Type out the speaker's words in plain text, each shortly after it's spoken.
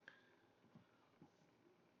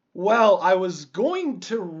Well, I was going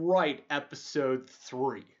to write episode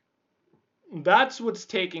 3. That's what's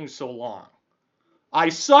taking so long. I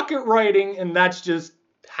suck at writing, and that's just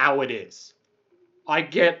how it is. I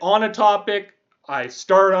get on a topic, I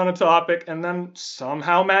start on a topic, and then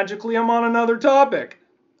somehow magically I'm on another topic.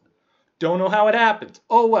 Don't know how it happens.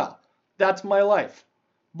 Oh well, that's my life.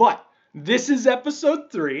 But this is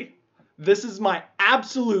episode 3. This is my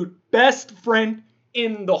absolute best friend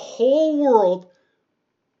in the whole world.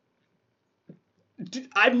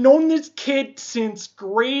 I've known this kid since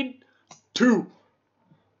grade 2.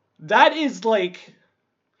 That is like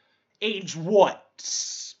age what?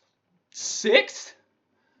 6?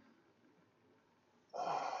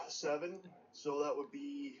 7. So that would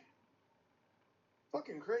be.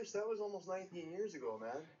 Fucking Christ, that was almost 19 years ago,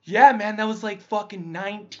 man. Yeah, man, that was like fucking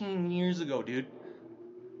 19 years ago, dude.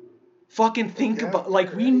 Fucking think about,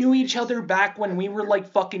 like, we knew each other back when we were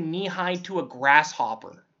like fucking knee high to a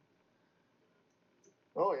grasshopper.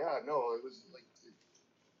 Oh yeah, no, it was like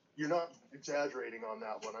you're not exaggerating on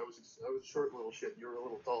that one. I was a short little shit. You were a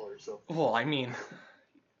little taller, so. Well, I mean,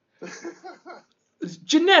 it's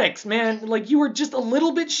genetics, man. Like, you were just a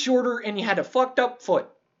little bit shorter and you had a fucked up foot.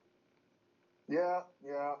 Yeah,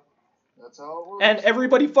 that's how it works. And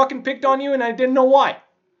everybody fucking picked on you and I didn't know why.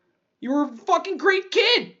 You were a fucking great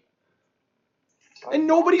kid. And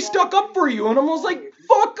nobody stuck up for you. And I was like,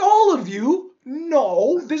 fuck all of you.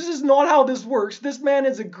 No, this is not how this works. This man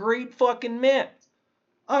is a great fucking man.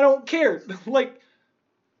 I don't care. Like,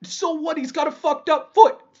 so what? He's got a fucked up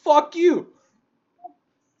foot. Fuck you.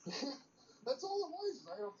 That's all it was.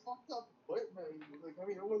 I had a fucked up foot, man. Like, I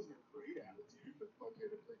mean, it wasn't a great attitude, but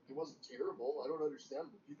fucking, it wasn't terrible. I don't understand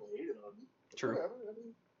when people hated on me. True. Whatever. I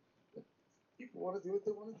mean, people want to do what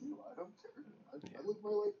they want to do. I don't care. I live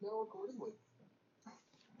my life now accordingly.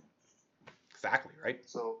 Exactly, right?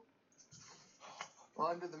 So,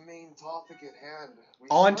 on to the main topic at hand.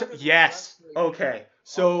 Yes. Okay.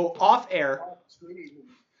 So off air.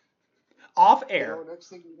 Next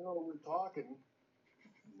thing you know, we're talking.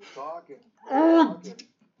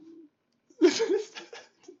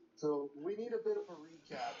 So we need a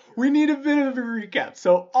bit of a recap.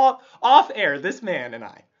 So off air, this man and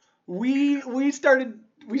I, we started,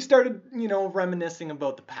 reminiscing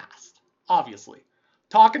about the past. Obviously.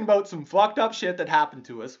 Talking about some fucked up shit that happened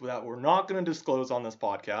to us that we're not going to disclose on this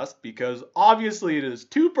podcast because obviously it is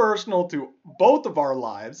too personal to both of our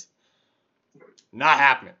lives. Not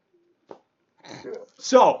happening. Yeah.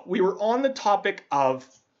 So we were on the topic of,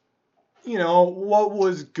 what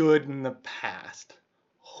was good in the past.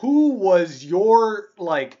 Who was your,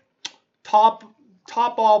 like, top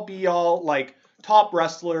all be all, like, top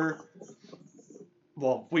wrestler?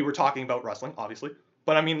 Well, we were talking about wrestling, obviously.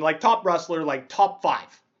 But I mean, like, top wrestler, like, top 5,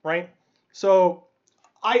 right? So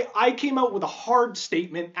I came out with a hard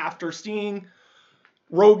statement after seeing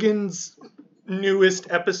Rogan's newest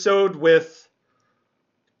episode with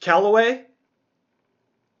Calloway.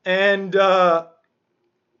 And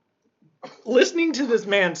listening to this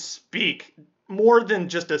man speak more than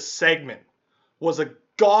just a segment was a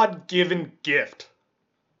God-given gift.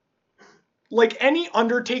 Like, any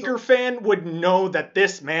Undertaker fan would know that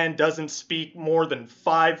this man doesn't speak more than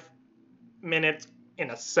 5 minutes in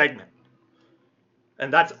a segment.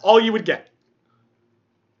 And that's all you would get.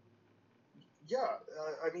 Yeah,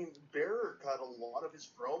 I mean, Bearer cut a lot of his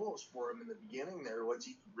promos for him in the beginning there once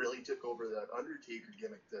he really took over that Undertaker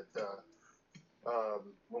gimmick that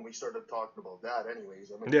when we started talking about that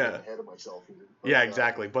anyways. I'm getting ahead of myself here. But, yeah,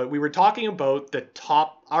 exactly. But we were talking about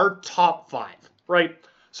our top 5, right?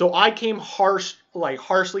 So I came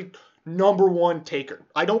harshly number 1 Taker.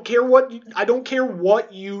 I don't care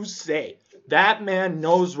what you say. That man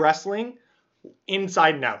knows wrestling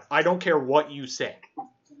inside and out. I don't care what you say.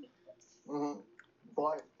 Mm-hmm.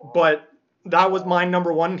 But that was my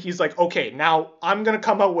number 1. He's like, okay, now I'm going to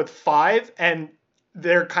come out with 5, and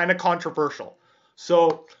they're kind of controversial.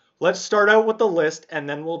 So let's start out with the list, and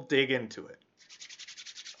then we'll dig into it.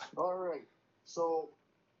 All right. So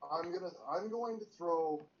I'm going to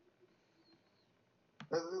throw,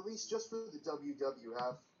 at least just for the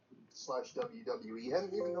WWF / WWE,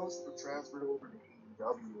 and even those that transferred over to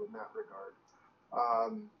AEW in that regard.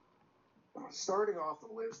 Starting off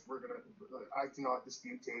the list, I cannot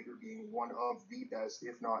dispute Taker being one of the best,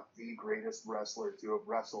 if not the greatest wrestler to have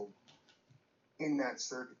wrestled in that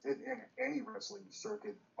circuit, in any wrestling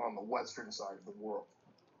circuit on the western side of the world.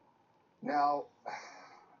 Now,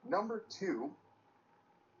 number 2,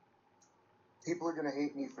 people are going to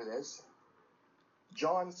hate me for this,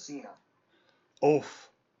 John Cena. Oof.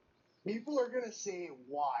 People are going to say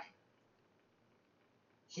why.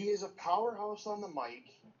 He is a powerhouse on the mic.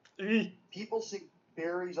 People say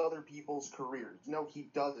buries other people's careers. No, he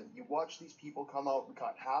doesn't. You watch these people come out and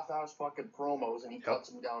cut half-ass fucking promos, and he cuts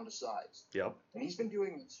them down to size. Yep. And he's been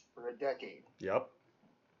doing this for a decade. Yep.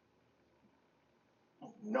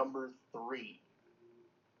 Number 3.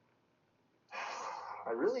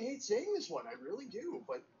 I really hate saying this one. I really do,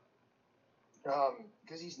 but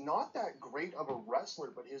because he's not that great of a wrestler,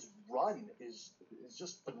 but his run is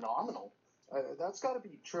just phenomenal. That's got to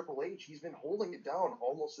be Triple H. He's been holding it down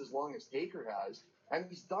almost as long as Taker has, and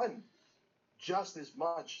he's done just as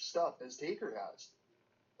much stuff as Taker has.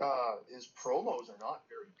 His promos are not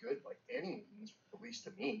very good by any means, at least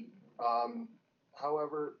to me.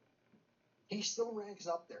 However, he still ranks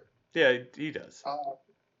up there. Yeah, he does.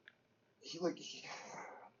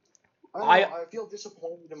 I feel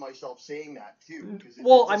disappointed in myself saying that too.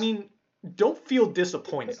 I mean, don't feel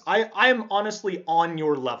disappointed. I am honestly on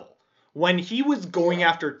your level. When he was going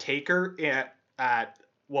after Taker at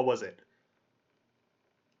what was it?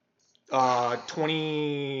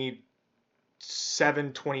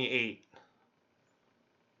 27, 28.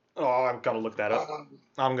 Oh, I've got to look that up.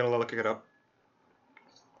 I'm gonna look it up.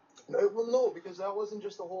 Well, no, because that wasn't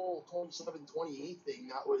just the whole 27, 28 thing.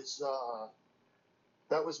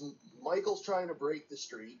 That was Michaels trying to break the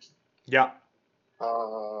streak. Yeah.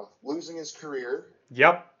 Losing his career.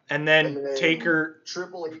 Yep. And then Taker.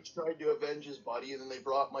 Triple H tried to avenge his buddy, and then they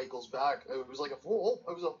brought Michaels back. It was like a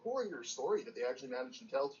 4-year story that they actually managed to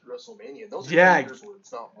tell through WrestleMania. And those are years where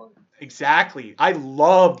it's not one. Exactly. I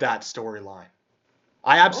love that storyline.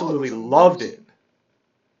 I absolutely loved it.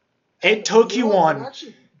 It took you on.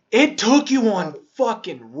 It took you on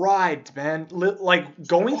fucking rides, man. Like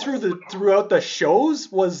going throughout the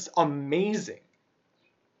shows was amazing.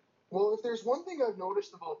 Well, if there's one thing I've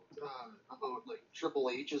noticed about like Triple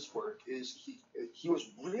H's work is he was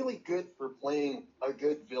really good for playing a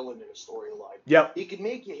good villain in a storyline. Yep. He could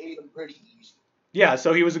make you hate him pretty easy. Yeah,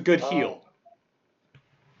 so he was a good heel.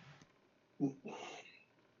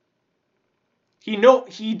 He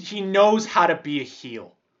knows how to be a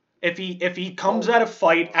heel. If he comes at a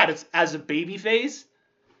fight as a babyface,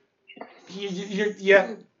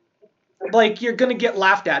 you're gonna get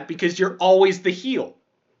laughed at because you're always the heel.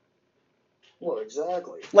 Well,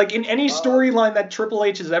 exactly. Like in any storyline that Triple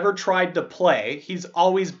H has ever tried to play, he's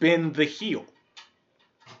always been the heel.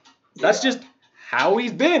 That's just how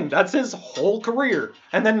he's been. That's his whole career.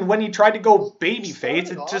 And then when he tried to go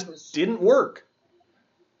babyface, it just didn't work.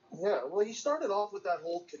 Yeah, well, he started off with that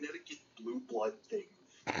whole Connecticut blue blood thing.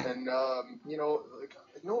 And, like,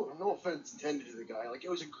 no offense intended to the guy. Like,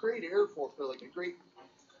 it was a great a great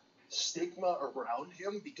stigma around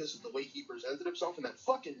him because of the way he presented himself, and that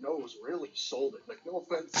fucking nose really sold it. Like, no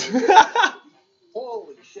offense.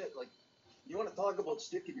 Holy shit. Like, you want to talk about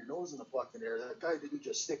sticking your nose in the fucking air? That guy didn't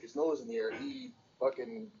just stick his nose in the air. He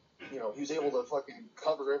fucking, he was able to fucking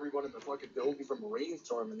cover everyone in the fucking building from a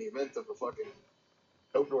rainstorm in the event of a fucking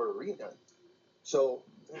outdoor arena. So,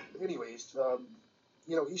 anyways,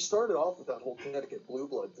 he started off with that whole Connecticut blue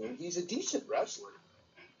blood thing. He's a decent wrestler.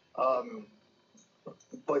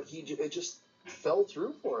 But it just fell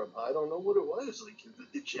through for him. I don't know what it was. Like, the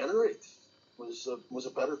Degenerate was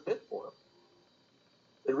a better fit for him.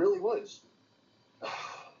 It really was.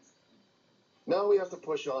 Now we have to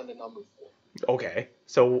push on to number 4. Okay,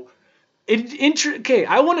 so I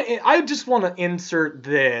just want to insert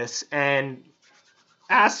this and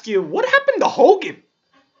ask you, what happened to Hogan?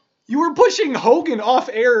 You were pushing Hogan off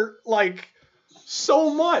air like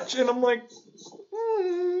so much, and I'm like,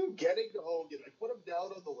 Getting to Hogan, I put him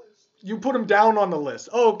down on the list. You put him down on the list,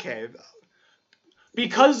 okay?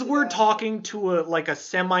 Because we're talking to a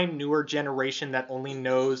semi-newer generation that only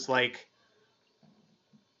knows like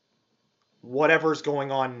whatever's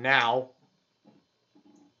going on now.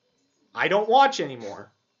 I don't watch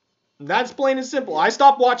anymore. That's plain and simple. I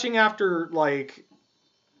stopped watching after like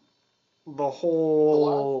the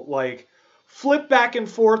whole like flip back and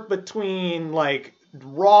forth between like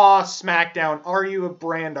Raw, SmackDown. Are you a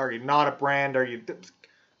brand? Are you not a brand? Are you?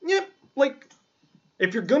 Yeah, like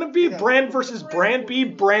if you're gonna be brand versus brand, be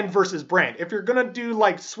brand versus brand. If you're gonna do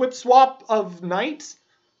like swip swap of nights,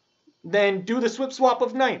 then do the swip swap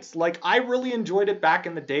of nights. Like I really enjoyed it back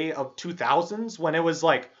in the day of 2000s when it was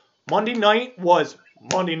like Monday night was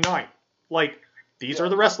Monday night. Like these are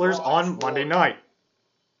the wrestlers on Monday night.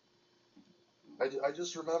 I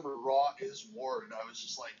just remember Raw is War, and I was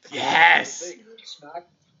just like, yes.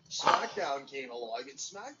 SmackDown came along, and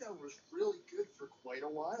SmackDown was really good for quite a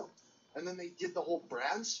while. And then they did the whole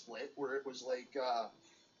brand split where it was like,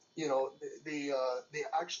 they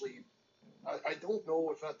actually, I don't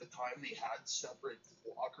know if at the time they had separate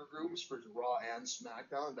locker rooms for Raw and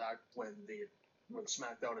SmackDown back when they when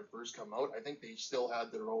SmackDown had first come out, I think they still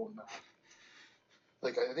had their own.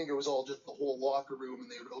 Like, I think it was all just the whole locker room, and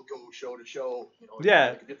they would all go show to show, Yeah.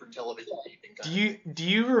 like a different television. Do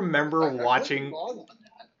you remember watching? I could be wrong on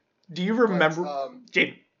that. Do you remember?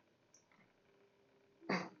 Jaden.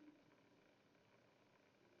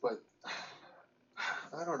 But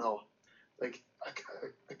I don't know. Like,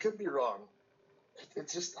 I could be wrong.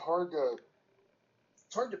 It's just hard to.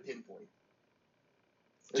 It's hard to pinpoint.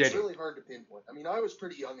 It's really hard to pinpoint. I mean, I was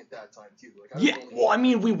pretty young at that time too.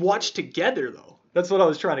 We watched together though. That's what I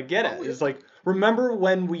was trying to get at. Is like, remember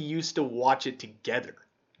when we used to watch it together,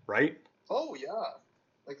 right? Oh yeah.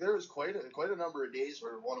 Like there was quite a number of days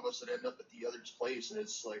where one of us would end up at the other's place, and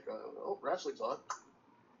it's like, oh, wrestling's on.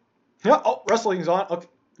 Yeah. Oh, wrestling's on. Okay.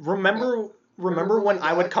 Remember when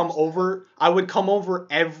I would come over? I would come over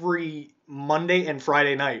every Monday and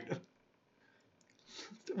Friday night.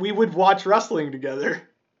 We would watch wrestling together.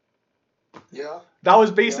 Yeah. That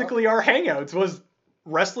was basically our hangouts, was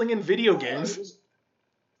wrestling and video games.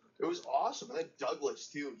 It was awesome. And then Douglas,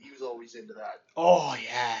 too. He was always into that. Oh,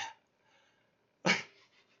 yeah.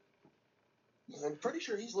 I'm pretty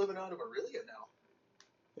sure he's living out of Aurelia now.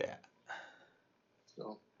 Yeah.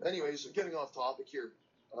 So, anyways, getting off topic here.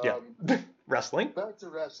 Wrestling? Back to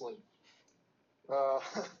wrestling.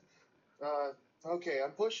 Okay,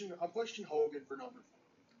 I'm pushing Hogan for number 4.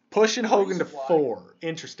 Pushing Hogan to 4.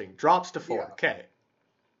 Interesting. Drops to 4. Yeah. Okay.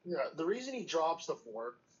 Yeah, the reason he drops to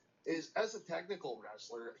 4 is, as a technical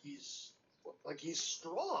wrestler, he's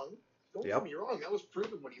strong. Don't get me wrong. That was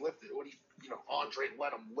proven when Andre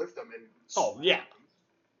let him lift him. Oh yeah.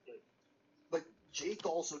 But Jake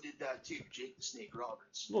also did that too. Jake the Snake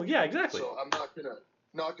Roberts. Well, yeah, exactly. So I'm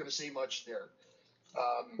not gonna say much there.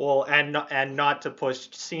 Well, and not to push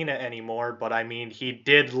Cena anymore, but I mean, he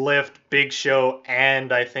did lift Big Show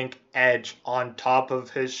and I think Edge on top of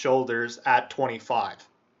his shoulders at 25.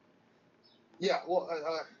 Yeah, well,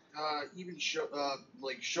 even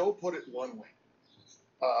Show put it one way.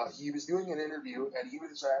 He was doing an interview and he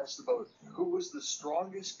was asked about who was the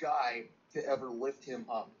strongest guy to ever lift him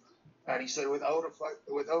up, and he said without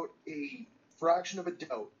a fraction of a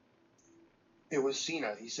doubt, it was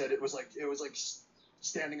Cena. He said it was like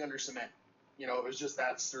standing under cement. It was just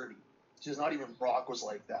that sturdy. Just not even Brock was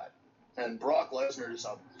like that. And Brock Lesnar is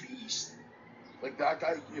a beast. Like that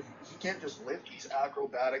guy, if he can't just lift, he's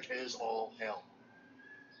acrobatic as all hell.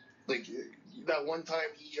 Like that one time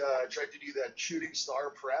he tried to do that shooting star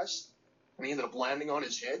press, and he ended up landing on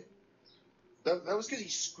his head. That was because he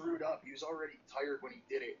screwed up. He was already tired when he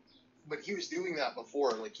did it. But he was doing that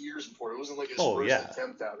before, like years before. It wasn't like his first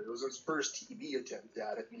attempt at it. It was his first TV attempt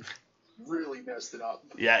at it. And he really messed it up.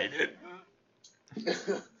 Yeah, he did.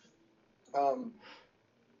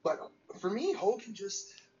 But for me, Hogan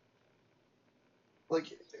just,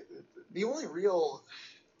 like, the only real,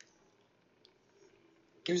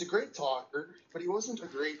 he was a great talker, but he wasn't a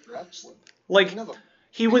great wrestler. Like,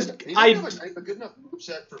 he was a good enough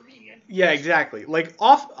moveset for me. Anyways. Yeah, exactly. Like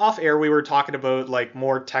off air, we were talking about like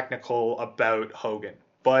more technical about Hogan,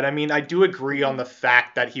 but I mean, I do agree on the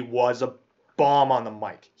fact that he was a bomb on the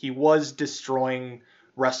mic. He was destroying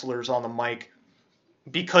wrestlers on the mic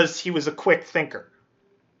because he was a quick thinker,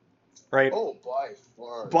 right? Oh, by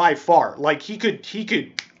far. By far, like he could,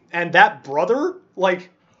 and that brother, like,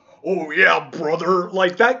 oh yeah, brother,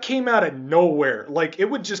 like that came out of nowhere. Like it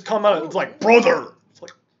would just come out. It's like brother.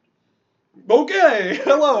 Okay,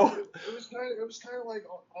 hello. It was kind of like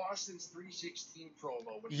Austin's 316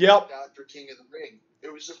 promo when he yep. was after King of the Ring.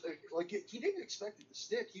 It was just like he didn't expect it to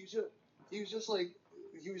stick. He was just like,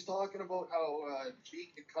 he was talking about how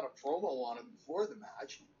Jake had cut a promo on him before the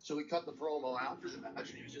match, so he cut the promo after the match,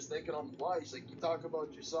 and he was just thinking on the fly. He's like, you talk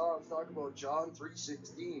about yourself, talk about John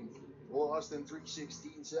 316. Well, Austin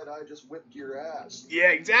 316 said, I just whipped your ass. Yeah,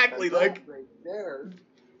 exactly. And like right there.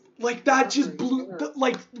 Like that just blew.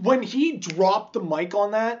 Like when he dropped the mic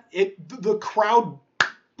on that, the crowd,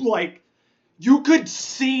 like, you could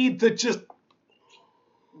see the just.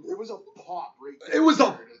 It was a pop right there. It was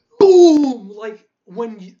a boom. Like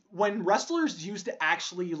when wrestlers used to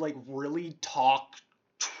actually like really talk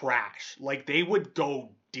trash, like they would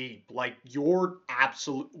go deep. Like your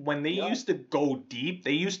absolute when they used to go deep,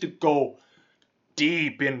 they used to go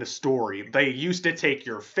deep in the story. They used to take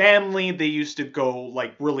your family. They used to go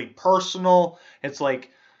like really personal. It's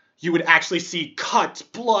like you would actually see cuts,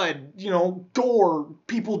 blood, gore,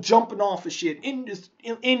 people jumping off of shit,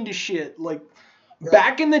 into shit. Like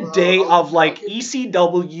back in the day of like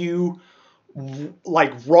ECW,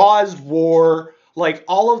 like Raw's War, like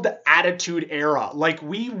all of the Attitude Era. Like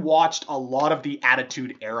we watched a lot of the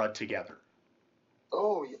Attitude Era together.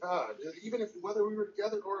 Oh yeah, even if whether we were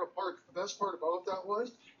together or apart, the best part about that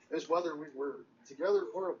is whether we were together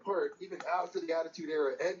or apart. Even after the Attitude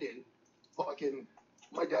Era ended, fucking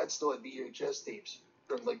my dad still had VHS tapes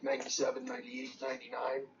from like 97, 98, 99.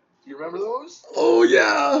 Do you remember those? Oh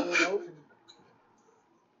yeah.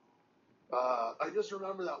 I just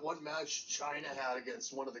remember that one match China had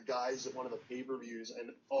against one of the guys at one of the pay-per-views, and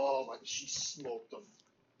oh my, she smoked him.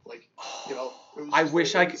 Like, you know, it was I just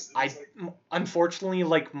wish like, I it could. was I like, unfortunately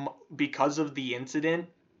because of the incident,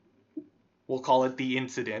 we'll call it the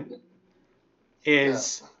incident, yeah,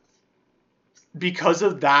 is because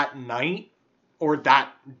of that night or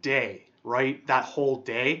that day, right? That whole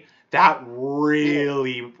day, that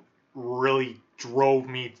yeah. really drove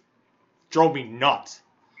me nuts.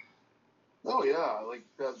 Oh yeah, like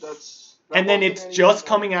that And then wasn't it's anything just like,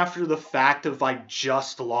 coming after the fact of I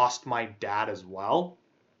just lost my dad as well.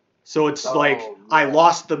 So it's like oh I yeah,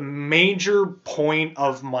 lost the major point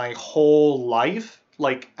of my whole life,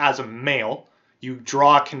 like as a male, you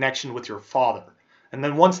draw a connection with your father. And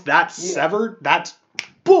then once that's yeah, severed, that's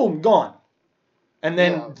boom, gone. And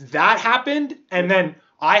yeah, then that happened, and then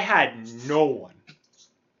I had no one.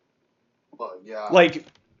 but yeah, Like,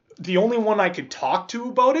 the only one I could talk to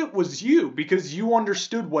about it was you because you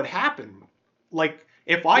understood what happened. Like,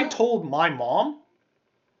 if I yeah. told my mom,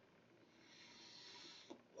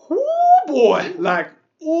 oh boy,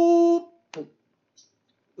 ooh,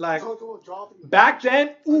 like, Talk about dropping the back match.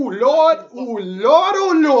 then, I ooh went back lord, to the ooh fucking lord,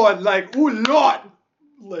 oh lord, like, ooh lord,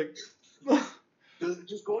 like,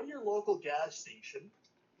 just go to your local gas station,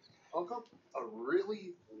 hook up a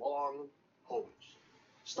really long hose,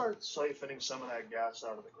 start siphoning some of that gas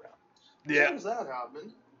out of the ground. As yeah. soon as that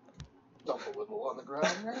happened, dump a little on the ground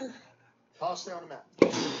there, toss down a mat,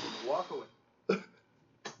 walk away.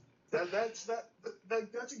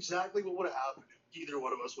 That's exactly what would have happened if either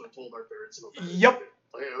one of us would have told our parents about that Yep.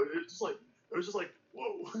 incident. Like, it was just like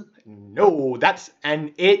whoa. No, that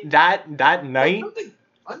Like night. nothing.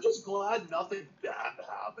 I'm just glad nothing bad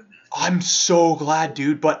happened. I'm so glad,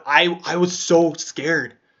 dude, but I was so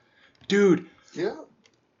scared, dude. Yeah, it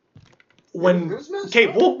When was messed okay,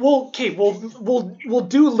 up. we'll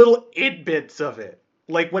do little bits of it.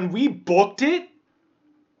 Like when we booked it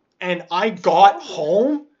and I got Oh yeah.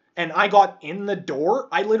 home and I got in the door,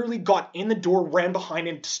 I literally got in the door, ran behind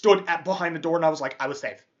and stood at behind the door, and I was like, I was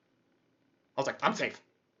safe. I was like, I'm safe.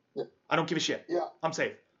 Yeah. I don't give a shit. Yeah. I'm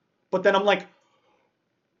safe. But then I'm like,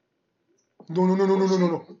 Well, see,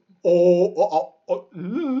 no.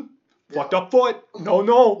 yeah. Fucked up foot.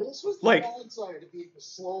 No. This was the Like, downside of being a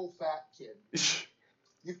slow, fat kid.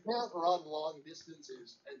 You can't run long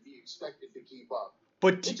distances and be expected to keep up.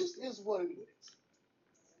 but It just is what it is.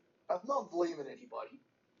 I'm not blaming anybody.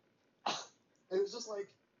 It was just like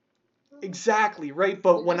exactly, right?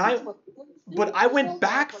 But when I but I just went held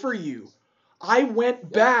back back like for you. I went yeah,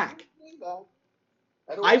 back. back.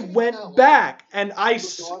 And it I wasn't even that went long. back and You were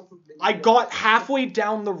gone from maybe I a got minute. halfway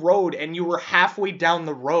down the road and you were halfway down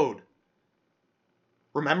the road.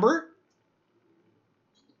 Remember?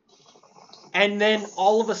 And then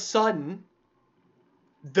all of a sudden,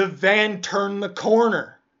 the van turned the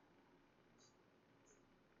corner.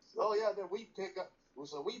 Oh yeah, then we pick up.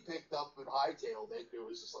 So we picked up and hightailed it. It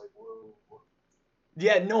was just like whoa.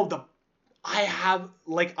 Yeah, no,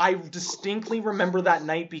 I distinctly remember that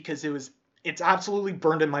night because it's absolutely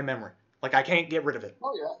burned in my memory. Like I can't get rid of it.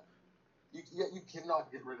 Oh yeah. You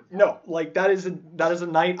cannot get rid of that. No, like that is a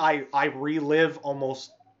night I relive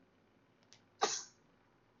almost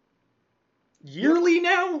Yep. yearly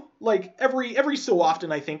now. Like every so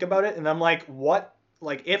often I think about it and I'm like, what?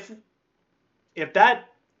 Like if that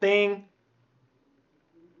thing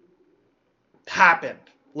happened,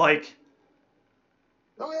 Oh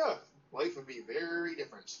yeah. Life would be very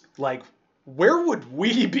different. like where would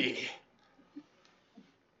we be?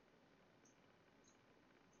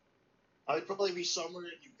 I'd probably be somewhere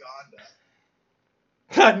in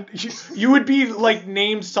Uganda. You would be like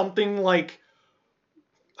named something like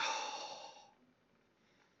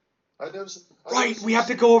right, we have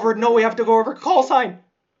to go over. No, we have to go over call sign.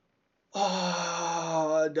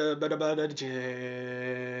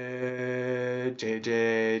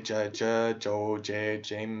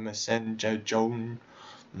 Jameson Joan.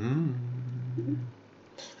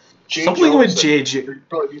 Jay Something with Joseph. J. It'd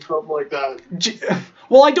probably be something like that.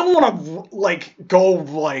 Well, I don't want to like go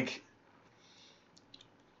like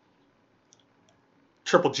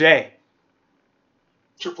Triple J.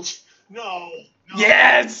 Triple J. No.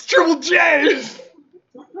 Yes, Triple J.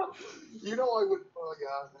 You know I would. Oh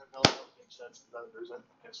yeah. No, that makes sense. There's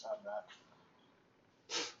I just have that.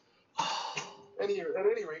 At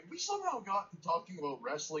any rate, we somehow got to talking about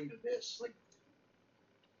wrestling to this. Like,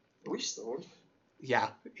 Are we stoned? Yeah,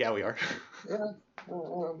 we are. Yeah,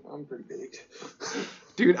 I'm pretty baked.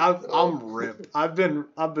 Dude, I'm ripped. I've been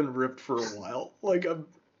ripped for a while. Like I'm.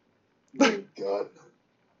 Oh God.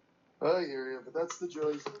 I hear you, but that's the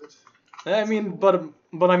joys of it. I mean, but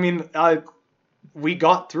I mean, we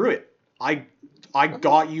got through it. I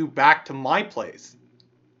got you back to my place.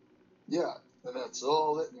 Yeah, and that's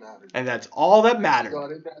all that mattered. And that's all that We mattered.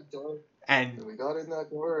 got in that door, And we got in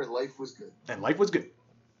that door, and life was good. life was good.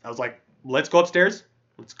 I was like, let's go upstairs.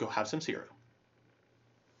 Let's go have some cereal.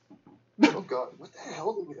 Oh God, what the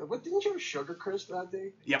hell did we? What didn't you have sugar crisp that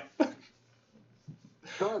day? Yep.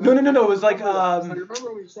 God, No. It was like I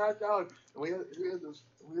remember we sat down and we had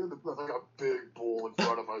like a big bowl in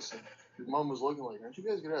front of us. And your mom was looking like, "Aren't you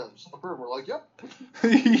guys gonna have supper?" And we're like, "Yep."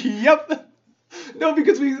 Yep. No,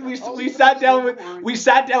 because we sat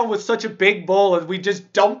down with such a big bowl and we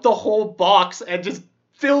just dumped the whole box and just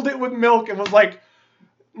filled it with milk and was like,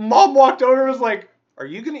 Mom walked over and was like, "Are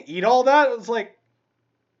you gonna eat all that?" I was like,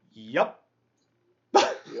 "Yep."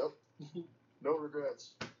 Yep. No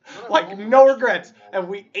regrets. Like no regrets. And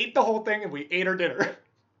we ate the whole thing and we ate our dinner.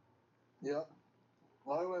 Yeah.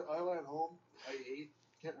 Well, I went home. I ate.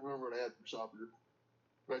 Can't remember what I had for supper,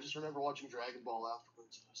 but I just remember watching Dragon Ball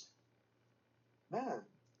afterwards. And I was like, man,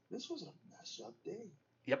 this was a messed up day.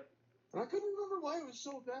 Yep. And I couldn't remember why it was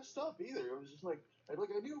so messed up either. It was just like I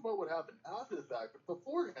knew about what happened after the fact, but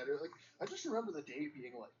beforehand, I just remember the day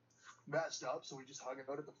being like messed up. So we just hung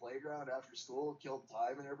out at the playground after school, killed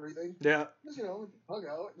time and everything. Yeah. Just hung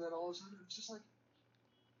out, and then all of a sudden it was just like,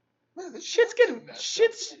 man, this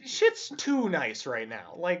shit's too nice right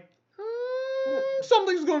now. Like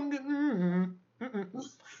something's going to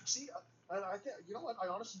See, I think, you know what? I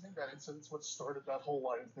honestly think that incident's what started that whole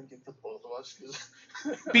line of thinking for both of us.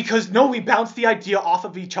 Because no, we bounced the idea off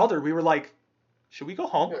of each other. We were like, should we go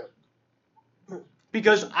home? Yeah.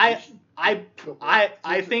 Because I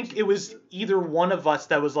think it was either one of us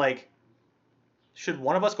that was like, should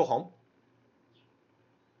one of us go home?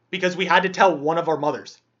 Because we had to tell one of our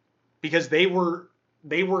mothers. Because they were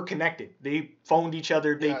connected. They phoned each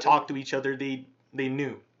other, they talked to each other, they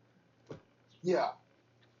knew. Yeah.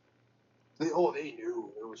 They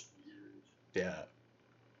knew. It was weird. Yeah.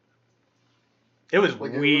 It was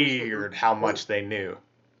Like, weird how much they knew.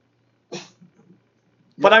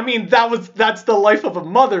 But I mean, that's the life of a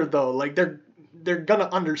mother, though. Like they're gonna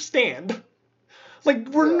understand. Like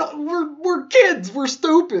we're kids. We're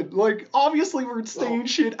stupid. Like obviously we're saying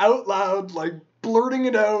shit out loud, like blurting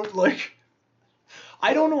it out. Like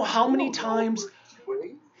I don't know how many times.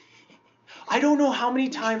 I don't know how many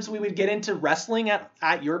times we would get into wrestling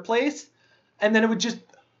at your place, and then it would just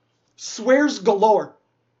swears galore.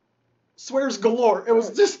 Swears galore. It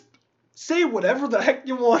was just say whatever the heck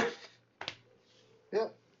you want. Yeah.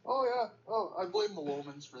 Oh yeah. Oh, I blame the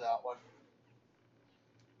Lomans for that one.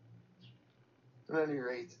 At any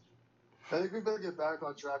rate, I think we better get back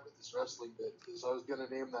on track with this wrestling bit because I was gonna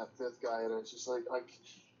name that fifth guy, and it's just like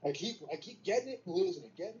I keep getting it and losing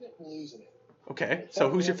it, Okay, so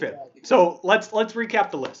who's your fifth? So let's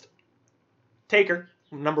recap the list. Taker,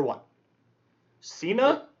 number 1.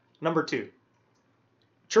 Cena, number 2.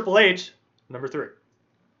 Triple H, number 3.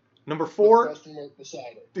 Number 4. Question mark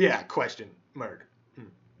beside it. Yeah, question mark.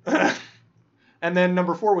 And then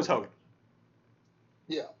number 4 was Hogan.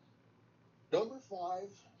 Yeah. Number 5,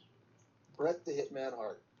 Bret the Hitman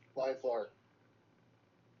Hart. By far.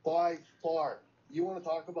 By far. You want to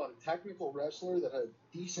talk about a technical wrestler that had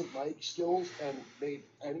decent mic skills and made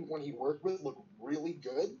anyone he worked with look really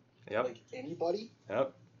good? Yep. Like anybody?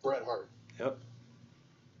 Yep. Bret Hart. Yep.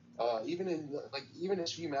 Even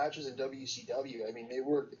his few matches in WCW, I mean, they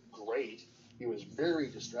were great. He was very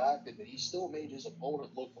distracted, but he still made his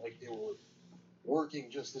opponent look like they were working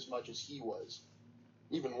just as much as he was,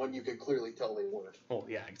 even when you could clearly tell they weren't. Oh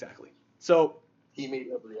yeah, exactly. So he made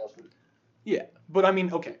every effort. Yeah, but I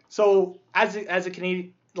mean, okay. So as a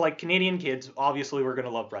Canadian kids, obviously we're gonna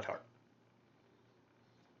love Bret Hart.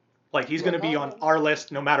 Like he's gonna be on our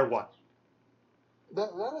list no matter what. That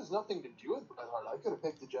has nothing to do with Bret Hart. I could have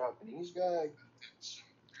picked the Japanese guy.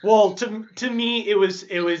 Well, to me, it was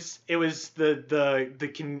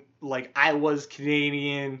like I was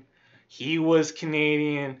Canadian, he was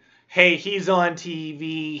Canadian. Hey, he's on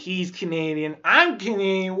TV. He's Canadian. I'm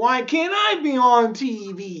Canadian. Why can't I be on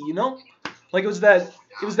TV? You know, like it was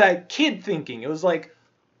that kid thinking. It was like,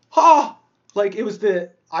 like it was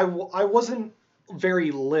I wasn't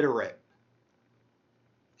very literate.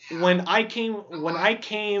 When I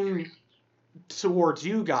came towards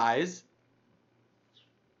you guys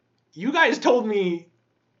told me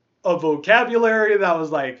a vocabulary that was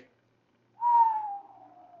like,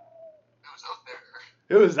 it was out there.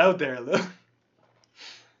 It was out there, though.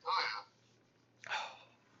 Oh, yeah.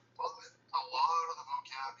 Well, a lot of the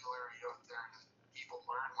vocabulary out there that people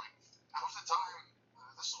learn, like, that was the time,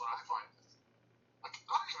 this is what I find, like,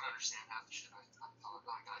 I don't even understand half the shit I thought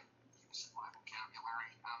like I used in my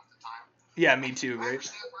vocabulary half the time. Yeah, me too, I right?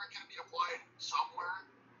 understand where it can be applied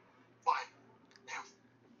somewhere, but if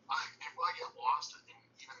I get lost in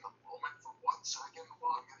even the moment for 1 second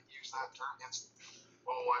while I'm going to use that term, it's,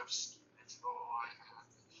 I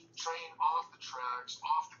train off the tracks,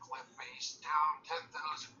 off the cliff face, down 10,000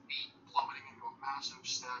 feet, plummeting into a massive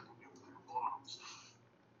stack of nuclear bombs.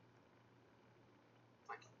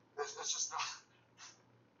 Like, it's just not,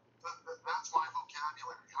 that's my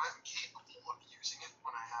vocabulary. I'm capable of using it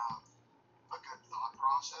when I have a good thought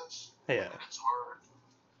process. Yeah. And it's hard.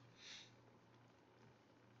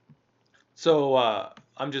 So,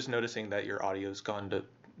 I'm just noticing that your audio's gone to a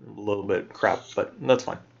little bit crap, but that's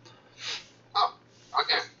fine. Oh,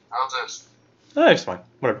 okay. How's this? It's fine.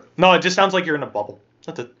 Whatever. No, it just sounds like you're in a bubble.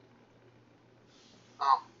 That's it.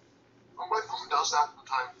 Oh. Well, my phone does that from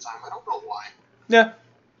time to time. I don't know why. Yeah.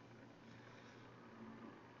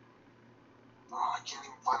 Oh, I can't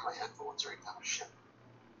even find my headphones right now. Shit.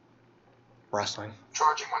 Wrestling.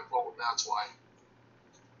 Charging my phone, that's why.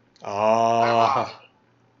 Ah.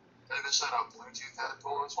 I just set up Bluetooth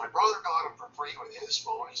headphones. My brother got them for free with his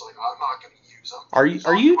phone. He's like, I'm not going to use them. Are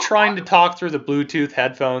you trying to talk through the Bluetooth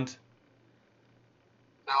headphones?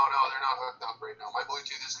 No, they're not hooked up right now. My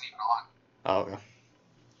Bluetooth isn't even on. Oh, okay.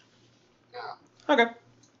 Yeah. Okay.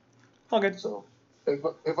 All good. So,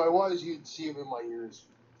 if I was, you'd see them in my ears.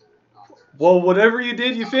 They're not there. Well, whatever you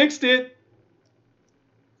did, you fixed it.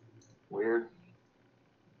 Weird.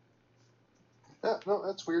 Yeah, no,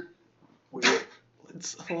 that's weird. Weird.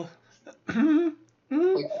 It's.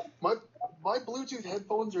 Like, my Bluetooth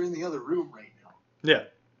headphones are in the other room right now. Yeah.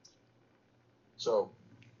 So,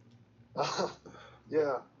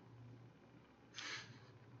 yeah.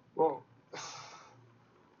 Well,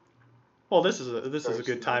 This is a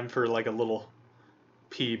good time for like a little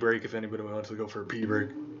pee break if anybody wants to go for a pee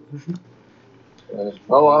break.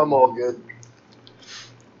 oh, I'm all good.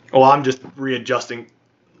 Well, I'm just readjusting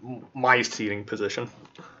my seating position.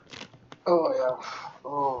 Oh, yeah.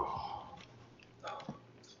 Oh.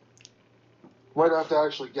 Might have to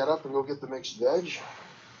actually get up and go get the mixed veg.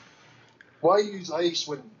 Why use ice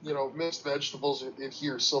when, mixed vegetables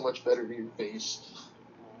adhere so much better to your face?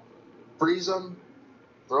 Freeze them,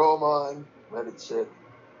 throw them on, let it sit.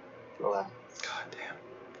 Relax. God damn.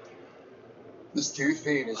 This tooth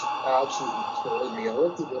pain is absolutely killing me.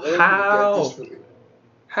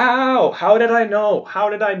 How? How did I know? How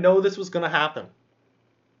did I know this was going to happen?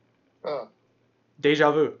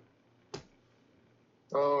 Deja vu.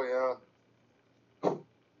 Oh, yeah.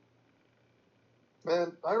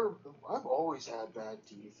 Man, I've always had bad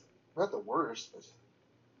teeth. Not the worst, but...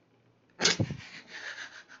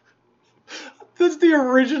 That's the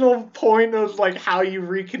original point of like how you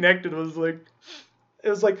reconnected. Was like, it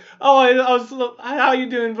was like, oh, I was, how you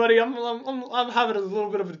doing, buddy? I'm having a little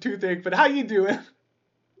bit of a toothache, but how you doing?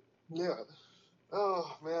 Yeah.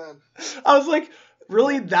 Oh, man. I was like,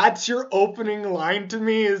 really? That's your opening line to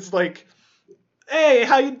me? Is like, hey,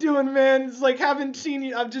 how you doing, man? It's like, haven't seen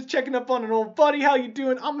you. I'm just checking up on an old buddy. How you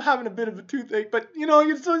doing? I'm having a bit of a toothache, but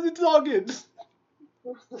it's all good.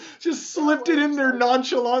 Just slipped it in there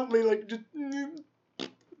nonchalantly, like just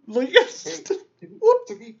like. Hey,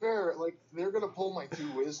 to be fair, like they're gonna pull my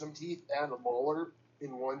 2 wisdom teeth and a molar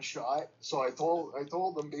in one shot. So I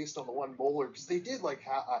told them based on the one molar, because they did like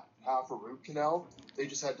half a root canal. They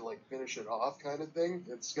just had to like finish it off, kind of thing.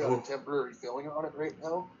 It's got a temporary filling on it right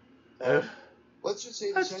now. Let's just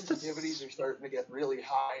say the sensitivities are starting to get really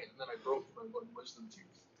high, and then I broke my one wisdom tooth.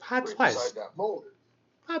 That's right why. beside that molar.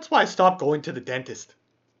 That's why I stopped going to the dentist.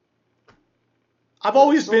 I've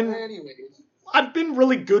always been. Anyways. I've been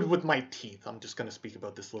really good with my teeth. I'm just gonna speak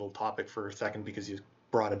about this little topic for a second because you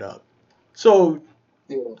brought it up. So,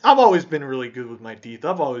 yeah. I've always been really good with my teeth.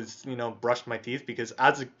 I've always, brushed my teeth because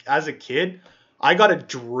as a kid, I got it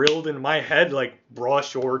drilled in my head like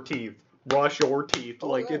brush your teeth. Oh,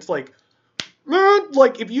 like yeah. it's like, man,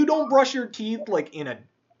 like if you don't brush your teeth like in a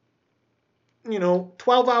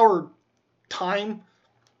 12-hour time.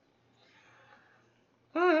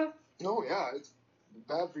 Oh yeah, it's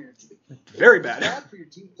bad for your teeth. Very bad. It's bad for your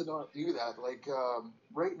teeth to not do that. Like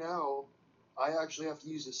right now, I actually have to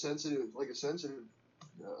use a sensitivity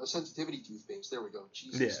toothpaste. There we go.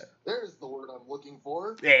 Jesus. Yeah. There's the word I'm looking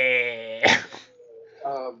for. Yeah.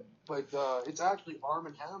 But it's actually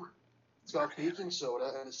Arm & Hammer. It's got baking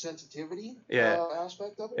soda and a sensitivity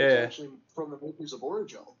aspect of it. Yeah. It's actually from the makers of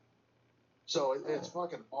Orajel. So it's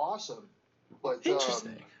fucking awesome. But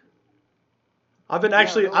Interesting. I've been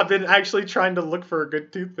actually trying to look for a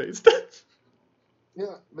good toothpaste.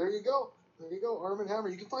 Yeah, there you go. There you go. Arm & Hammer.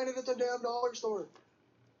 You can find it at the damn dollar store.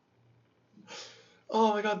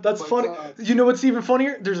 Oh my god, that's funny. You know what's even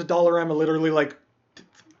funnier? There's a Dollarama literally like,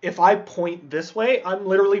 if I point this way, I'm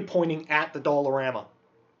literally pointing at the Dollarama.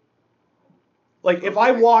 Like if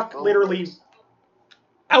I walk literally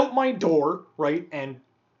out my door, right, and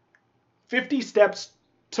 50 steps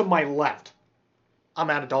to my left, I'm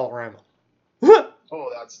at a Dollarama. Oh,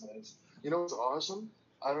 that's nice. You know what's awesome?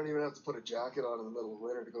 I don't even have to put a jacket on in the middle of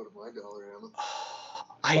winter to go to my Dollarama.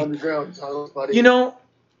 Underground tunnels, buddy. You know,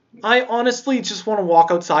 I honestly just want to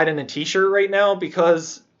walk outside in a t-shirt right now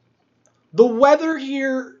because the weather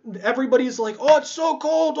here, everybody's like, oh, it's so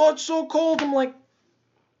cold, oh, it's so cold. I'm like,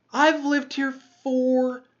 I've lived here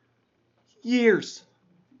 4 years.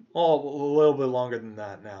 Oh, a little bit longer than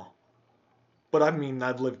that now. But I mean,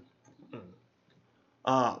 I've lived,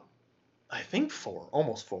 I think 4,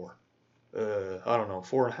 almost 4. I don't know,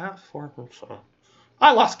 4.5, 4. So.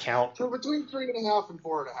 I lost count. So between 3.5 and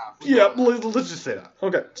 4.5. Yeah, let's just say that.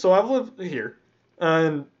 Okay, so I've lived here,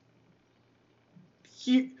 and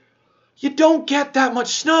you don't get that much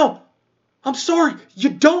snow. I'm sorry, you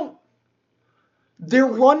don't. They're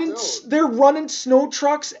running snow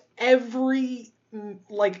trucks every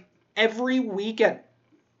weekend,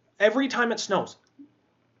 every time it snows.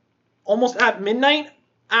 Almost at midnight,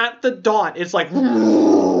 at the dot, it's like,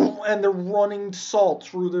 and they're running salt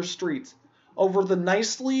through their streets over the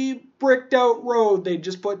nicely bricked out road they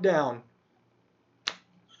just put down.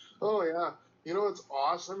 Oh yeah. You know what's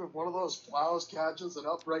awesome? If one of those plows catches an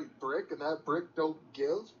upright brick and that brick don't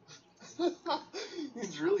give,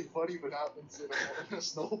 it's really funny what happens when a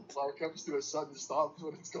snow plow comes to a sudden stop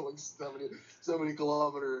when it's going 70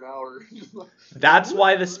 kilometer an hour. That's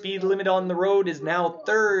why the speed limit on the road is now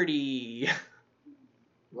 30.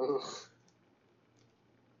 Ugh.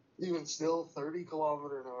 Even still, 30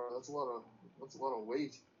 kilometer an hour. That's a lot of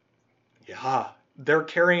weight. Yeah, they're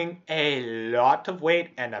carrying a lot of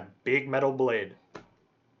weight and a big metal blade.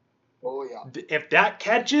 Oh yeah. If that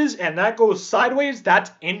catches and that goes sideways,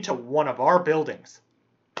 that's into one of our buildings.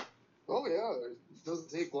 Oh yeah, it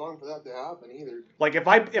doesn't take long for that to happen either. Like if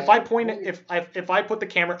I point it, if I put the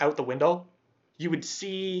camera out the window, you would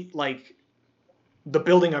see like the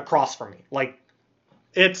building across from me. Like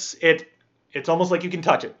it's almost like you can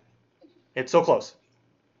touch it. It's so close.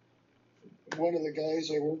 One of the guys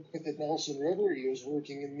I worked with at Nelson River, he was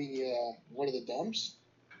working in the one of the dumps,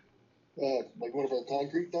 like one of our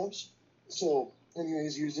concrete dumps. So,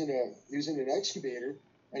 anyways, using an excavator,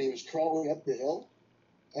 and he was crawling up the hill,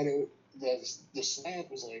 and the slant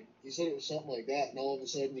was like, he said it was something like that, and all of a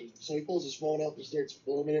sudden he pulls his phone up and starts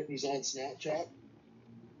filming it, and he's on Snapchat,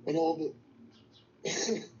 and all of it.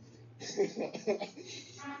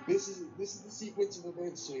 This is the sequence of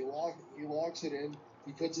events. So he locks it in.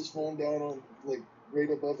 He puts his phone down on like right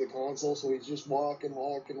above the console. So he's just walking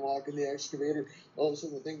the excavator. All of a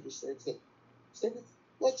sudden the thing just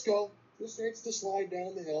let's go. Just starts to slide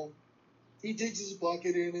down the hill. He digs his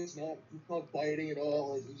bucket in. He's not biting at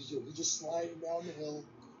all. He's just sliding down the hill.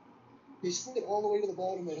 He slid all the way to the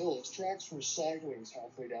bottom of the hill. His tracks were sideways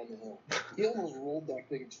halfway down the hill. He almost rolled that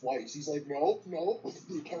thing twice. He's like, nope.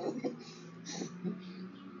 You can't.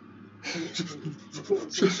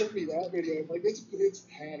 So he sent me that video. Like it's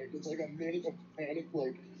panic. It's like a minute of panic,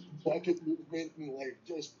 like bucket movement and like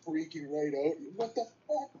just freaking right out. What the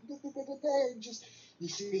fuck? Just you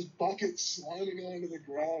see this bucket slamming onto the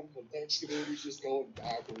ground. The excavator's just going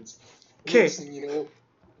backwards. Okay. Next thing you know,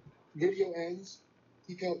 video ends.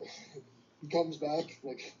 He comes back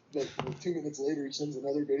like 2 minutes later. He sends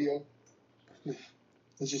another video.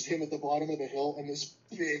 It's just him at the bottom of the hill and this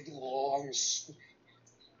big long.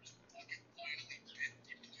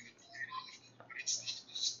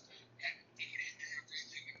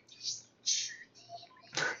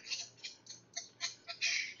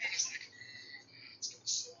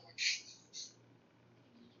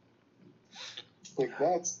 Like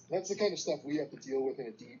that's the kind of stuff we have to deal with in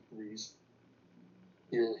a deep freeze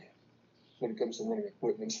here when it comes to running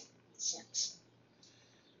equipment. It sucks.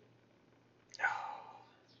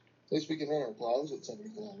 At least we can run our plows at 70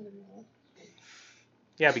 kilometers an hour.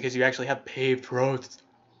 Yeah, because you actually have paved roads.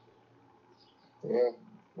 Yeah,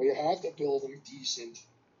 well, you have to build them decent.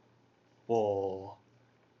 Well,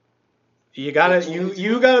 you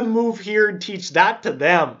gotta move here and teach that to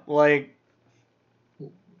them. Like,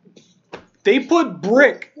 they put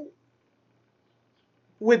brick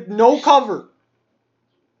with no cover,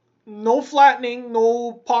 no flattening,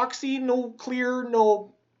 no epoxy, no clear,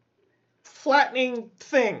 no flattening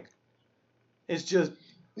thing. It's just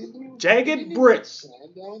Jagged brick.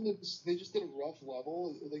 Sand down. They just did a rough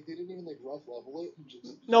level. Like they didn't even like rough level it.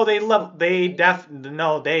 No, they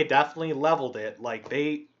definitely leveled it. Like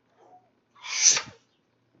they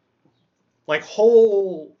like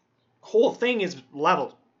whole thing is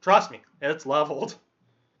leveled. Trust me, it's leveled.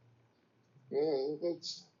 Yeah,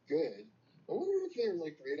 that's good. I wonder if they're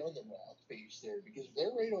like right on the rock face there, because if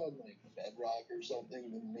they're right on like bedrock or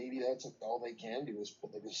something, then maybe that's all they can do is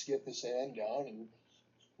put like a skip the sand down and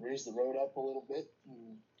raise the road up a little bit,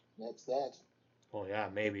 and that's that. Well, yeah,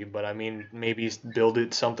 maybe, but I mean, maybe build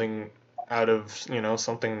it something out of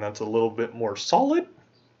something that's a little bit more solid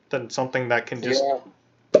than something that can just Yeah.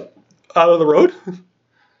 out of the road.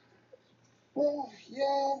 Well,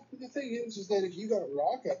 yeah. But the thing is that if you got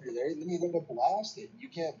rock under there, then you gotta blast it. You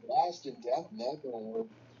can't blast in depth, and that don't work.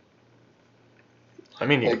 I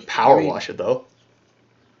mean, you Like, can power wash it though.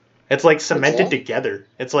 It's like cemented together.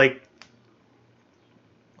 It's like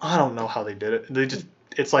I don't know how they did it.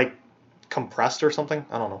 It's like compressed or something.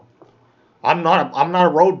 I don't know. I'm not a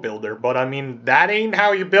road builder, but I mean that ain't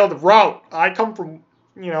how you build a road. I come from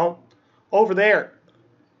over there.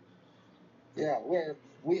 Yeah, where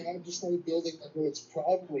we had to start building the roads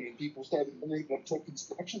properly, and people started wondering what took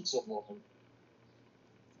construction so long.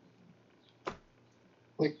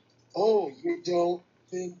 Like, oh, you don't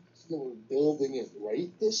think you're building it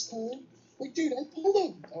right this time? Like, dude,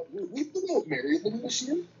 we pulled out Maryland this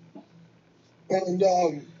year.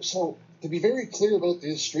 And so, to be very clear about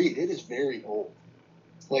this street, it is very old.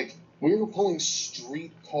 Like, we were pulling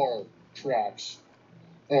streetcar tracks.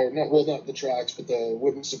 Or not the tracks, but the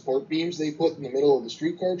wooden support beams they put in the middle of the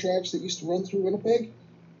streetcar tracks that used to run through Winnipeg.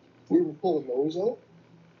 We were pulling those out.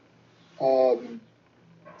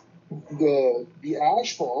 The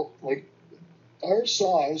asphalt, like, our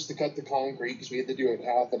saw is to cut the concrete because we had to do it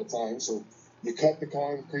half at a time. So you cut the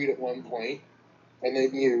concrete at one point, and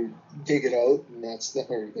then you dig it out, and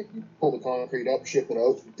or you pull the concrete up, ship it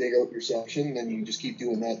out, dig out your section, and then you just keep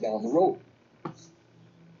doing that down the road.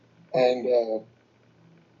 And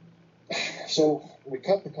so we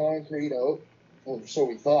cut the concrete out, or so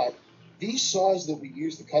we thought. These saws that we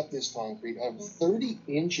use to cut this concrete have 30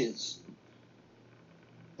 inches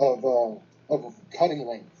of cutting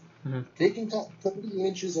length. Mm-hmm. They can cut 30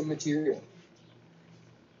 inches of material.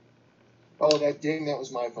 Oh, that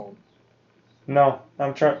was my phone. No,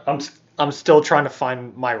 I'm still trying to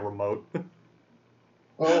find my remote.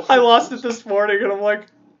 Oh, I lost it this morning, and I'm like,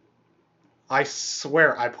 I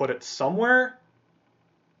swear I put it somewhere,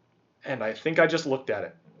 and I think I just looked at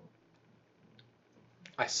it.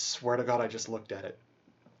 I swear to God, I just looked at it.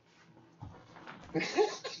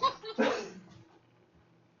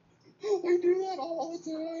 I do that all the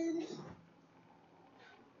time.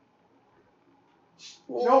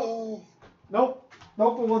 Nope,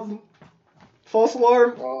 it wasn't. False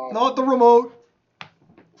alarm. Not the remote.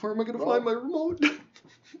 Where am I gonna find my remote?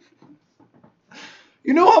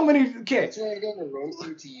 You know how many? Okay. That's why I got a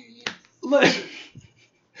Roku TV.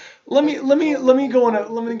 Let me go on a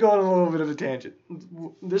little bit of a tangent.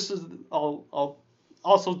 This is I'll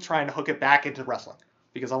also trying to hook it back into wrestling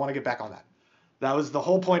because I want to get back on that. That was the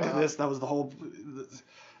whole point of this. That was the whole.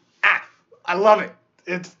 I love it.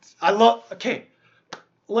 Okay.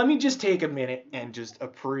 Let me just take a minute and just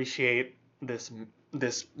appreciate this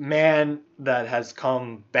man that has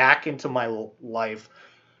come back into my life.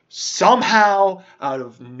 Somehow, out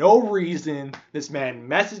of no reason, this man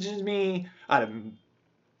messages me out of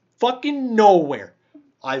fucking nowhere.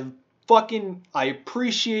 I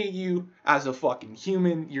appreciate you as a fucking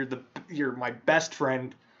human. You're my best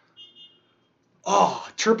friend. Oh,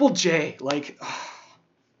 Triple J, like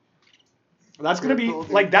that's gonna be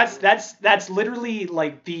like that's literally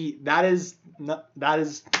like that is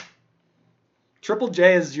Triple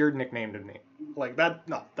J is your nickname to me. Like that.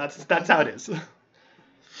 No, that's how it is.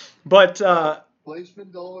 But life's been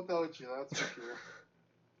dull without you, that's for sure.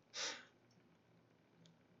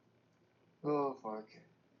 Oh fuck.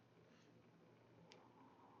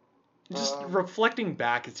 Just reflecting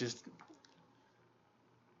back, it's just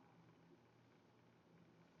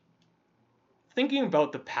thinking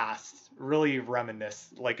about the past. Really reminisce.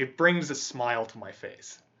 Like it brings a smile to my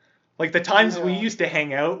face. Like the times we used to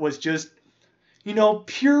hang out was just,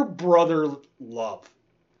 pure brother love.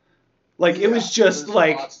 Like it was just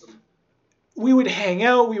like. Awesome. We would hang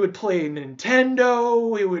out, we would play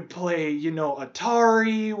Nintendo, we would play,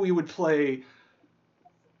 Atari, we would play...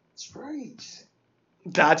 That's right.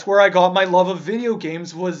 That's where I got my love of video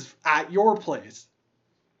games, was at your place.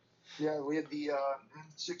 Yeah, we had the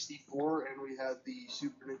N64 and we had the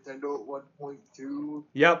Super Nintendo at 1.2.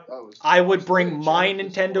 Yep. I would bring my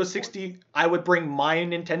Nintendo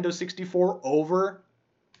 64 over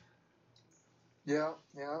Yeah,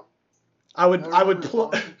 yeah. I I would remember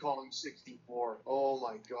Donkey Kong 64. Oh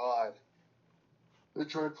my god. I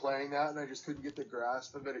tried playing that and I just couldn't get the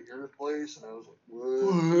grasp of it at your place, and I was like,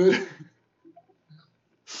 what?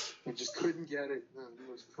 I just couldn't get it. And it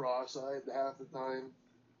was cross-eyed half the time.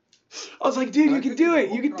 I was like, dude, And you I can couldn't do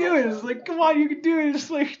even it. You go can do it. It's cross-eyed. like, come on, you can do it. It's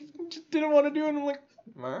like, just didn't want to do it. And I'm like,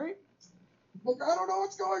 all right. Like, I don't know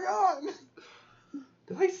what's going on.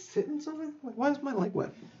 Did I sit in something? Like, why is my leg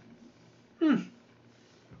wet? Oh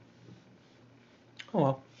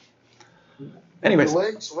well. If your Anyways.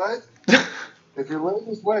 leg's wet, if your leg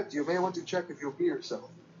is wet, you may want to check if you'll pee yourself.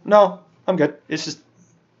 No, I'm good. It's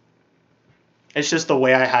just the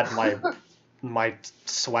way I had my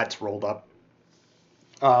sweats rolled up.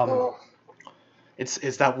 Oh,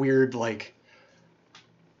 It's that weird like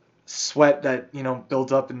sweat that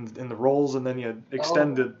builds up in the rolls, and then you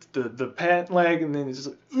extend oh. the pant leg, and then it's just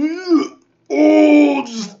like, ugh,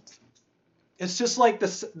 oh, it's just like the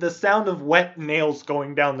sound of wet nails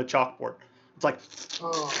going down the chalkboard. It's like,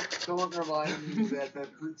 Oh, don't remind me that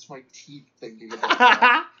hurts my teeth thinking about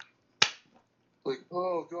that. Like,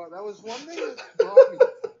 oh god, that was one thing that got me.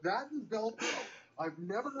 That and Velcro. I've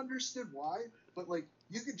never understood why, but like,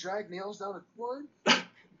 you could drag nails down a cord,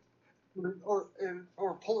 or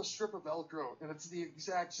pull a strip of Velcro, and it's the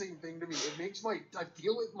exact same thing to me. It makes I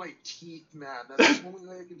feel it in my teeth, man. That's the only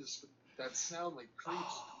way I can describe that sound. Like,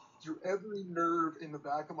 creeps through every nerve in the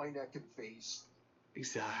back of my neck and face.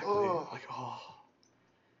 exactly. Oh. Like, oh.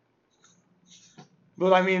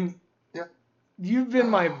 But I mean, Yeah. you've been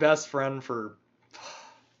my best friend for,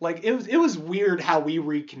 like, it was weird how we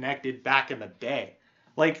reconnected back in the day.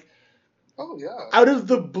 Like, Oh yeah. out of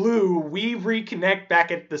the blue, we reconnect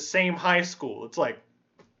back at the same high school. It's like,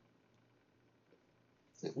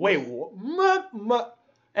 wait, what?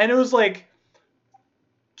 And it was like,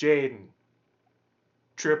 Jaden,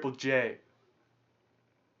 Triple J.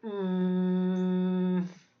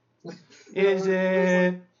 Is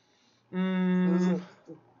it?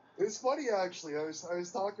 It's funny actually. I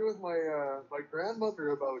was talking with my grandmother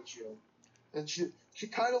about you, and she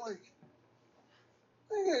kind of like,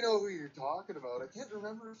 I think I know who you're talking about. I can't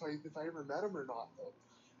remember if I ever met him or not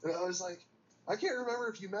though. And I was like, I can't remember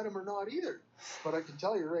if you met him or not either. But I can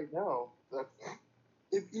tell you right now that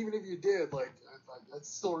even if you did, like, I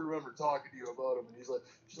still remember talking to you about him. And she's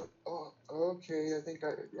like, oh, okay, I think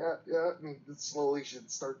yeah. And slowly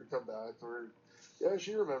she'd start to come back, or yeah,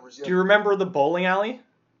 she remembers. Yeah. Do you remember the bowling alley?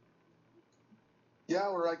 Yeah,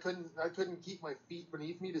 where I couldn't keep my feet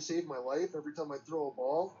beneath me to save my life every time I throw a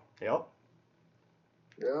ball. Yep.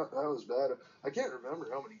 Yeah, that was bad. I can't remember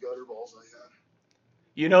how many gutter balls I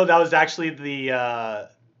had. That was actually I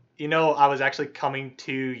was actually coming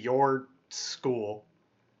to your school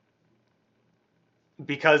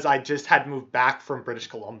because I just had moved back from British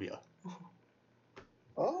Columbia.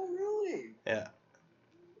 Oh, really? Yeah.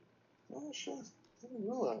 Oh, shit. I didn't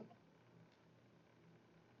know that.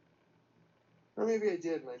 Or maybe I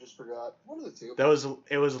did and I just forgot. One of the two.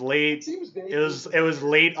 It was late. It was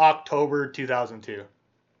late October 2002.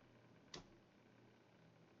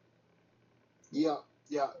 Yeah.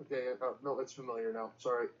 Okay. No, it's familiar now.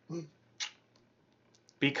 Sorry.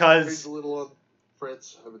 Because a little on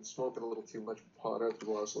Fritz. I've been smoking a little too much pot after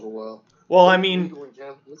the last little while. Well, I mean,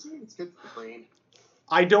 it's good for the brain.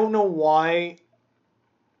 I don't know why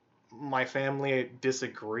my family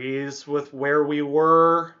disagrees with where we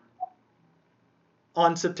were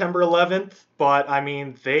on September 11th, but I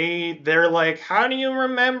mean, they're like, how do you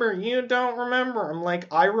remember? You don't remember. I'm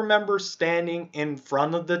like, I remember standing in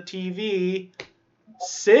front of the TV,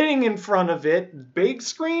 sitting in front of it, big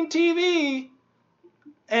screen TV,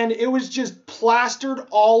 and it was just plastered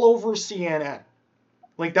all over CNN.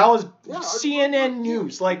 Like, that was CNN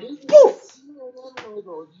news. Like, poof!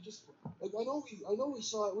 I know we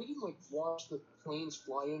saw it. We didn't like watch the planes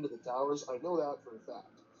fly into the towers. I know that for a fact.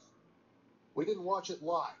 We didn't watch it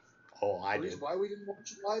live. Oh, I The did. reason why we didn't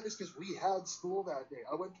watch it live is because we had school that day.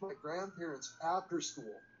 I went to my grandparents after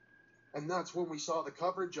school, and that's when we saw the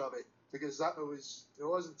coverage of it. Because it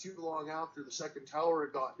wasn't too long after the second tower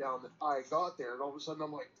had got down that I got there, and all of a sudden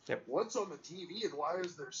I'm like, Yep. What's on the TV, and why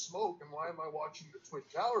is there smoke, and why am I watching the Twin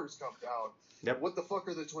Towers come down? Yep. What the fuck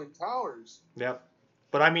are the Twin Towers? Yep.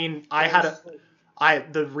 But I mean,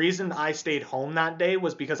 the reason I stayed home that day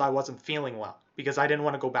was because I wasn't feeling well, because I didn't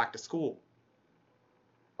want to go back to school.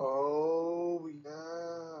 Oh,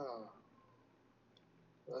 yeah.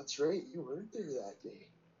 That's right, you weren't there that day.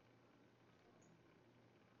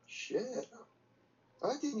 Shit.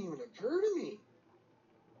 That didn't even occur to me.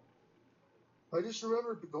 I just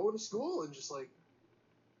remember going to school and just like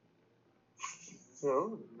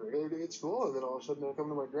Regular day at school, and then all of a sudden I come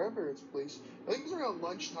to my grandparents' place. I think it was around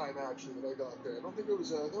lunchtime actually that I got there. I don't think it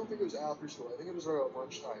was. I don't think it was after school. I think it was around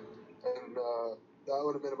lunchtime, and that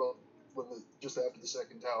would have been about just after the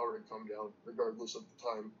second tower had come down, regardless of the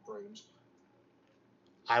time frames.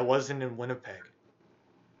 I wasn't in Winnipeg.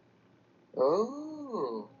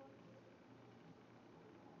 Oh,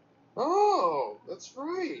 that's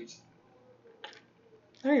right.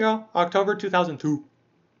 There you go. October 2002.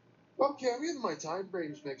 Okay, I'm getting my time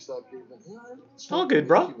frames mixed up here. But All good,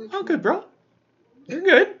 bro. All good, bro. You're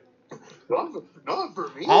good. Not for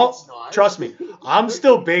me. It's not. Trust me. I'm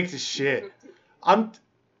still baked as shit.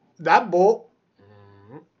 That bolt.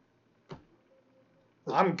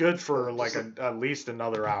 I'm good for like at least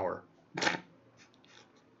another hour.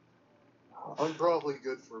 I'm probably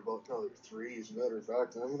good for about another 3. As a matter of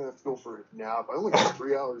fact, I'm gonna have to go for a nap. I only got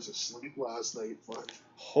 3 hours of sleep last night. But...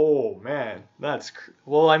 Oh man,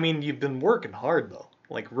 well. I mean, you've been working hard though.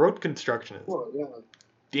 Like road construction is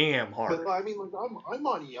damn hard. But I mean, like I'm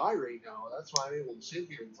on EI right now. That's why I'm able to sit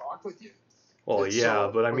here and talk with you. Well, yeah,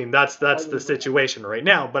 but I mean that's the situation right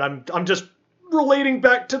now. But I'm just relating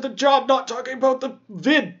back to the job, not talking about the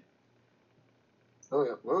vid. Oh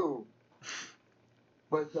yeah, whoa.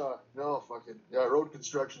 But no, fucking yeah, road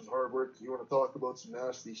construction's hard work. You want to talk about some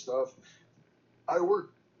nasty stuff? I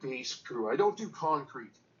work base crew. I don't do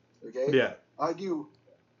concrete. Okay. Yeah. I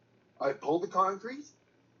pull the concrete.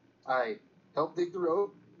 I help dig the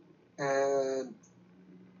road, and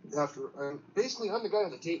basically I'm the guy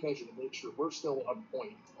on the tape measure to make sure we're still on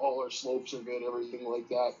point. All our slopes are good, everything like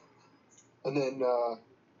that. And then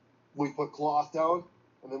we put cloth down,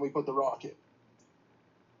 and then we put the rock in.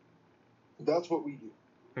 That's what we do.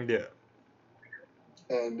 Yeah.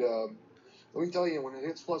 And let me tell you, when it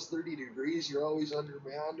hits plus 30 degrees, you're always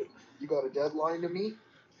undermanned. You got a deadline to meet.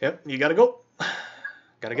 Yep, you gotta go.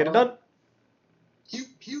 Gotta get it done.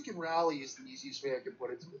 Puke and rally is the easiest way I can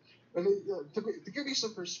put it. And to give you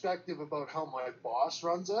some perspective about how my boss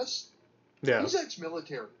runs us, he's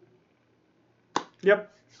ex-military. Yep.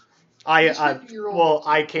 I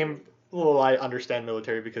understand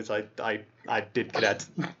military because I did cadets.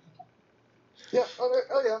 Yeah.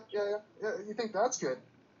 Yeah. You think that's good?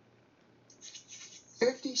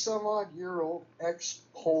 50-some-odd-year-old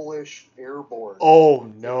ex-Polish airborne. Oh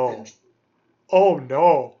no! Oh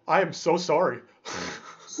no! I am so sorry.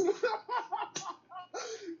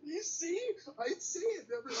 You see, I'd say it.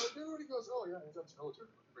 Everybody goes, "Oh yeah, he's ex-military."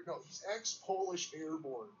 No, he's ex-Polish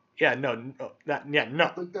airborne. Yeah, no.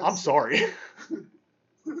 I'm sorry.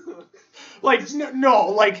 Like no,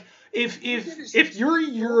 like if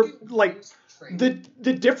you're like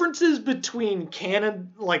the differences between Canada,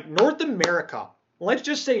 like North America, let's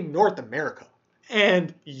just say North America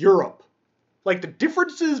and Europe, like the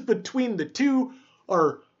differences between the two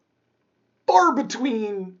are far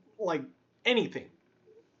between like anything.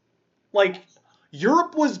 Like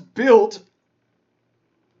Europe was built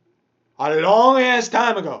a long ass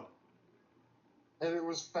time ago. And it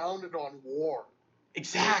was founded on war.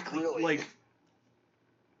 Exactly. Really. Like.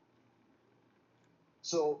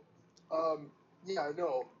 So, yeah, I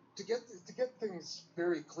know. To get things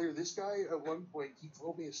very clear, this guy at one point he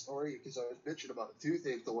told me a story because I was bitching about a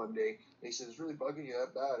toothache the one day. And he said, "It's really bugging you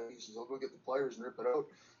that bad?" And he says, "I'll go get the pliers and rip it out."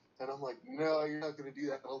 And I'm like, "No, you're not going to do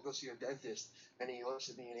that. I'll go see a dentist." And he looks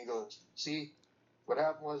at me and he goes, "See, what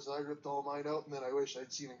happened was I ripped all mine out, and then I wish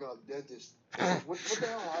I'd seen and got the dentist." Said, what the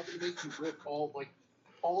hell happened to make you rip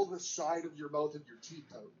all the side of your mouth and your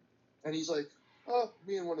teeth out? And he's like, "Oh,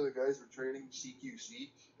 me and one of the guys were training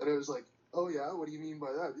CQC," and I was like, "Oh yeah, what do you mean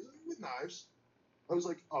by that?" He's like, "With knives." I was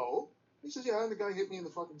like, "Oh." He says, "Yeah," and the guy hit me in the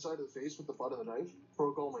fucking side of the face with the butt of the knife,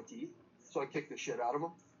 broke all my teeth, so I kicked the shit out of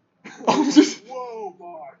him. Whoa,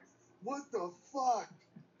 Mark, what the fuck?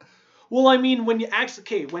 Well, I mean, when you're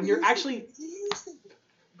actually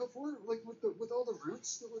before, like with all the roots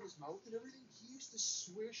still in his mouth and everything, he used to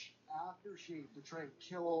swish aftershave to try and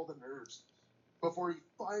kill all the nerves before he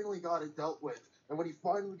finally got it dealt with. And when he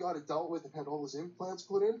finally got it dealt with and had all his implants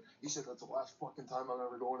put in, he said, "That's the last fucking time I'm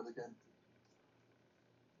ever going to the dentist."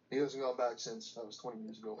 He hasn't gone back since. That was 20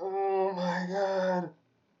 years ago. Oh my god.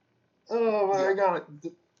 Oh my god.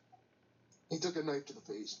 He took a knife to the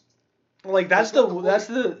face. Like that's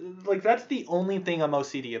the only thing I'm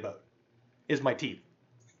OCD about is my teeth.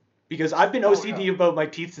 Because I've been OCD about my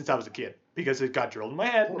teeth since I was a kid because it got drilled in my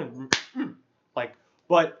head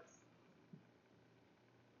but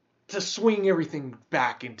to swing everything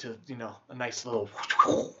back into, a nice little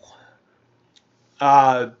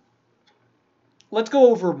let's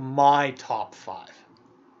go over my top 5.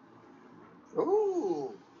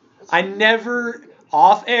 Ooh. I never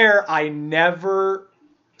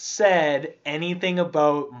said anything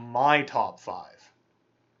about my top 5.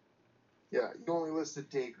 Yeah, you only listed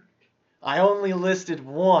Taker. I only listed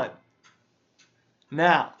one.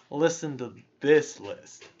 Now, listen to this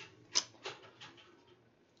list.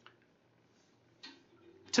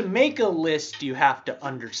 To make a list, you have to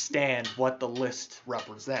understand what the list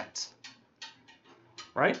represents.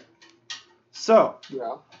 Right? So,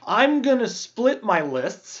 Yeah. I'm going to split my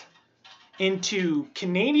lists into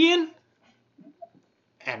Canadian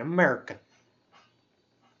and American.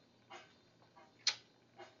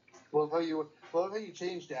 Love how you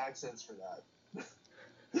changed accents for that.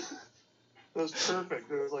 That was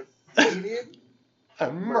perfect. It was like Canadian,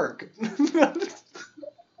 American.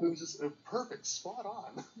 It was just perfect, spot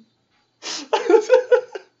on.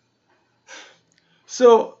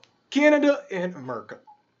 So, Canada and America.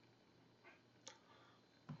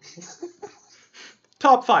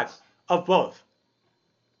 Top 5 of both.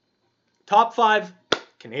 Top 5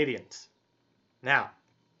 Canadians. Now,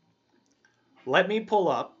 let me pull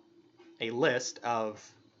up a list of,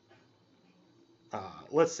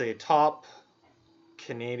 let's say, top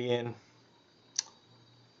Canadian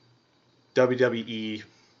WWE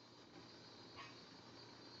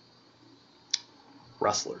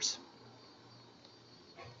wrestlers.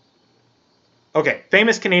 Okay,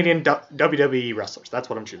 famous Canadian WWE wrestlers. That's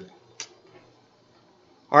what I'm choosing.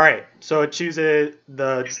 All right, so it chooses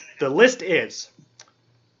the list is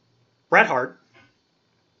Bret Hart,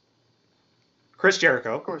 Chris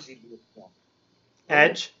Jericho, Of course he did.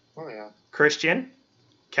 Edge, Oh yeah. Christian,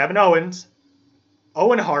 Kevin Owens,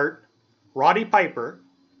 Owen Hart, Roddy Piper,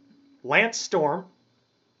 Lance Storm,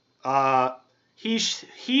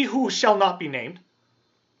 he who shall not be named,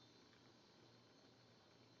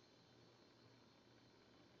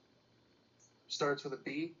 Starts with a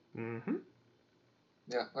B. Mm-hmm.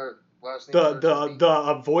 Yeah. Or last name starts with B. The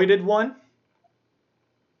avoided one.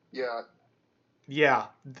 Yeah. Yeah,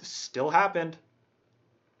 this still happened.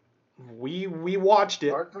 We watched it.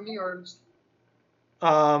 Art from the artist.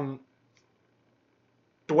 Dwayne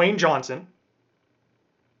Johnson.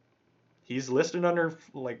 He's listed under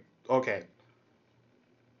like okay.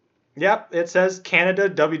 Yep, it says Canada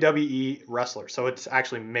WWE wrestler, so it's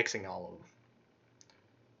actually mixing all of them.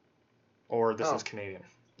 Or this is Canadian.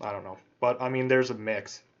 I don't know, but I mean, there's a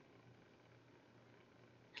mix.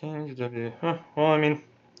 Well, I mean,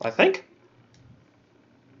 I think.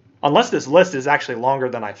 Unless this list is actually longer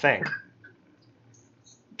than I think.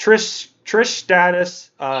 Trish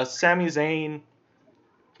Stratus, Sami Zayn,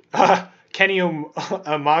 Kenny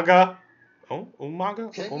Umaga. Oh,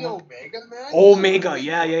 Umaga? Kenny Omega, man? Omega,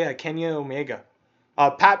 yeah. Kenny Omega.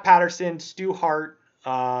 Pat Patterson, Stu Hart,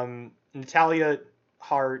 Natalia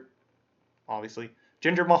Hart, obviously.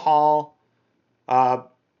 Jinder Mahal,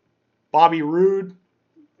 Bobby Roode,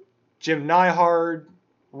 Jim Neihard,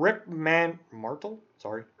 Rick Martel?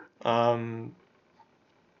 Sorry. I'm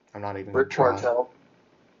not even going to try. Martel.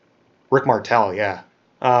 Rick Martel, yeah.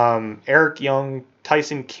 Eric Young,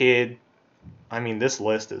 Tyson Kidd. I mean, this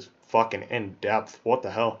list is fucking in depth. What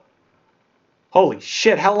the hell? Holy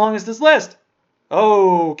shit, how long is this list?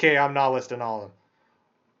 Okay, I'm not listing all of them.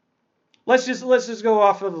 Let's just go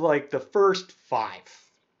off of like the first 5.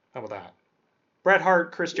 How about that? Bret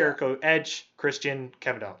Hart, Chris Jericho, Edge, Christian,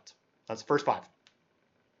 Kevin Owens. That's the first 5.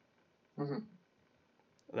 Mm-hmm.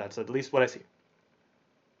 That's at least what I see.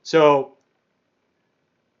 So,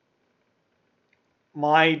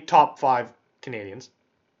 my top 5 Canadians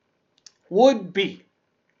would be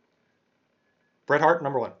Bret Hart,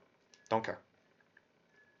 number 1. Don't care.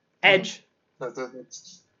 Edge.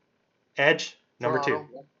 Edge, number 2.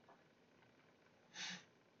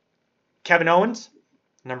 Kevin Owens,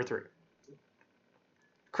 number 3.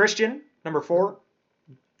 Christian, number 4.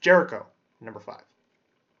 Jericho, number 5.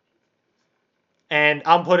 And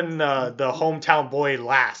I'm putting the hometown boy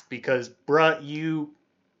last because, bruh, you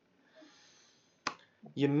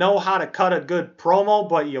know how to cut a good promo,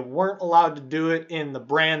 but you weren't allowed to do it in the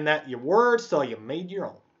brand that you were, so you made your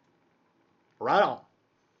own. Right on.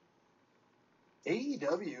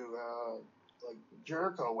 AEW, like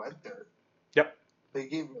Jericho went there. Yep. They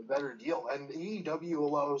gave him a better deal, and AEW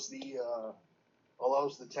allows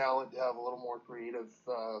the talent to have a little more creative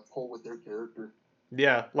pull with their character.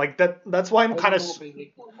 Yeah, like that's why I'm kind of.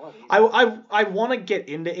 I want to get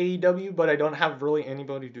into AEW, but I don't have really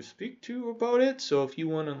anybody to speak to about it. So if you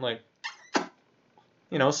want to like,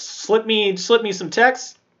 slip me some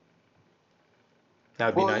text,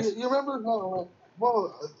 that'd be nice. You remember how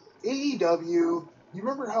AEW? You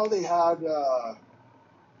remember how they had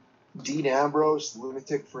Dean Ambrose,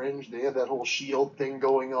 Lunatic Fringe? They had that whole Shield thing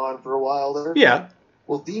going on for a while there. Yeah.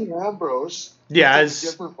 Well, Dean Ambrose Yeah, took a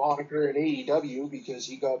different moniker in AEW because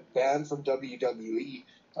he got banned from WWE.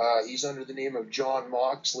 He's under the name of John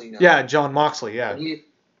Moxley now. Yeah, John Moxley, yeah.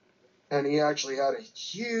 And he actually had a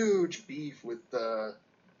huge beef with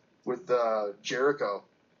Jericho.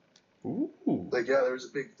 Ooh. Like, yeah, there was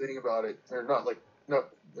a big thing about it, or not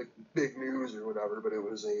big news or whatever, but it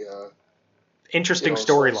was a interesting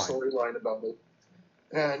storyline. Storyline about it,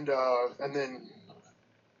 and then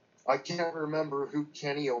I can't remember who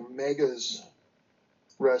Kenny Omega's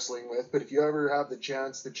wrestling with, but if you ever have the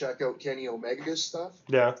chance to check out Kenny Omega's stuff,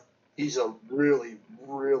 yeah, he's a really,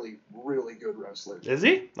 really, really good wrestler. Is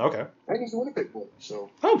he? Okay. And he's a Winnipeg boy,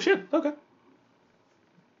 so. Oh shit. Okay.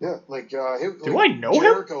 Yeah, Do I know him?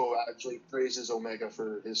 Jericho actually praises Omega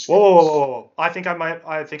for his skills. Whoa. I think I might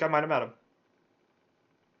have met him.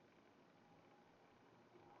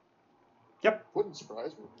 Yep. Wouldn't surprise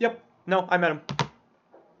me. Yep. No, I met him.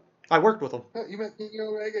 I worked with him. Yeah, you met Kenny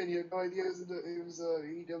Omega and you had no idea he was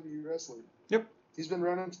an AEW wrestler. Yep. He's been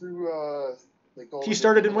running through all he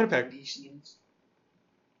started in Winnipeg.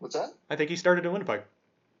 What's that? I think he started in Winnipeg.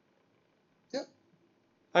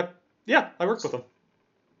 Yeah. I worked with him.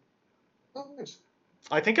 Oh, nice.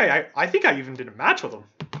 I think I even did a match with him.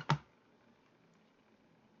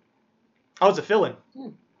 I was a fill-in.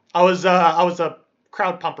 I was a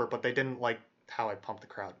crowd pumper, but they didn't like how I pumped the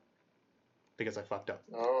crowd because I fucked up.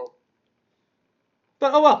 Oh.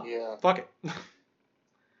 But oh well. Yeah. Fuck it.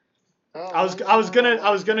 I was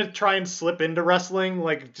gonna try and slip into wrestling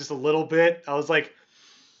like just a little bit. I was like,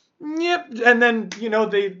 yep, and then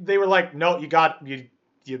they were like, no, you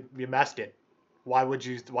messed it. Why would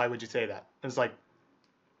you say that? And it's like,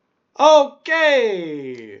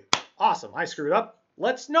 okay, awesome, I screwed up.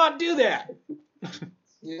 Let's not do that.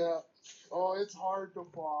 Yeah. Oh, it's hard to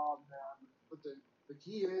bomb, man. But the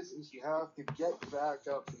key is you have to get back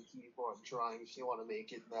up and keep on trying if you want to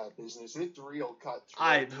make it in that business. It's real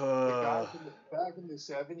cutthroat. Back in the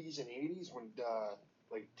 70s and 80s when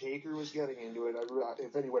Taker was getting into it,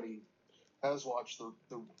 if anybody has watched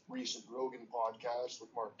the recent Rogan podcast with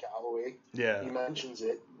Mark Calloway, yeah, he mentions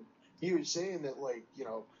it. He was saying that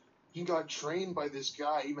he got trained by this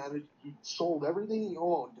guy. He sold everything he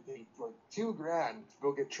owned to pay like $2,000 to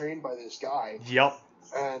go get trained by this guy. Yep.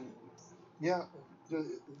 And yeah, the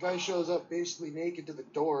guy shows up basically naked to the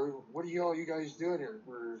door. What are you guys doing here?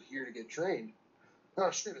 We're here to get trained. Oh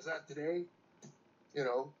shit, is that today? And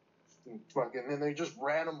then they just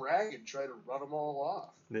ran him ragged, tried to run them all off.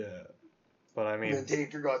 Yeah, but I mean, and then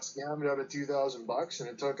Taker got scammed out of $2,000, and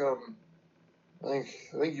it took him. I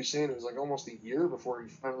think you're saying it was like almost a year before he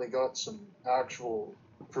finally got some actual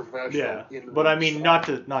professional. Yeah, but I mean, not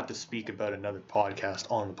to speak about another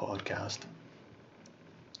podcast on the podcast.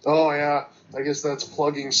 Oh yeah, I guess that's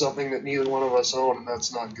plugging something that neither one of us own, and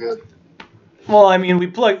that's not good. Well, I mean, we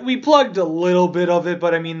plugged a little bit of it,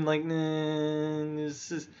 but I mean, like,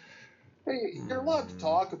 this is. Hey, you're allowed to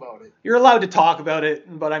talk about it. You're allowed to talk about it,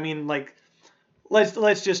 but I mean, like,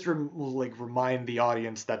 let's just remind the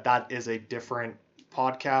audience that is a different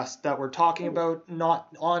podcast that we're talking about. Not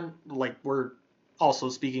on we're also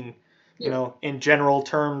speaking, in general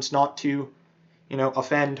terms, not to,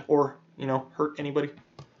 offend or hurt anybody.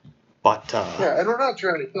 But yeah, and we're not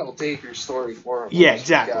trying to tell Taker's story for him. Yeah,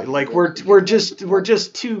 exactly. Like we're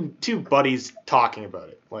just two buddies talking about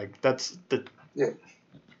it. Like that's the. Yeah.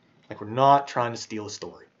 Like we're not trying to steal a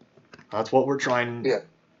story. That's what we're trying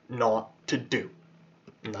not to do.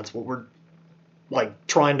 And that's what we're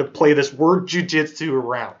trying to play this word jujitsu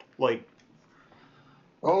around. Like.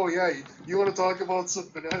 Oh yeah, you want to talk about some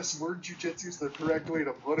finesse? Word jujitsu is the correct way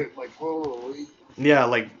to put it. Like holy. Yeah,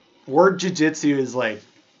 word jujitsu is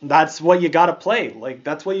that's what you gotta play.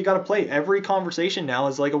 That's what you gotta play. Every conversation now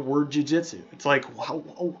is a word jujitsu. It's like,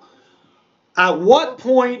 wow, at what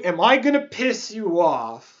point am I gonna piss you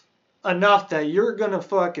off enough that you're gonna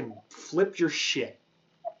fucking flip your shit?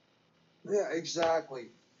 Yeah, exactly.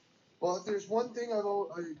 Well, if there's one thing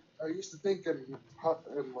I used to think in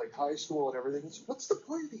high school and everything, is what's the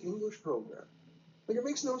point of the English program? It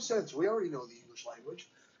makes no sense. We already know the English language.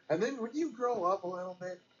 And then when you grow up a little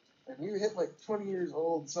bit and you hit 20 years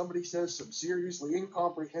old, somebody says some seriously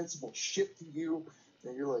incomprehensible shit to you,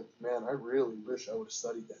 and you're like, man, I really wish I would have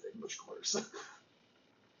studied that English course.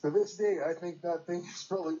 To this day, I think that thing is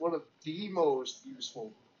probably one of the most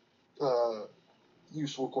useful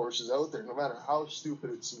courses out there, no matter how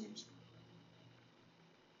stupid it seems.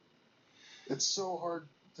 It's so hard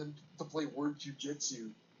to play word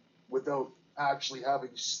jujitsu without actually having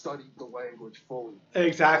studied the language fully.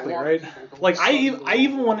 Exactly, right? I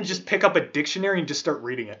even want to just pick up a dictionary and just start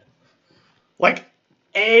reading it.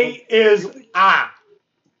 A is ah.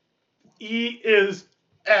 E is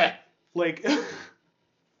Like,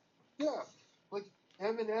 Yeah, like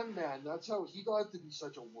Eminem, man, that's how he got to be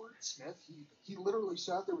such a wordsmith. He literally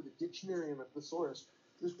sat there with a dictionary and a thesaurus.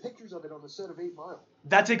 There's pictures of it on the set of 8 Mile.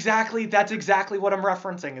 that's exactly what I'm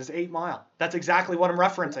referencing is 8 Mile. That's exactly what I'm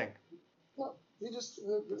referencing. Yeah, he just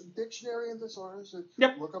dictionary and thesaurus.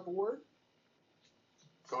 Yep. Look up a word.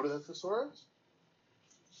 Go to the thesaurus.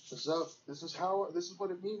 This is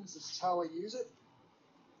what it means. This is how I use it.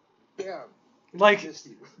 Bam. Like, Missed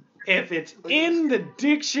you. if it's Like, in the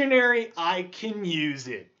dictionary, I can use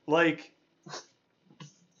it. Like,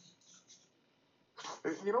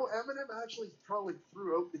 you know, Eminem actually probably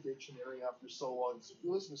threw out the dictionary after so long. So if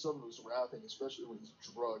you listen to some of his rapping, especially when he's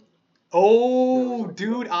drugged. oh, Yeah,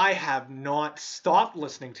 dude, I have not stopped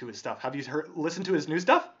listening to his stuff. Have you listened to his new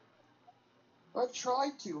stuff? I've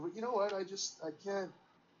tried to, but you know what? I can't.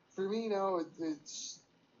 For me now, it's.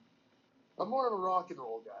 I'm more of a rock and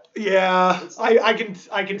roll guy. Yeah, It's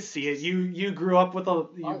I can see it. You grew up with a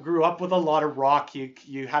lot of rock.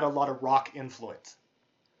 You had a lot of rock influence.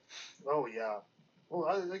 Oh yeah. Well,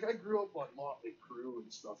 I grew up on Motley Crue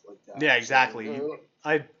and stuff like that. Yeah, exactly. So,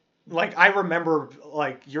 I remember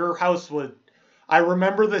like your house would. I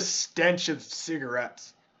remember the stench of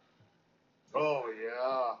cigarettes. oh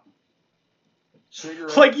yeah.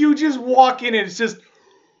 Cigarettes. Like you just walk in and it's just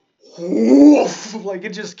woof, like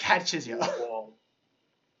it just catches you.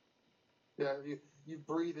 Yeah, you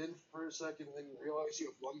breathe in for a second, and then you realize you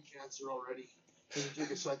have lung cancer already. And you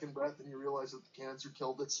take a second breath, and you realize that the cancer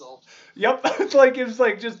killed itself. Yep, it was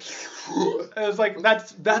like just. It was like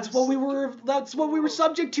that's what we were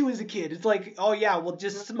subject to as a kid. It's like, oh yeah, we'll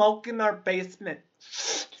just smoke in our basement.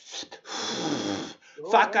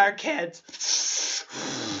 Fuck our kids.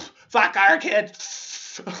 Fuck our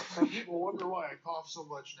kids. And people wonder why I cough so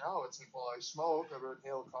much now. It's like, well, I smoke, I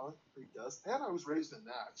inhale concrete dust, and I was raised in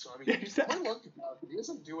that. So, I mean, Exactly. my lung capacity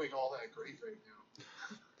isn't doing all that great right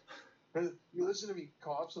now. And you listen to me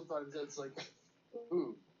cough sometimes, it's like,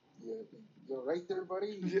 ooh, you right there,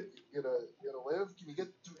 buddy? You gonna live? Can you get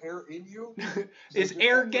some air in you? Is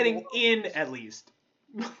air getting in at least?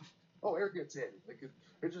 Oh, air gets in. Like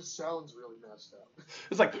it just sounds really messed up.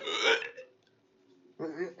 It's like.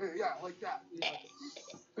 Yeah, like that. Yeah.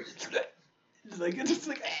 It's just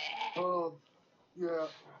like. Yeah.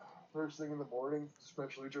 First thing in the morning,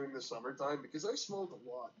 especially during the summertime, because I smoke a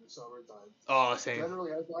lot in the summertime. Oh, same.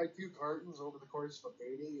 Generally, I buy 2 cartons over the course of a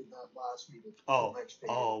payday, and that lasts me the next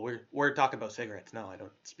payday. Oh, we're talking about cigarettes. No, I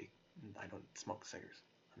don't smoke cigarettes.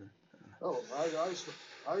 Oh,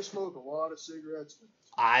 I smoke a lot of cigarettes.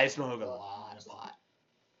 I smoke a lot of pot.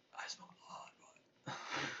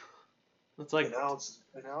 It's like an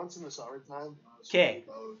ounce in the summertime. okay.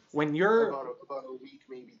 When you're about a week,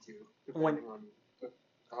 maybe 2, depending on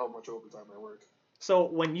how much overtime I work. So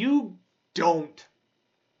when you don't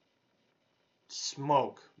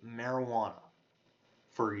smoke marijuana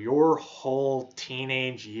for your whole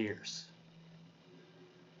teenage years,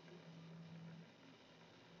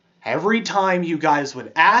 every time you guys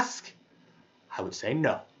would ask, I would say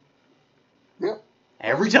no. Yep.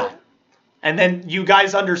 Every time. And then you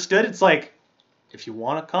guys understood. It's like, if you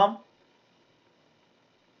want to come,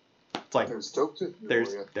 it's like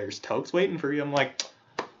there's tokes waiting for you. I'm like,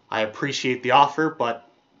 I appreciate the offer, but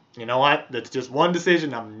you know what? That's just one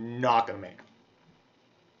decision I'm not gonna make.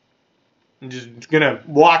 I'm just gonna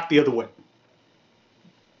walk the other way.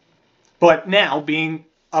 But now, being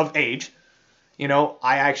of age, I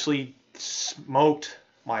actually smoked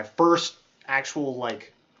my first actual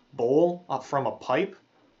like bowl up from a pipe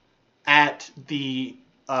at the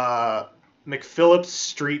McPhillips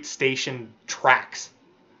Street Station tracks.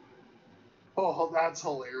 Oh, that's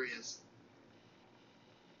hilarious.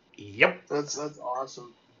 Yep. That's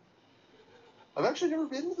awesome. I've actually never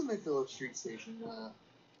been to the McPhillips Street Station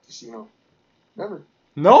casino. Never.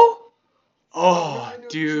 No? Oh,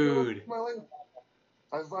 dude. My life.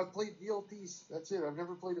 I've played VLTs. That's it. I've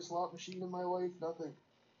never played a slot machine in my life. Nothing.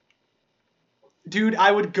 Dude,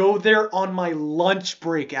 I would go there on my lunch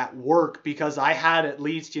break at work because I had at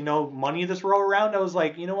least, money to throw around. I was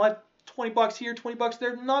like, you know what? $20 here, $20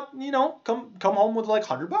 there. Not, come home with like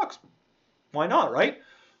 $100. Why not, right?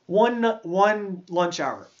 One lunch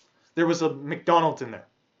hour. There was a McDonald's in there,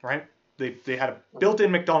 right? They had a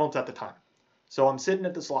built-in McDonald's at the time. So I'm sitting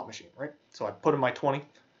at the slot machine, right? So I put in my 20.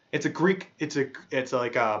 It's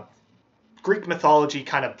like a Greek mythology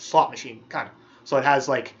kind of slot machine, kind of. So it has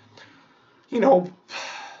like,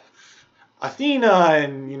 Athena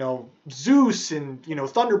and, Zeus and,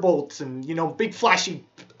 thunderbolts and, big flashy.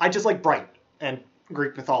 I just like bright and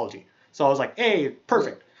Greek mythology. So I was like, hey,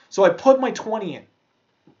 perfect. So I put my 20 in.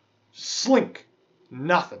 Slink.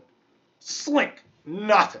 Nothing. Slink.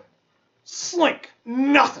 nothing. Slink,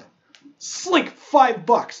 nothing. Slink,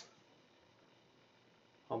 $5.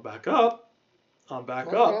 I'm back up.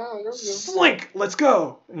 Slink, let's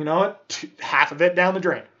go. You know what? Half of it down the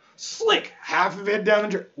drain. Slink, half of it down the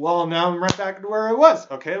drain. Well, now I'm right back to where I was.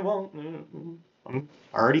 Okay, well, I'm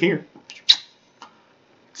already here.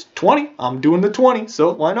 It's 20. I'm doing the 20,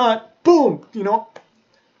 so why not? Boom, you know.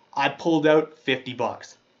 I pulled out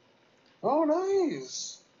 $50. Oh,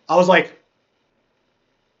 nice. I was like,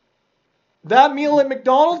 that meal at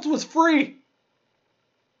McDonald's was free.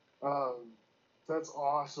 That's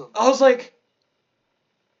awesome. I was like,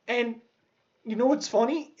 and you know what's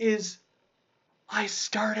funny is I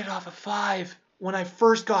started off a 5 when I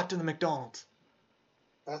first got to the McDonald's.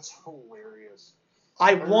 That's hilarious.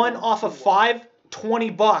 I won off a 5,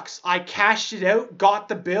 $20. I cashed it out, got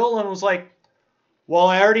the bill, and was like, well,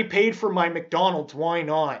 I already paid for my McDonald's. Why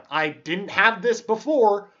not? I didn't have this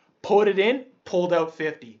before. Put it in, pulled out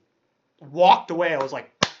 50. Walked away. I was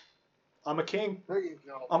like, I'm a king. There you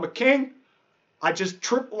go. I'm a king. I just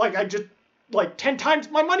 10 times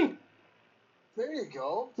my money. There you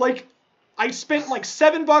go. Like, I spent like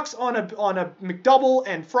 $7 on a McDouble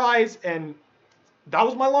and fries, and that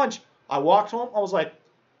was my lunch. I walked home. I was like,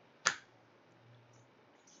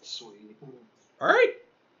 sweet. All right.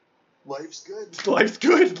 Life's good. Life's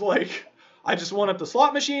good. Like, I just won at the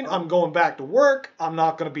slot machine. I'm going back to work. I'm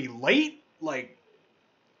not gonna be late. Like,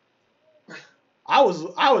 I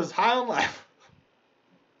was high on life.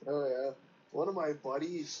 Oh yeah. One of my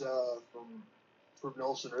buddies from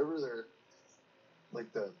Nelson River there,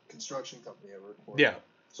 like the construction company I work for. Yeah.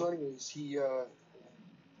 So anyways,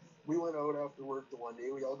 we went out after work the one day.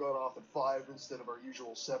 We all got off at 5 instead of our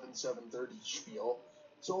usual 7:30 spiel.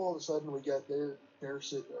 So all of a sudden we get there. Our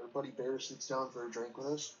buddy Bear sits down for a drink with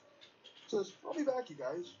us. Says, "I'll be back, you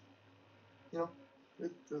guys. You know,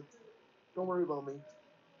 don't worry about me."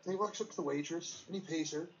 And he walks up to the waitress and he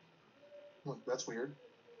pays her. I'm like, that's weird.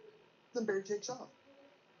 Then Barry takes off.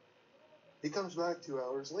 He comes back 2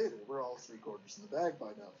 hours later. We're all 3/4 in the bag by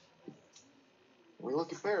now. We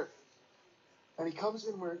look at Barry. And he comes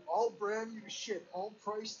in wearing all brand new shit, all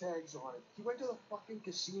price tags on it. He went to the fucking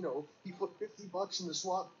casino. He put $50 in the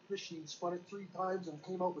slot machine, spun it 3 times, and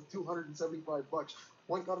came out with $275.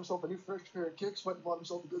 Went, got himself a new fresh pair of kicks, went and bought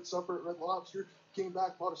himself a good supper at Red Lobster, came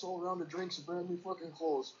back, bought us all a round of drinks and brand new fucking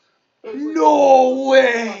clothes. No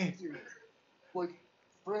way! Like,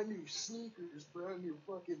 brand new sneakers, brand new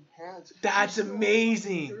fucking pants. That's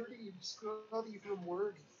amazing. Dirty and scrubby from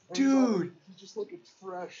work. Dude, he's just looking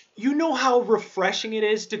fresh. You know how refreshing it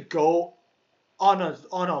is to go on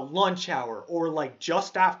a lunch hour or like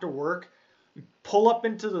just after work, pull up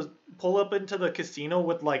into the casino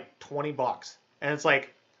with like $20, and it's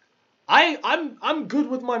like, I'm good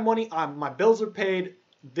with my money. My bills are paid.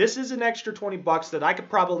 This is an extra $20 that I could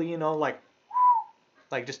probably like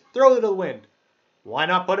just throw to the wind. Why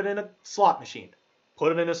not put it in a slot machine?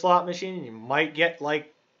 Put it in a slot machine, and you might get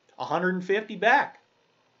like 150 back.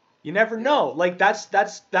 You never know. Like that's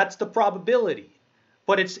the probability.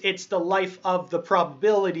 But it's the life of the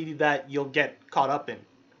probability that you'll get caught up in.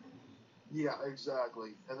 Yeah,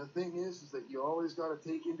 exactly. And the thing is that you always got to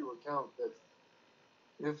take into account that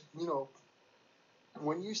if,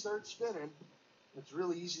 when you start spinning, it's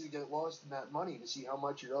really easy to get lost in that money to see how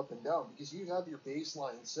much you're up and down because you have your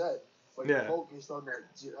baseline set. But you're focused on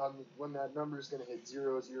when that number is going to hit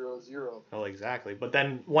 0, 0, 0. Well, exactly. But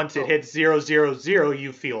then once it hits 0, 0, 0,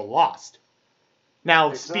 you feel lost.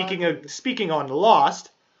 Now, exactly. speaking on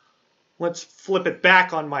lost, let's flip it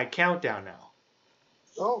back on my countdown now.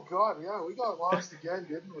 Oh God, yeah, we got lost again,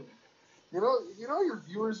 didn't we? You know, your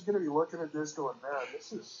viewers are going to be looking at this going, man,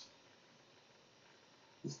 this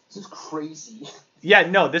is crazy. Yeah,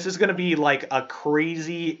 no, this is going to be like a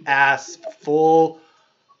crazy ass full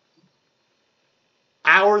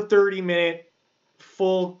hour 30-minute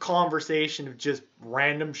full conversation of just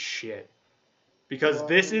random shit. Because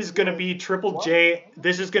this is going to be Triple J.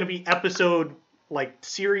 This is going to be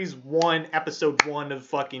series 1, episode 1 of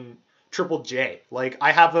fucking Triple J. Like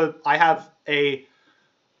I have a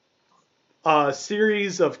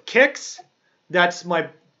series of kicks. That's my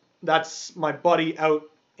buddy out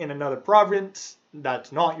in another province.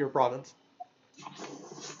 That's not your province.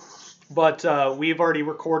 But we've already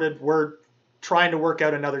recorded. We're trying to work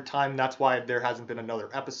out another time. That's why there hasn't been another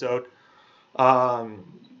episode.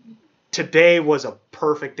 Today was a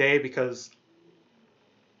perfect day because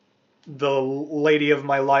the lady of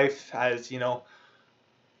my life has,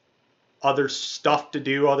 other stuff to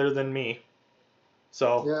do other than me.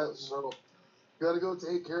 So yeah, so gotta go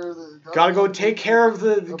take care of the. Gotta go take care of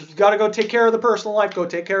the personal life. Go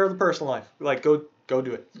take care of the personal life. Like go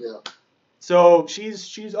do it. Yeah. So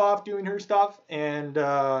she's off doing her stuff, and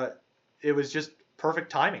it was just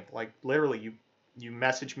perfect timing. Like literally, you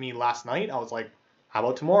messaged me last night. I was like, how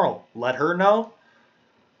about tomorrow? Let her know.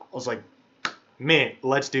 I was like, man,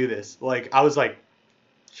 let's do this. Like I was like,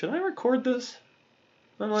 should I record this?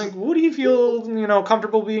 I'm like, what do you feel,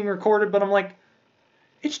 comfortable being recorded? But I'm like,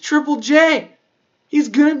 it's Triple J. He's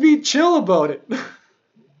gonna be chill about it.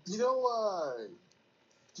 You know,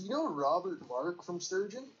 do you know Robert Mark from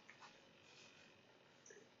Sturgeon?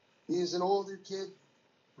 He's an older kid,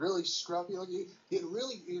 really scruffy. Like he had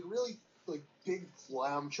really like big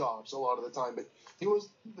lamb chops a lot of the time. But he was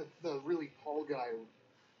the really tall guy.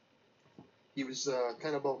 He was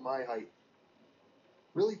kind of about my height.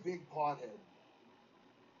 Really big pothead.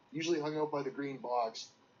 Usually hung out by the green box.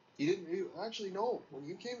 Actually, no. When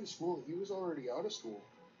you came to school, he was already out of school.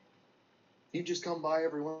 He'd just come by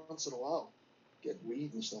every once in a while, get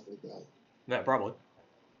weed and stuff like that. Yeah, probably.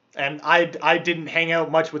 And I didn't hang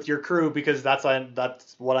out much with your crew because that's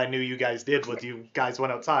what I knew you guys did. Was you guys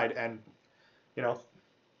went outside and,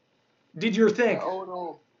 did your thing. Yeah, oh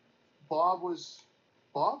no, Bob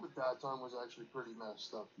at that time was actually pretty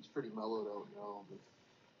messed up. He's pretty mellowed out now, but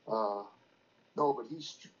no, but he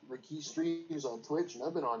streams on Twitch, and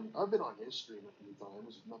I've been on his stream a few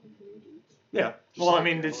times. Nothing major. Yeah. Well, I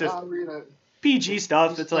mean, it's just PG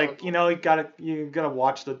stuff. It's like, you gotta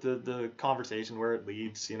watch the conversation where it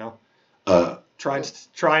leads. Try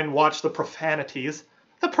and watch the profanities.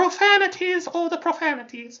 The profanities. Oh, the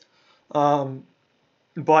profanities.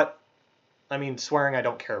 But I mean, swearing I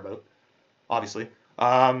don't care about. Obviously.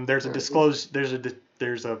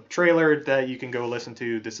 There's a trailer that you can go listen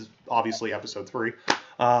to. This is obviously episode 3.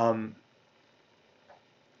 I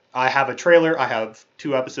have a trailer. I have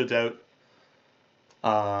 2 episodes out.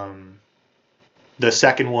 The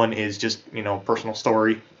second one is just, personal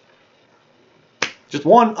story. Just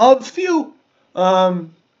one of few. But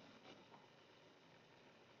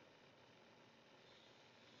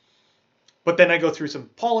then I go through some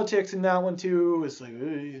politics in that one too. It's like,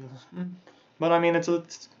 but I mean, it's a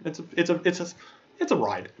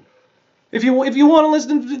ride. If you want to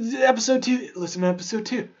listen to episode 2, listen to episode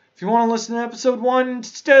 2. If you want to listen to episode 1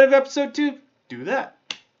 instead of episode 2, do that.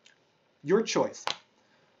 Your choice.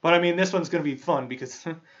 But I mean, this one's gonna be fun because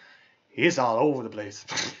it's all over the place.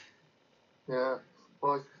 Yeah,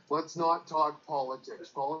 but let's not talk politics.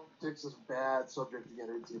 Politics is a bad subject to get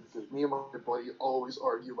into because me and my buddy always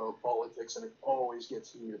argue about politics, and it always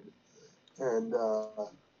gets heated. And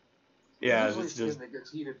yeah, usually it's him that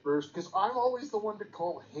gets heated first because I'm always the one to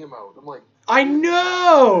call him out. I'm like, I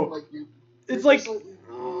know. Like it's like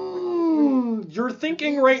your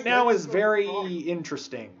thinking right now is very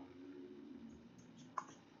interesting.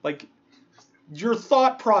 Like, your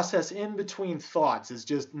thought process in between thoughts is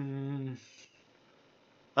just, I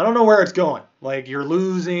don't know where it's going. Like, you're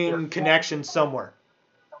losing connection somewhere.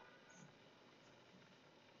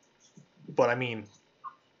 But I mean,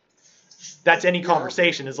 that's any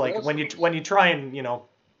conversation. Is like when you try and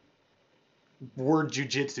word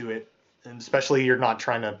jujitsu it, and especially you're not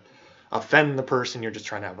trying to offend the person. You're just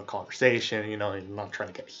trying to have a conversation. You're not trying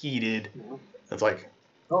to get heated. It's like.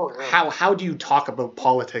 Oh, yeah. How do you talk about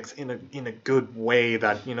politics in a good way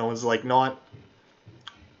that is like not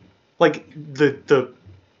like the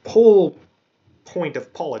whole point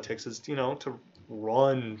of politics is to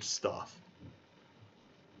run stuff.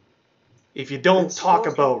 If you don't talk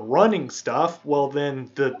about running stuff, well then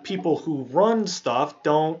the people who run stuff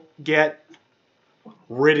don't get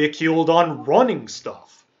ridiculed on running stuff.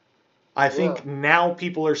 I think now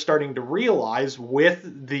people are starting to realize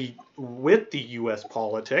with the U.S.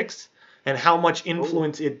 politics and how much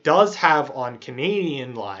influence it does have on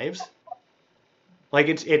Canadian lives. Like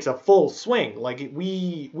it's a full swing. Like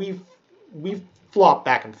we flop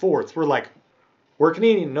back and forth. We're like, we're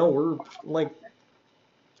Canadian. No, we're like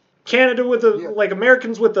Canada with like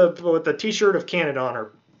Americans with a T-shirt of Canada on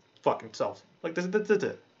our fucking self. Like that's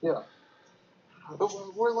it. Yeah.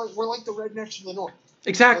 We're like the rednecks of the north.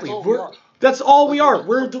 Exactly. That's all we are.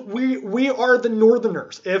 We are the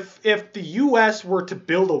Northerners. If the U.S. were to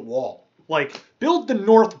build a wall, like build the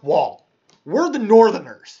North Wall, we're the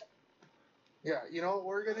Northerners. Yeah, you know what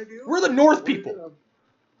we're gonna do? We're the North people.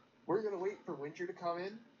 We're gonna wait for winter to come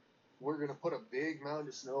in. We're gonna put a big mound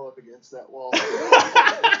of snow up against that wall.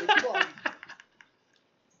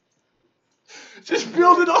 Just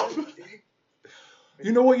build it up.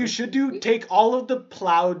 You know what you should do? Take all of the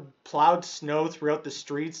plowed snow throughout the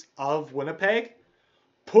streets of Winnipeg,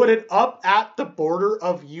 put it up at the border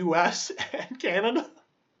of U.S. and Canada,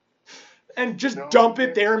 and just dump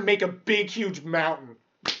it there and make a big, huge mountain.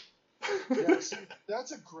 Yeah, see,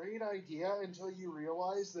 that's a great idea until you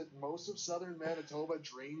realize that most of southern Manitoba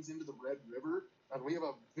drains into the Red River, and we have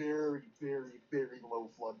a very, very, very low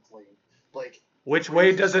floodplain. Like, the Which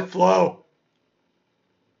way crazy does it stuff flow?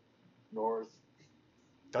 north,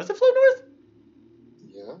 Does it flow north?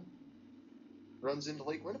 yeah, runs into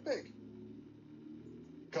Lake Winnipeg,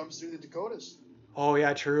 comes through the Dakotas. Oh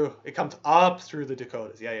yeah, true. It comes up through the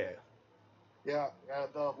Dakotas. Yeah, yeah, yeah. Yeah,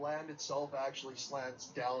 the land itself actually slants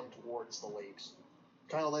down towards the lakes.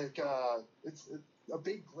 Kind of like it's a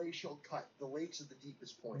big glacial cut. The lake's at the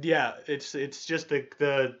deepest point. Yeah, it's just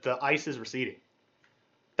the ice is receding.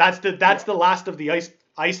 That's Yeah, the last of the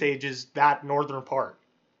ice age is that northern part.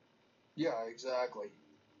 yeah, exactly.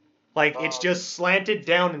 Like it's Um, just slanted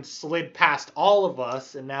down and slid past all of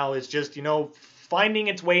us, and now is just finding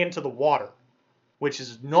its way into the water, which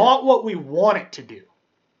is yeah, not what we want it to do.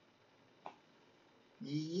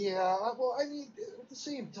 yeah. Well, I mean, at the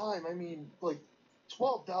same time, I mean, like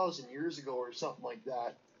 12,000 years ago or something like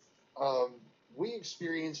that, um, we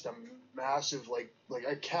experienced a massive, like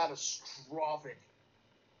a catastrophic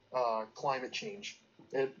climate change.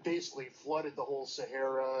 It basically flooded the whole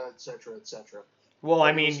Sahara, etc., etc. Well,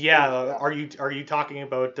 I Like mean, it yeah. was bad. Are you talking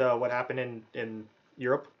about what happened in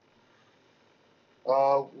Europe?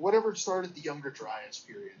 Whatever started the Younger Dryas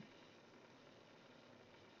period,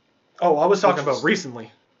 Oh, I was talking which about is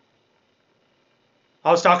recently.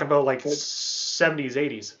 I was talking about like but 70s,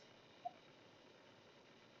 80s.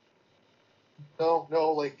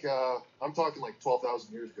 no, like I'm talking like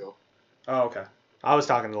 12,000 years ago. Oh, okay. I was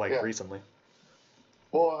talking like Yeah. recently.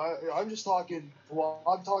 Well, I'm just talking. Well, I'm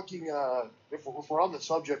talking. If we're on the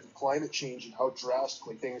subject of climate change and how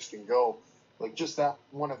drastically things can go, like just that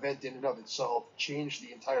one event in and of itself changed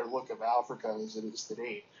the entire look of Africa as it is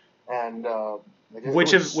today. And like it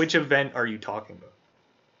was Which event are you talking about?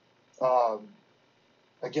 um,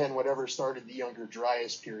 again whatever started the Younger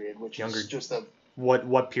Dryas period, which is Younger. just a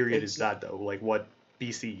What period is it's that though? Like what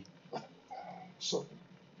BC? so,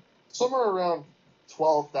 somewhere around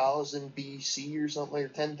 12,000 BC or something, or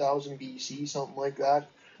 10,000 BC, something like that.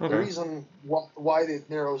 The Okay. reason why it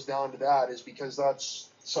narrows down to that is because that's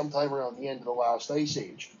sometime around the end of the last ice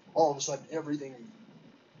age. All of a sudden, everything,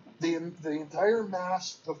 the entire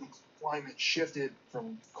mass of the climate shifted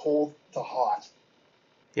from cold to hot.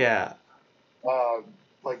 Yeah. Uh,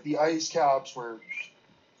 like the ice caps were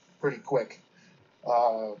pretty quick.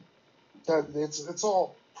 Uh, it's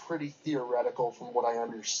all pretty theoretical from what I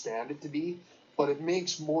understand it to be, but it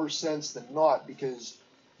makes more sense than not because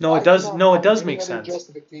No, it I does. cannot No, it find does any make other sense.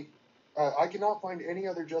 justification. I cannot find any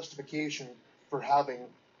other justification for having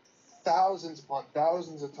thousands upon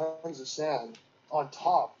thousands of tons of sand on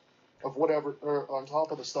top of whatever, or on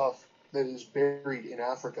top of the stuff that is buried in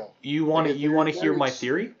Africa. Like You want to hear my there's,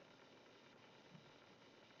 theory?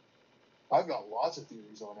 I've got lots of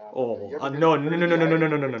theories on Africa. Oh, You ever no, no, no, heard of no, the no, no, no, island no,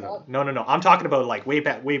 of no, no, Cape no, Town? no, no, no. I'm talking about like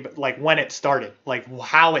like when it started, like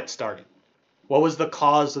how it started. What was the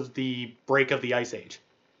cause of the break of the ice age?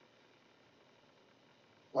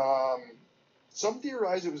 Um, some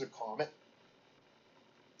theorize it was a comet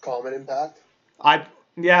impact. I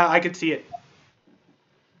Yeah, I could see it.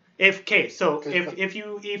 So Because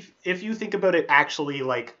if you think about it actually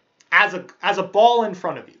like as a ball in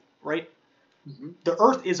front of you, right? mm-hmm. The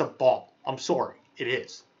Earth is a ball. I'm sorry, it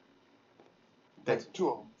is. That's Like to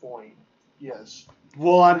a point, yes.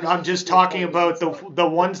 well, The I'm reason just to a talking point is about it's not. the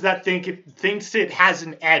ones that thinks it has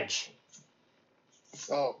an edge.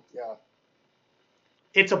 Oh yeah,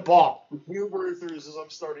 It's a ball. new birthers, as I'm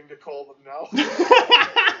starting to call them now,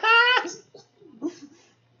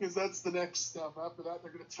 because that's the next step. After that,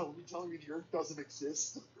 they're gonna tell me the Earth doesn't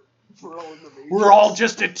exist. We're all in the We're all Matrix.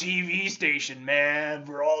 just a TV station, man.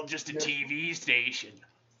 We're all just a Yeah. TV station.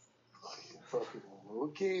 Fucking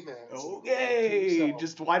okay, man. Okay,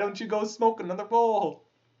 just why don't you go smoke another bowl?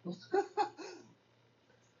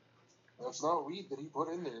 That's not weed that he put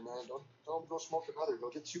in there, man. Don't tell him to go smoke another. Go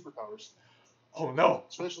get superpowers, Oh no.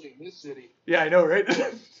 especially in this city. Yeah, I know, right?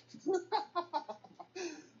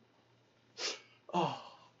 Oh,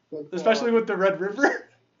 But especially with the Red River.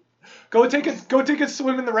 Go take a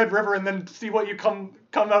swim in the Red River and then see what you come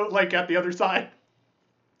out like at the other side.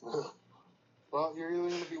 well, you're either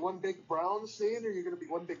gonna be one big brown stain or you're gonna be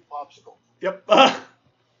one big popsicle. Yep.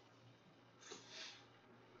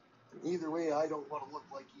 Either way, I don't want to look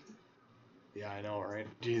like either. Yeah, I know, right?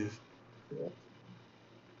 Jesus. Yeah.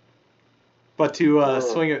 But to Oh.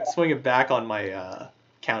 swing it back on my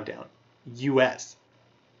countdown, U.S.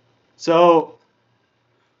 So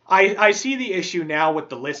I see the issue now with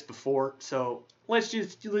the list before. So let's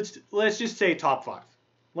just say top five.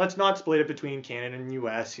 Let's not split it between Canada and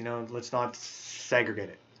U.S. Let's not segregate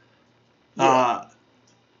it. Uh,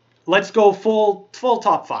 let's go full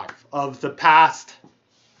top 5 of the past.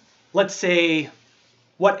 Let's say,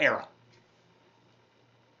 what era?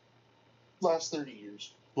 Last 30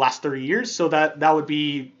 years. Last 30 years. So that would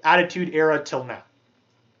be Attitude Era till now.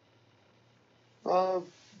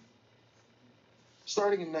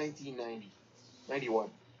 Starting in 1990, 91.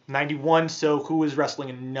 91. So who was wrestling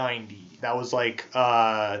in 90? That was like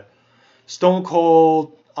Stone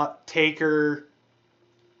Cold, Taker,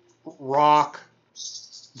 Rock,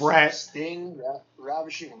 Brett, Sting,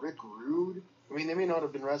 Ravishing Rick Rude. I mean, they may not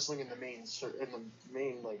have been wrestling in the main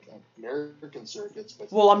like American circuits, but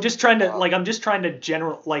well, I'm just trying to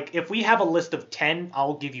general, like, if we have a list of 10,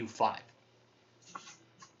 I'll give you 5.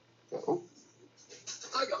 Oh,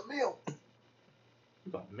 I got mail.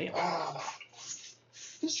 You got mail.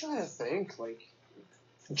 Just trying to think, like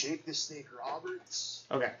Jake the Snake Roberts.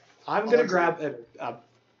 Okay, I'm gonna grab a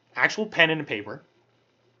actual pen and a paper.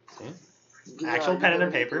 Okay. Actual pen and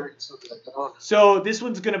a paper. So this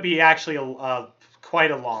one's gonna be actually quite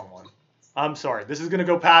a long one. I'm sorry. This is gonna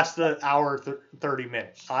go past the hour 30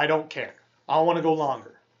 minutes. I don't care. I want to go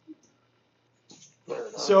longer.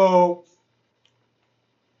 So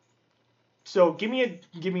give me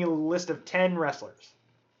a list of 10 wrestlers.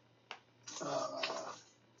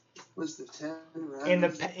 List of 10 in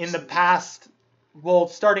the past. Well,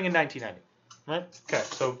 starting in 1990, right? Okay.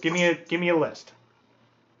 So give me a list.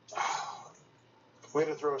 Way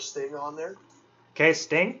to throw Sting on there. Okay,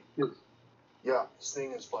 Sting. Yeah,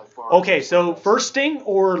 Sting is by far. Okay, so first Sting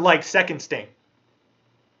or like second Sting?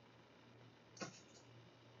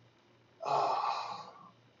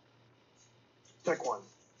 Pick one.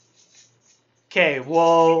 Okay,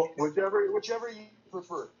 well, whichever you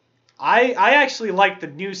prefer. I actually liked the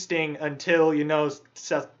new Sting until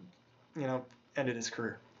Seth, ended his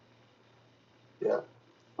career. Yeah.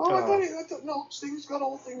 Oh, I thought no, Sting's got a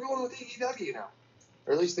whole thing going with AEW now.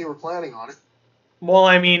 Or at least they were planning on it. Well,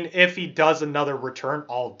 I mean, if he does another return,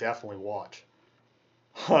 I'll definitely watch.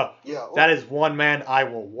 Huh. Yeah. That is one man I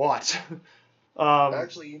will watch.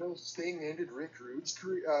 Actually, Sting ended Rick Rude's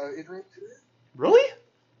career, in-ring career. Really?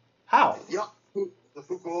 How? Yeah, the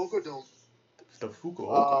Fukuoka Dome. The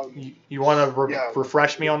Fukuoka. You want to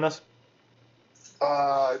refresh me on this?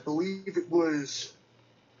 I believe it was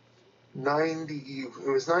 90. It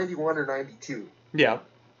was 91 or 92. Yeah.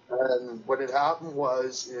 And what had happened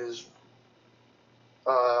is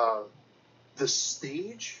the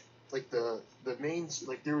stage, like the main,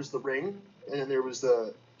 like there was the ring, and then there was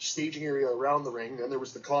the staging area around the ring, and there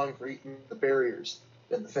was the concrete and the barriers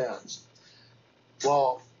and the fans.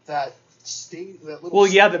 Well, that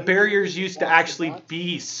the barriers used to actually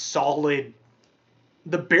be solid.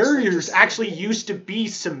 The barriers actually used to be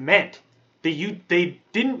cement. They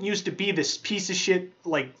didn't used to be this piece of shit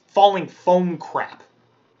like falling foam crap.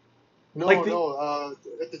 No.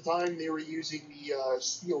 At the time, they were using the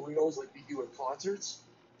steel rails like they do at concerts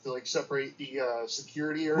to like separate the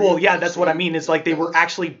security area. Well, yeah, that's what I mean. It's like they were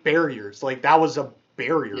actually barriers. Like that was a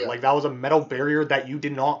barrier. Yeah. Like that was a metal barrier that you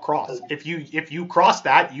did not cross. If you crossed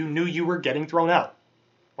that, you knew you were getting thrown out.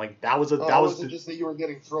 Like that was wasn't just that you were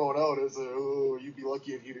getting thrown out. It was you'd be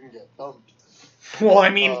lucky if you didn't get thumped. Well, I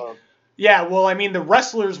mean, the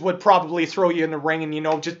wrestlers would probably throw you in the ring and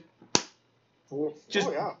just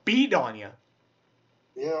beat on you.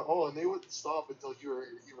 Yeah. Oh, and they wouldn't stop until you were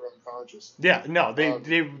unconscious. Yeah. No,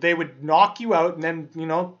 they would knock you out and then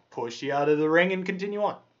push you out of the ring and continue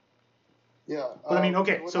on. Yeah. But I mean,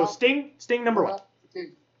 okay. So Sting number one. Okay.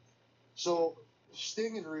 So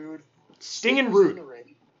Sting and Rude. Sting and Rude. In the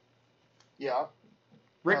ring. Yeah.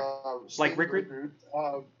 Rick Rude.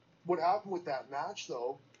 What happened with that match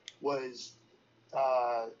though was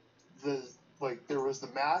there was the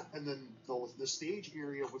mat, and then the stage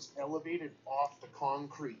area was elevated off the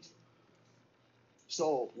concrete.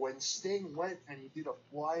 So when Sting went and he did a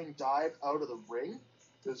flying dive out of the ring,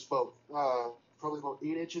 there's about probably about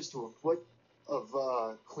 8 inches to a foot of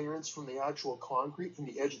clearance from the actual concrete from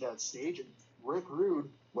the edge of that stage, and Rick Rude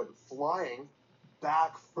went flying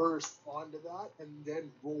back first onto that and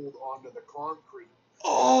then rolled onto the concrete.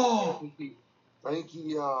 Oh! I think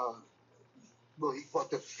he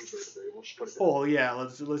fucked up the vertebrae. We'll just put it there. Oh yeah,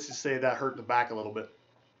 let's just say that hurt the back a little bit.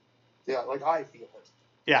 Yeah, like I feel it.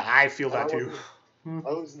 Yeah, I feel that too.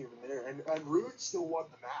 I wasn't even there, and Rude still won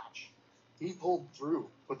the match. He pulled through,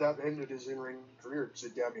 but that ended his in-ring career because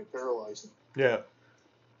it damn near paralyzed him. Yeah.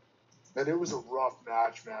 And it was a rough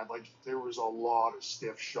match, man. Like, there was a lot of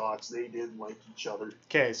stiff shots. They didn't like each other.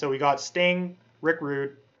 Okay, so we got Sting, Rick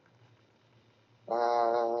Rude.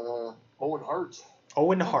 Owen Hart.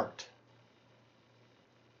 Owen Hart.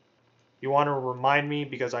 You want to remind me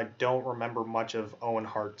because I don't remember much of Owen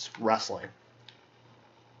Hart's wrestling.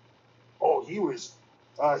 Oh, he was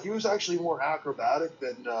actually more acrobatic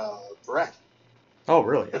than Brett Oh,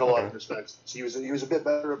 really? in a lot Okay. of respects. So he was a bit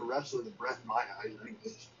better of a wrestler than Brett in my eyes,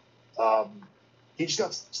 anyways. He just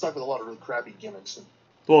got stuck with a lot of really crappy gimmicks.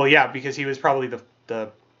 Well, yeah, because he was probably the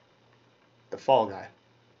fall guy.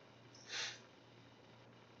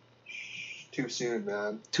 Too soon,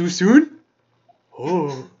 man. Too soon?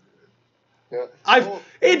 Oh. Yeah.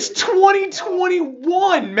 It's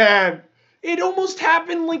 2021, man. It almost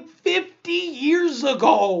happened like 50 years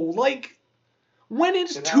ago. Like, when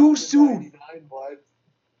it's too soon?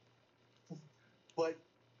 But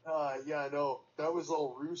yeah, no, that was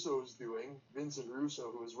all Russo's doing. Vincent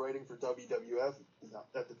Russo, who was writing for WWF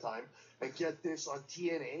at the time, and get this on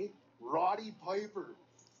TNA, Roddy Piper,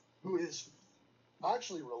 who is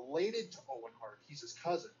actually related to Owen Hart. He's his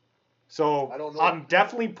cousin. So I don't know. I'm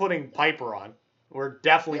definitely putting Piper on. We're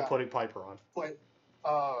definitely putting Piper on. But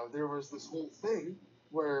there was this whole thing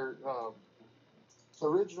where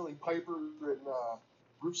originally Piper and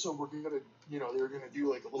Russo were gonna, they were gonna do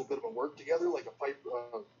like a little bit of a work together, like a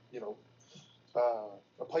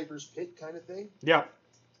Piper's Pit kind of thing. Yeah.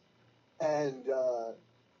 And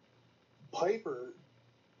Piper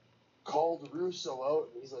called Russo out,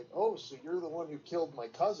 and he's like, "Oh, so you're the one who killed my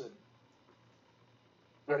cousin?"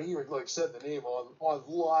 And he like said the name on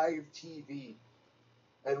live TV.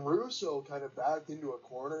 And Russo kind of backed into a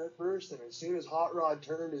corner at first, and as soon as Hot Rod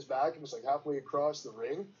turned his back and was like halfway across the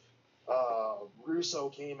ring, Russo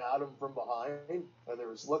came at him from behind, and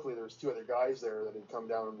luckily there was two other guys there that had come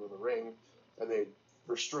down into the ring, and they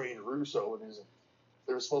restrained Russo, and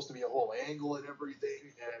there was supposed to be a whole angle and everything,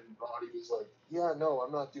 and Roddy was like, "Yeah, no,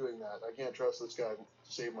 I'm not doing that. I can't trust this guy to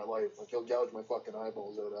save my life. Like, he'll gouge my fucking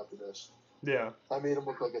eyeballs out after this." Yeah. I made him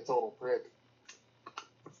look like a total prick.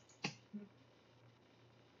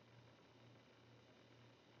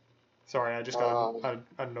 Sorry, I just got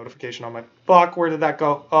a notification on my... Fuck, where did that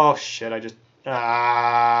go? Oh, shit,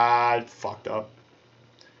 I fucked up.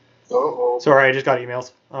 Uh-oh. Sorry, I just got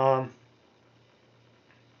emails.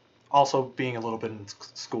 Also being a little bit in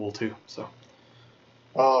school, too, so...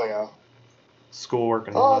 Oh, yeah. Schoolwork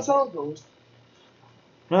and all that. Oh, that's how it goes.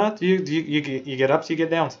 No, you get ups, you get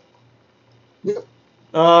downs. Yep.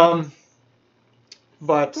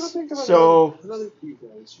 But, so... Another few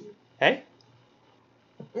guys here. Hey?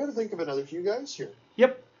 I gotta think of another few guys here.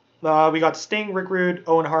 Yep. We got Sting, Rick Rude,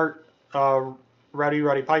 Owen Hart,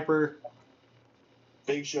 Roddy Piper.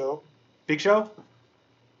 Big Show. Big Show?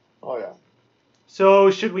 Oh, yeah.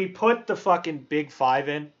 So, should we put the fucking Big Five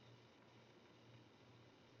in?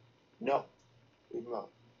 No. Leave them out.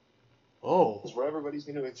 Oh. Because where everybody's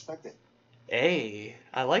going to expect it. Hey,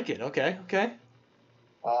 I like it. Okay. Okay.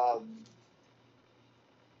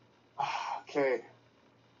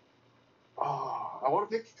 I want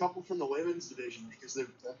to pick a couple from the women's division because they're...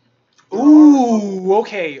 Ooh,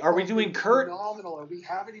 okay. Are we doing Kurt? Phenomenal, and we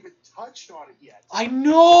haven't even touched on it yet. I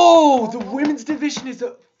know! The women's division is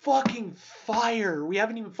a fucking fire. We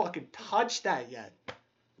haven't even fucking touched that yet.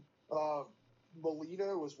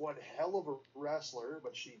 Melina was one hell of a wrestler,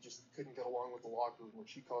 but she just couldn't get along with the locker room, which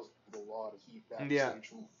she caused a lot of heat backstage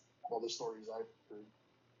from all the stories I've heard.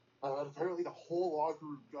 Apparently the whole locker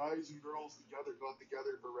room, guys and girls together, got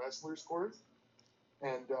together for wrestlers' court.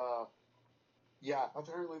 And,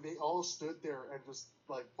 apparently they all stood there and just,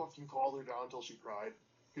 like, fucking called her down until she cried.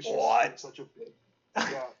 Because she was such a bitch.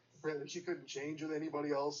 Yeah. Apparently she couldn't change with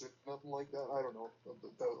anybody else or nothing like that. I don't know.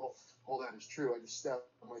 All that is true. I just stabbed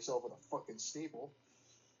myself with a fucking staple.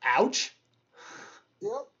 Ouch.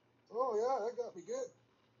 Yep. Oh, yeah, that got me good.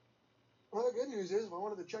 Well, the good news is if I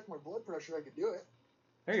wanted to check my blood pressure, I could do it.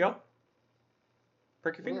 There you go.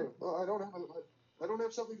 Prick your finger. Well, I don't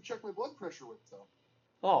have something to check my blood pressure with, though.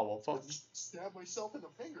 Oh, well, fuck. I just stab myself in the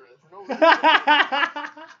finger for no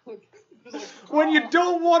reason. When you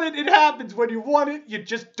don't want it, it happens. When you want it, you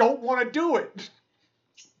just don't want to do it.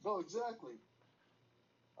 No, exactly.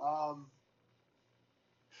 Yeah,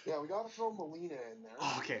 we gotta throw Melina in there.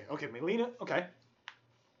 Oh, okay, Melina, okay.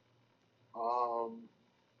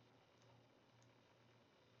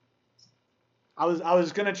 I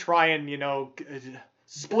was gonna try and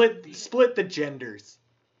split the genders.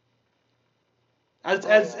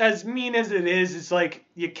 As mean as it is, it's like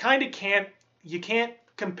you kind of can't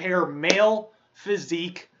compare male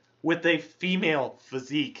physique with a female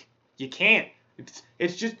physique. You can't.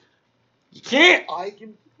 It's just you can't.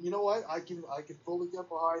 You know what? I can fully get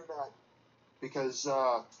behind that because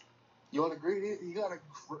you want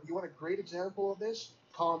a great example of this?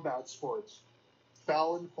 Combat sports.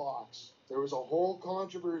 Fallon Fox. There was a whole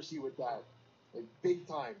controversy with that, like big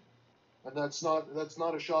time. and that's not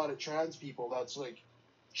a shot at trans people. That's like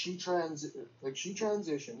she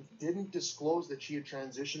transitioned, didn't disclose that she had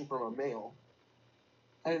transitioned from a male,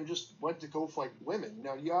 and just went to go fight women.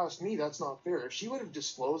 Now, you ask me, that's not fair. If she would have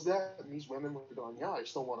disclosed that, and these women would have gone, yeah, I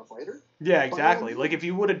still want to fight her. Yeah, exactly. Like, if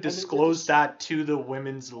you would have And they were disclosed that to the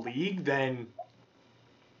women's league, then...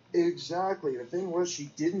 Exactly. The thing was,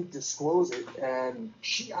 she didn't disclose it, and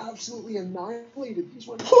she absolutely annihilated these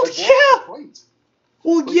women. Oh, yeah!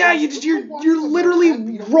 Well, Like, yeah, it's you're like watching a literally man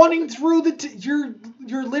beat up a running woman. through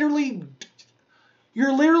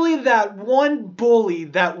you're literally that one bully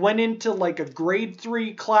that went into like a grade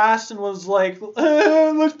 3 class and was like,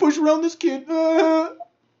 let's push around this kid. Yeah.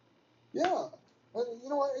 And you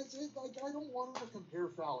know what? Like, I don't want to compare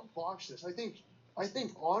foul and box this. I think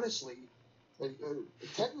honestly, like,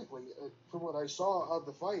 technically, from what I saw of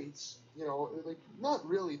the fights, you know, like, not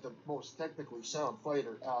really the most technically sound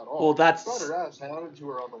fighter at all. Well, that's... Got her ass handed to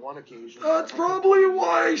her on the one occasion. That's probably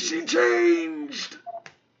why she changed.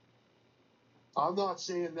 I'm not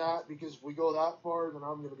saying that, because if we go that far, then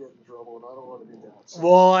I'm going to get in trouble, and I don't want to do that. So.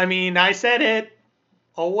 Well, I mean, I said it.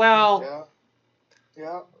 Oh, well. Yeah.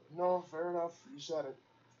 Yeah. No, fair enough. You said it.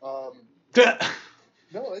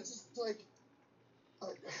 No, it's just like...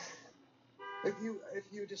 If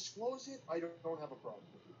you disclose it, I don't have a problem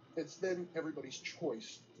with it. It's then everybody's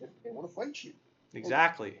choice if they want to fight you.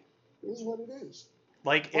 Exactly. It is what it is.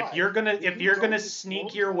 Like, But if you're gonna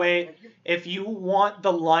sneak your way, if you want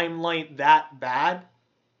the limelight that bad,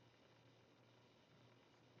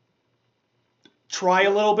 try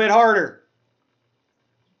a little bit harder.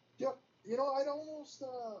 Yep. You know, I'd almost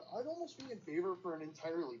be in favor for an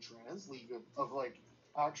entirely trans league of like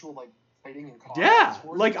actual like fighting and combat. Yeah,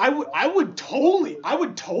 sports. like I would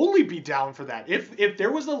totally be down for that. If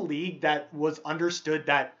there was a league that was understood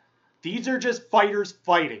that these are just fighters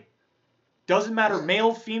fighting. Doesn't matter, Yeah.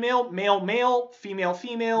 male, female, male,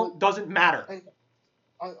 female, doesn't matter.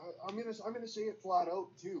 I'm gonna say it flat out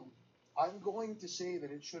too. I'm going to say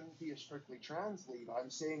that it shouldn't be a strictly trans league. I'm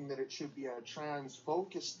saying that it should be a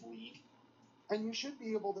trans-focused league, and you should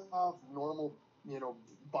be able to have normal, you know,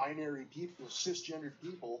 binary people, cisgendered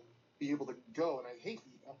people, be able to go. And I hate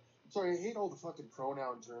all the fucking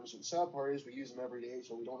pronoun terms. And the sad part is we use them every day,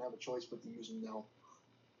 so we don't have a choice but to use them now.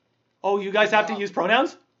 Oh, you guys have to use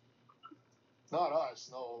pronouns? Not us,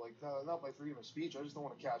 no. Like, not by freedom of speech. I just don't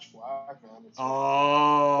want to catch flack, man.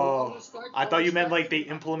 Oh, I thought you meant like they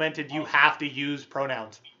implemented you have to use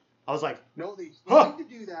pronouns. I was like, no, they tried to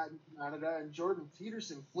do that in Canada, and Jordan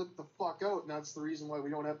Peterson flipped the fuck out, and that's the reason why we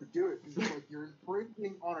don't have to do it. Because like, you're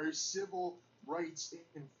infringing on our civil rights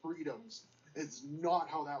and freedoms. It's not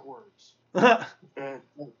how that works. And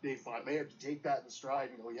they had to take that in stride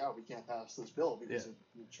and go, yeah, we can't pass this bill because it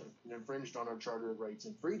infringed on our Charter of Rights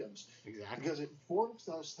and Freedoms. Exactly. Because it forced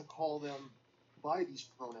us to call them by these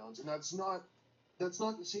pronouns, and that's not to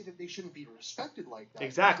say that they shouldn't be respected like that.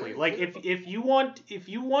 Exactly. Like if you want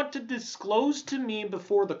to disclose to me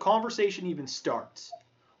before the conversation even starts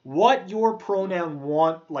what your pronoun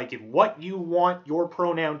what you want your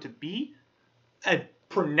pronoun to be, and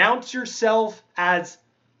pronounce yourself as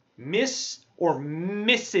Miss or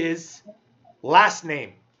Mrs. last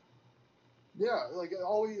name. Yeah, like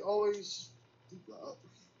always.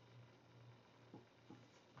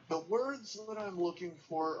 The words that I'm looking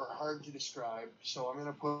for are hard to describe, so I'm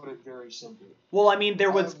gonna put it very simply. Well, I mean,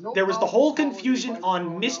 there was the whole confusion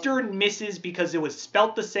on Mr. and Mrs. because it was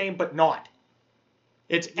spelt the same but not.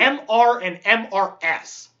 It's MR and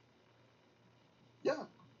MRS. Yeah.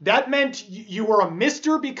 That meant you were a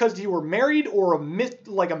Mr. because you were married, or a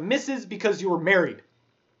Mrs. because you were married.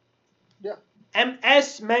 Yeah.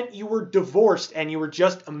 MS meant you were divorced and you were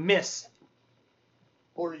just a miss.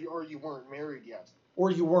 Or you weren't married yet. Or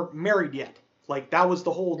you weren't married yet. Like, that was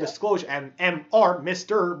the whole disclosure. And MR,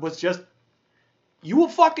 Mr., was just, you a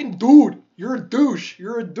fucking dude. You're a douche.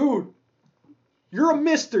 You're a dude. You're a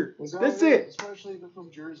mister. That's it. Especially if they're from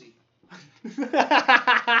Jersey.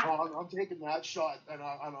 I'm taking that shot, and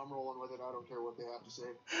I'm rolling with it. I don't care what they have to say.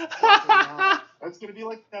 That's going to be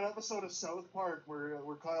like that episode of South Park where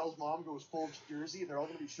Kyle's mom goes full Jersey, and they're all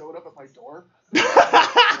going to be showing up at my door.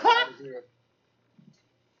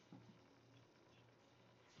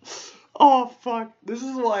 Oh, fuck. This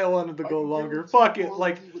is why I wanted to go longer. Fuck it.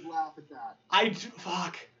 Like, would laugh at that.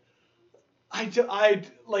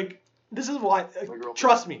 this is why,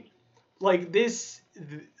 trust me. Like, this,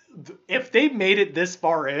 if they made it this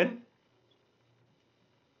far in,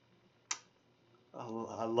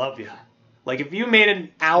 I love you. Like, if you made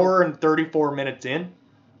an hour and 34 minutes in,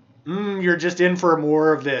 you're just in for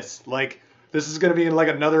more of this. Like, this is going to be like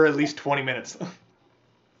another at least 20 minutes.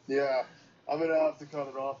 Yeah. I'm going to have to cut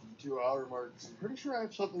it off at the 2-hour mark. I'm pretty sure I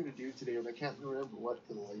have something to do today, but I can't remember what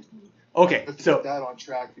for the life of me. Okay, I have to so get that on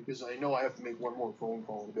track because I know I have to make one more phone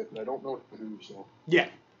call in a bit, but I don't know what to do. So yeah,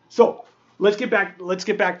 so let's get back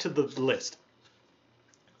to the list.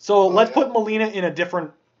 So let's put Melina in a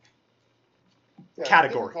different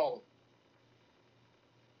category.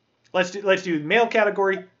 Let's do male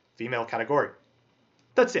category, female category.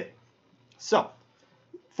 That's it. So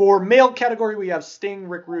for male category, we have Sting,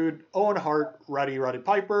 Rick Rude, Owen Hart, Roddy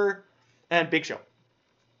Piper, and Big Show.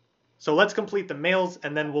 So let's complete the males,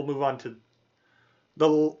 and then we'll move on to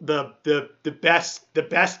the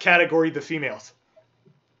best category, the females.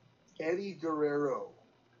 Eddie Guerrero.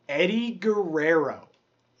 Eddie Guerrero.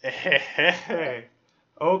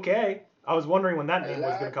 Okay. I was wondering when that name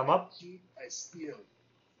was going to come up. I steal.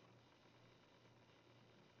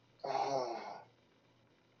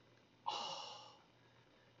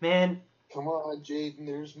 Man. Come on, Jaden.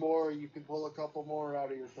 There's more. You can pull a couple more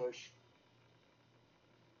out of your push.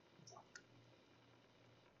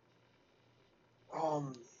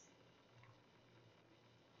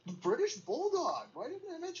 The British Bulldog. Why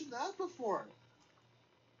didn't I mention that before?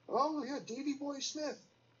 Oh, yeah, Davey Boy Smith.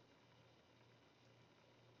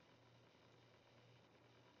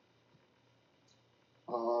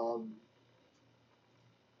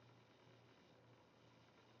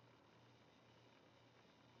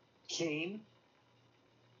 Kane.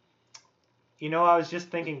 You know, I was just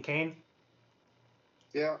thinking Kane.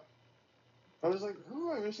 Yeah. I was like,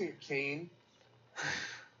 who am I missing? Kane.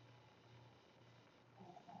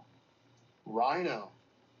 Rhino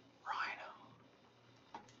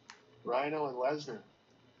and Lesnar.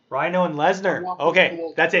 Rhino and Lesnar.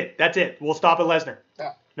 Okay, that's it. We'll stop at Lesnar.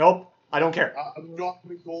 Yeah. Nope, I don't care. I'm not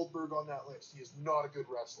putting Goldberg on that list. He is not a good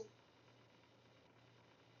wrestler.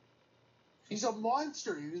 He's a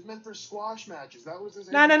monster. He was meant for squash matches. That was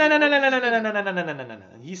his. No.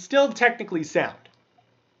 He's still technically sound.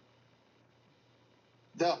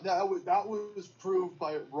 That was proved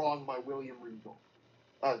wrong by William Regal,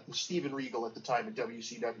 Steven Regal at the time in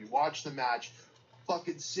WCW. Watch the match.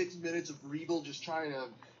 Fucking 6 minutes of Regal just trying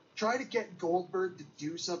to get Goldberg to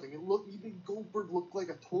do something. Even Goldberg looked like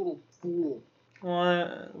a total fool.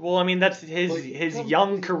 Well, I mean that's his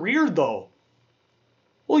young career though.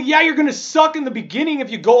 Well, yeah, you're gonna suck in the beginning if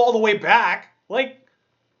you go all the way back. Like,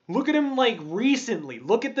 look at him recently.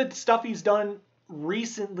 Look at the stuff he's done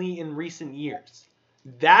recently in recent years.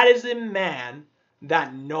 That is a man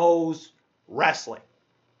that knows wrestling,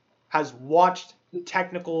 has watched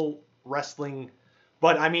technical wrestling,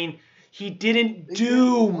 but I mean, he didn't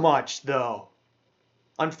do much though.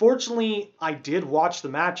 Unfortunately, I did watch the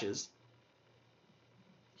matches.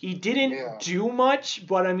 He didn't do much,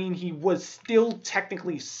 but I mean, he was still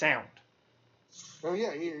technically sound. Oh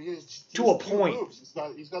yeah, he's to a point. Moves.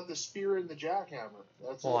 He's got the spear and the jackhammer.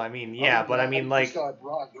 That's well, it. I mean, yeah, but I mean, like,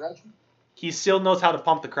 he still knows how to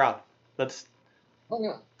pump the crowd. That's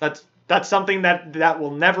something that will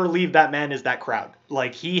never leave that man is that crowd.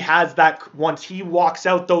 Like, he has that once he walks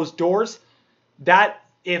out those doors. That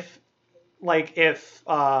if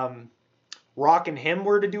Rock and him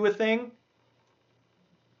were to do a thing.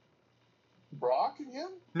 Brock and him?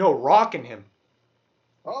 No, Rock and him.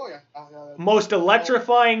 Oh yeah. Most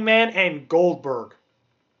electrifying man and Goldberg.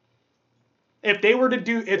 If they were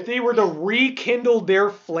to rekindle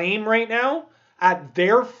their flame right now at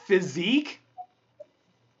their physique.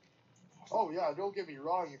 Oh yeah, don't get me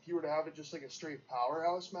wrong. If you were to have it just like a straight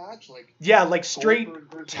powerhouse match, like like straight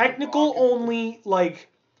technical only, like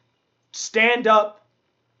stand up,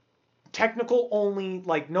 technical only,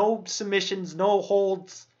 like no submissions, no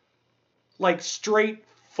holds. Like straight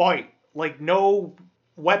fight, like no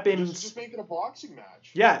weapons. Just make it a boxing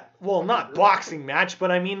match. Yeah, well, not boxing match, but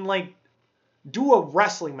I mean like do a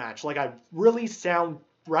wrestling match, like a really sound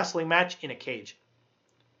wrestling match in a cage.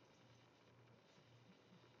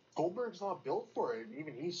 Goldberg's not built for it.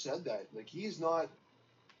 Even he said that. Like he's not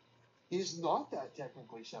that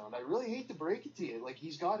technically sound. I really hate to break it to you. Like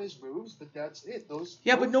he's got his moves, but that's it.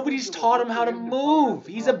 But nobody's taught him how to move.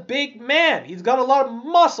 He's a big man. He's got a lot of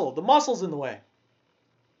muscle. The muscle's in the way.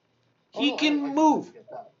 He can move.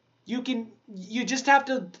 You just have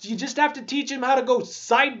to teach him how to go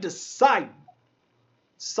side to side.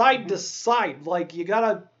 Side to side. Like you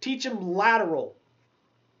gotta teach him lateral.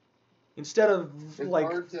 Instead of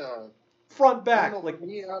front back. Like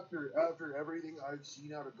me, after everything I've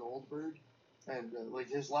seen out of Goldberg, and like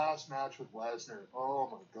his last match with Lesnar, oh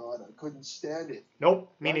my god, I couldn't stand it.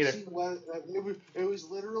 Nope, me neither. It was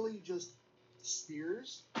literally just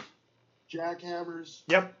spears, jackhammers,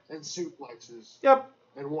 and suplexes,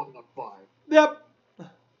 and 1-5. Yep.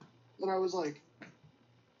 And I was like,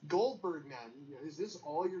 Goldberg, man, is this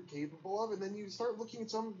all you're capable of? And then you start looking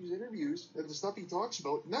at some of his interviews and the stuff he talks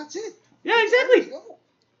about, and that's it. Yeah, exactly.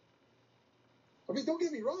 I mean, don't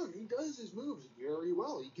get me wrong. He does his moves very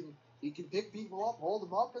well. He can pick people up, hold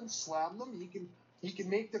them up, and slam them. He can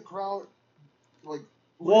make the crowd like.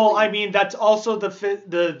 Well, I mean, that's also the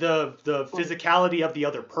physicality of the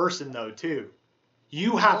other person, though, too.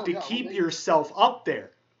 You have to keep yourself up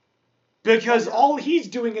there. Because all he's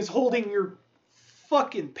doing is holding your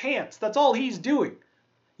fucking pants. That's all he's doing.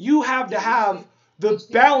 You have to have the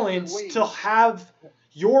balance to have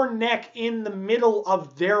your neck in the middle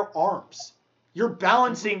of their arms. You're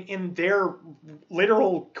balancing in their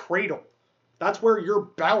literal cradle. That's where you're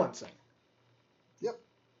balancing. Yep.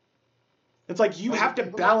 It's like you have to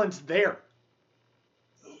balance there.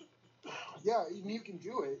 Yeah, you can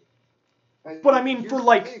do it. But I mean, for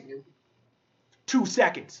like 2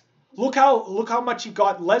 seconds. Look how much he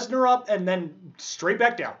got Lesnar up and then straight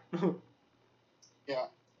back down. Yeah.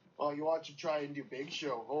 Well, you watch him try and do Big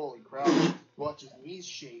Show. Holy crap. Watch his knees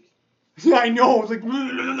shake. I know. It's like...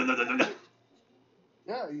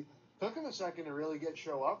 Yeah, it took him a second to really get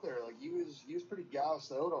Show up there. Like, he was pretty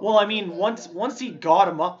gassed out. Well, I mean, once he got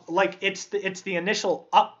him up, like, it's the initial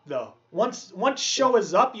up, though. Once Show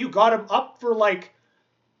is up, you got him up for, like,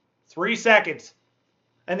 3 seconds.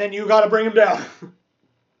 And then you got to bring him down.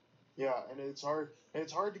 Yeah, and it's hard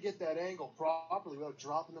to get that angle properly without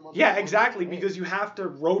dropping them on the Yeah, exactly, because you have to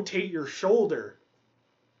rotate your shoulder.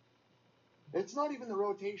 It's not even the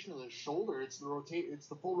rotation of the shoulder, it's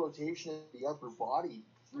the full rotation of the upper body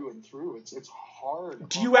through and through. It's hard.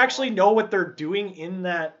 Do you actually know what they're doing in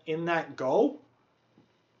that go?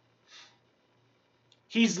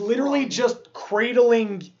 He's literally just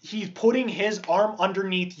cradling, he's putting his arm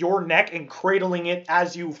underneath your neck and cradling it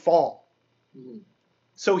as you fall. Mm-hmm.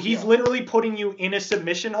 So he's literally putting you in a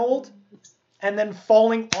submission hold and then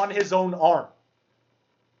falling on his own arm.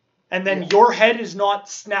 And then your head is not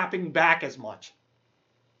snapping back as much.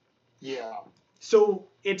 Yeah. So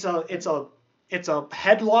it's a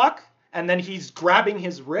headlock, and then he's grabbing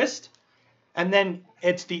his wrist, and then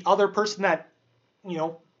it's the other person that,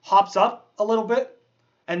 hops up a little bit,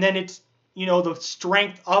 and then it's, the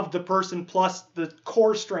strength of the person plus the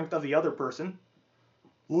core strength of the other person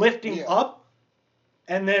lifting up.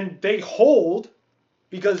 And then they hold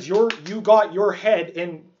because you got your head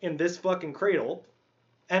in this fucking cradle,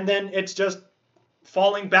 and then it's just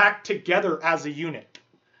falling back together as a unit.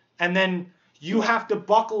 And then you have to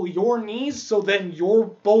buckle your knees so then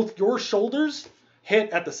both your shoulders hit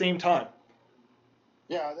at the same time.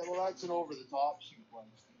 Yeah, well, that's an over the top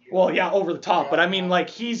sequence. Well, yeah, over the top, but I mean, like,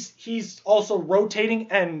 he's also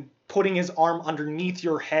rotating and putting his arm underneath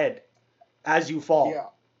your head as you fall. Yeah.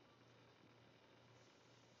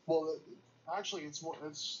 Well, actually, it's more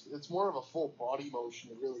of a full body motion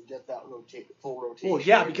to really get that full rotation. Well,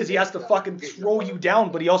 yeah, because he has to fucking throw you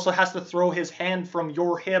down, but he also has to throw his hand from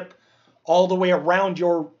your hip all the way around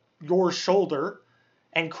your shoulder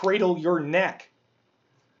and cradle your neck.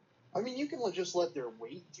 I mean, you can just let their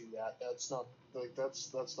weight do that. That's not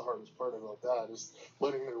that's the hardest part about that, is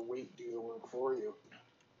letting their weight do the work for you.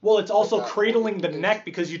 Well, it's also cradling the neck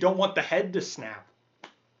because you don't want the head to snap.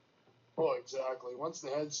 Oh, exactly. Once the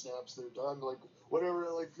head snaps, they're done. Like whatever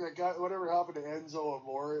happened to Enzo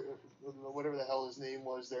Amore, whatever the hell his name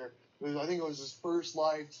was there. I think it was his first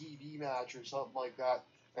live TV match or something like that,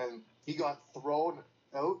 and he got thrown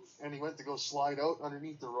out, and he went to go slide out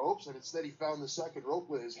underneath the ropes, and instead he found the second rope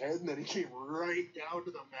with his head, and then he came right down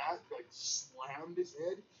to the mat, like slammed his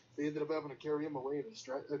head. They ended up having to carry him away in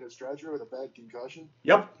a stretcher with a bad concussion.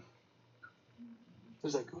 Yep. I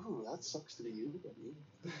was like, ooh, that sucks to be you, buddy.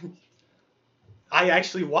 I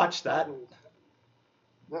actually watched that.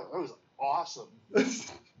 That was awesome.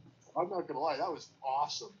 I'm not gonna lie, that was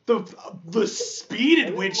awesome. The speed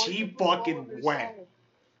at which he fucking went.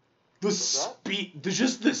 The speed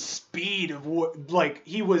of what, like,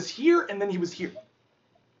 he was here and then he was here.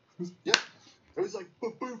 Yep. It was like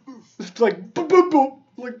boop boop boop. It's like boop boop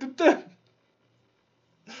boop.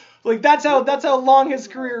 Like that's how long his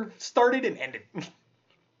career started and ended. Yeah.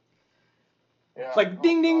 It's like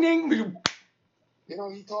ding ding ding.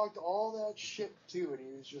 He talked all that shit too, and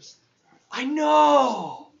he was just. I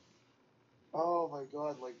know. Oh my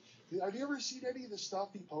god! Like, have you ever seen any of the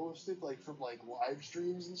stuff he posted, like from like live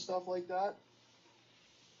streams and stuff like that?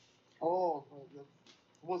 Oh, it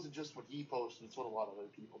wasn't just what he posted; it's what a lot of other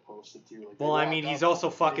people posted too. Like, well, I mean, he's also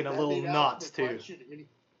fucking a little nuts too.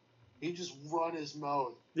 He just run his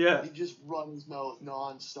mouth. Yeah. He just run his mouth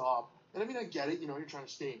nonstop. And I mean, I get it. You're trying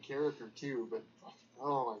to stay in character too, but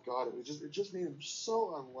oh my god, it just made him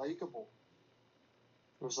so unlikable.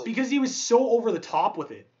 It was like, because he was so over the top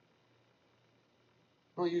with it.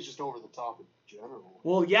 Well, he was just over the top in general.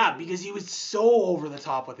 Well, yeah, because he was so over the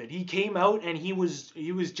top with it. He came out and he was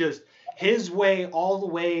just his way all the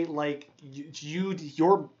way. Like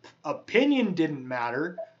your opinion didn't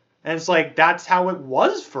matter, and it's like that's how it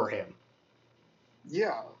was for him.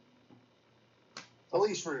 Yeah. At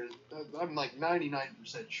least I'm like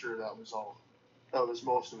 99% sure that was all. That was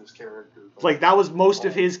most of his character. But, like that was most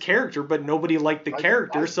of his character, but nobody liked the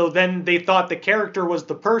character. So then they thought the character was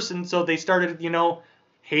the person, so they started,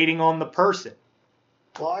 hating on the person.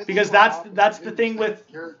 Well, because that's the thing with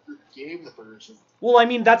the character became the person. Well, I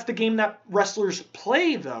mean that's the game that wrestlers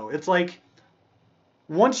play though. It's like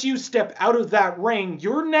once you step out of that ring,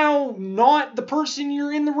 you're now not the person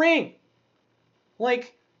you're in the ring.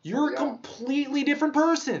 Like you're a completely different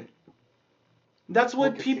person. That's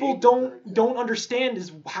what people don't understand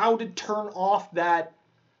is how to turn off that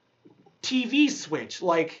TV switch.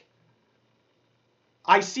 Like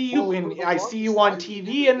I see you on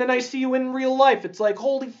TV and then I see you in real life. It's like,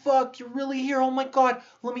 holy fuck, you're really here. Oh my god,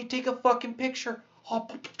 let me take a fucking picture.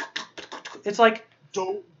 It's like,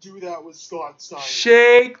 don't do that with Scott Steiner.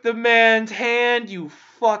 Shake the man's hand, you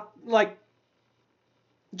fuck. Like,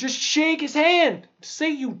 just shake his hand. Say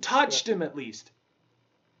you touched him at least.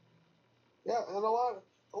 Yeah, and a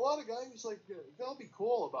lot of guys, like, they'll be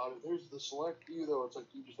cool about it. There's the select few, though. It's like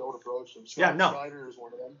you just don't approach them. Scott Steiner is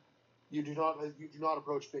one of them. You do not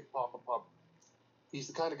approach Big Papa Pump. He's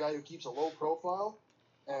the kind of guy who keeps a low profile,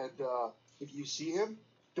 and if you see him,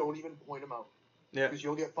 don't even point him out. Yeah. Because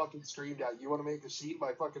you'll get fucking screamed at. You want to make a scene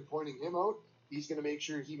by fucking pointing him out, he's going to make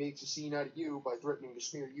sure he makes a scene out of you by threatening to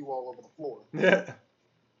smear you all over the floor. Yeah.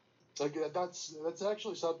 Like, that's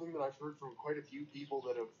actually something that I've heard from quite a few people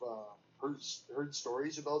that have heard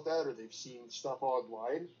stories about that, or they've seen stuff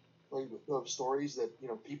online, like, of stories that,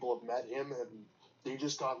 people have met him and they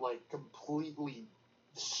just got, like, completely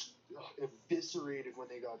eviscerated when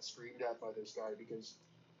they got screamed at by this guy because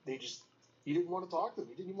he didn't want to talk to them.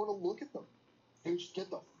 He didn't even want to look at them. He would just get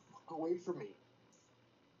the fuck away from me.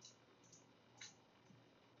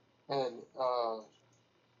 And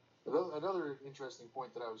another interesting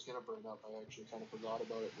point that I was going to bring up, I actually kind of forgot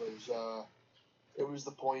about it was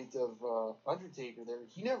the point of Undertaker there.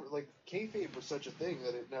 He never, like, kayfabe was such a thing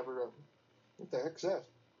that it never, what the heck's that?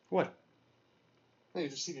 What? Hey, you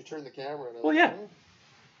just see you turn the camera. And well, yeah.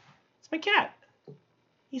 It's my cat.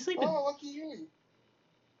 He's sleeping. Oh, lucky you.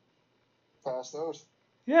 Passed out.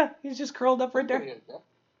 Yeah, he's just curled up right there.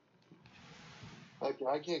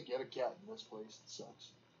 I can't get a cat in this place. It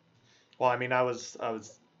sucks. Well, I mean, I was,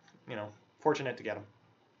 fortunate to get him.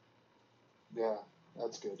 Yeah,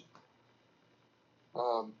 that's good.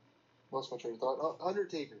 Lost my train of thought. Oh,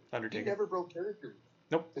 Undertaker. He never broke character.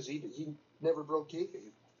 Nope. Because he never broke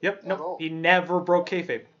kayfabe. Yep. Nope. He never broke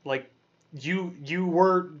kayfabe. Like you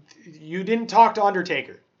didn't talk to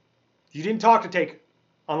Undertaker. You didn't talk to Taker,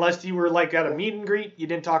 unless you were like at a meet and greet. You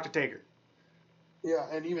didn't talk to Taker. Yeah,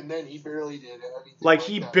 and even then, he barely did anything. Like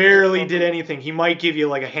he barely did anything. He might give you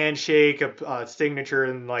like a handshake, a signature,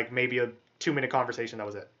 and like maybe a 2-minute conversation. That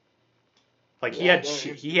was it. Like he had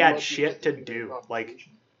shit to do. Like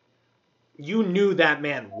you knew that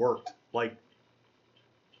man worked. Like,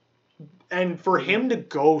 and for him to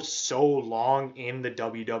go so long in the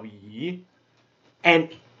WWE and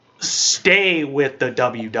stay with the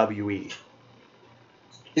WWE.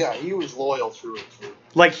 Yeah, he was loyal through and through.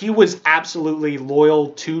 Like he was absolutely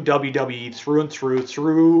loyal to WWE through and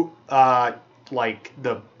through like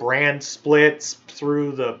the brand splits,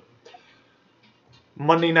 through the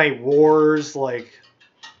Monday Night Wars, like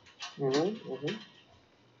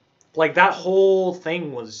like that whole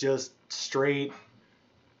thing was just straight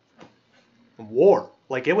war.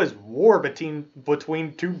 Like it was war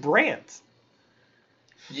between two brands.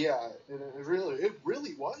 Yeah, and it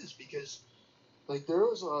really was, because like there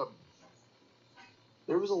was a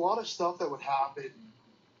lot of stuff that would happen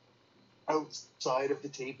outside of the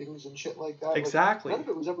tapings and shit like that. Exactly. Like, none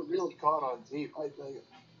of it was ever really caught on tape.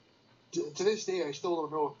 To this day, I still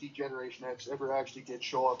don't know if D-Generation X ever actually did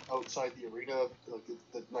show up outside the arena, like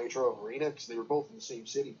the Nitro Arena, because they were both in the same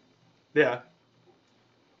city. Yeah.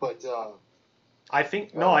 But I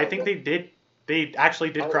think they did. They actually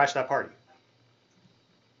did crash that party.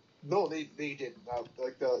 No, they didn't.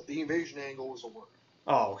 Like the invasion angle was a work.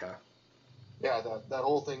 Oh, okay. Yeah, that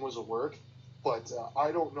whole thing was a work, but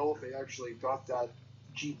I don't know if they actually got that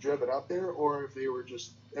Jeep driven up there, or if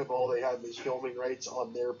all they had was filming rights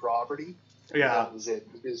on their property. Yeah. That was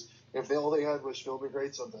it. Because if all they had was filming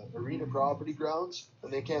rights on the arena property grounds,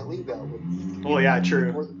 then they can't leave that with. Well, yeah,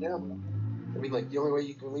 true. Or the camera. I mean, like, the only way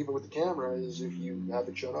you can leave it with the camera is if you have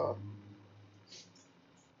it shut off.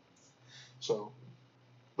 So,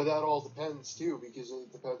 But that all depends too, because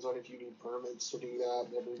it depends on if you need permits to do that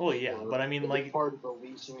and everything. Well, yeah, but I mean, if like, it's part of the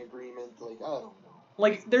leasing agreement. Like, I don't know.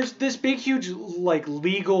 like, there's this big, huge, like,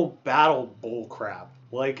 legal battle bullcrap.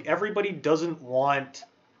 Like, everybody doesn't want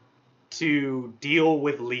to deal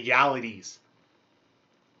with legalities.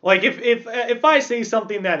 Like, if I say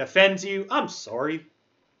something that offends you, I'm sorry,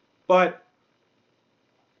 but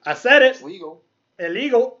I said It's it. legal.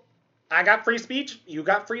 Illegal. I got free speech. You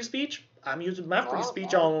got free speech. I'm using my free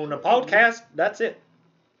speech on a podcast. That's it.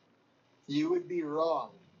 You would be wrong.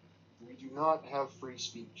 We do not have free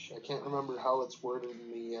speech. I can't remember how it's worded in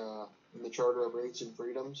the Charter of Rights and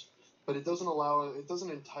Freedoms, but it doesn't it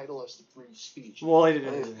doesn't entitle us to free speech. Well,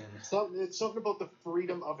 it's something about the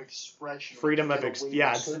freedom of expression.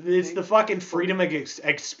 It's the fucking freedom of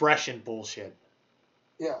expression bullshit.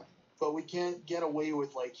 Yeah, but we can't get away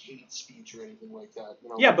with like hate speech or anything like that. You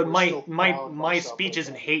know, yeah, but my speech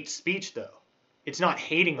isn't hate speech though. It's not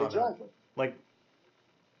hating on them. Like,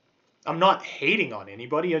 I'm not hating on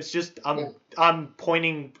anybody. It's just I'm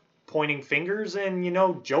pointing fingers and, you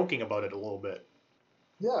know, joking about it a little bit.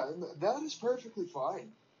 Yeah, and that is perfectly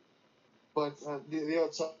fine. But the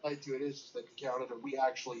outside to it is that in Canada we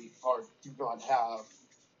actually do not have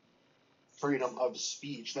freedom of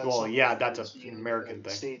speech. That's that's an American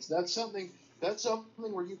thing. States. That's something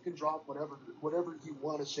where you can drop whatever you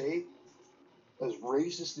want to say, as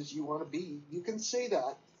racist as you want to be. You can say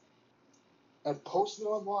that and post it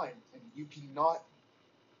online, and you cannot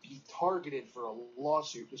be targeted for a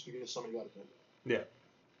lawsuit just because somebody got offended. Yeah.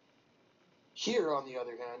 Here, on the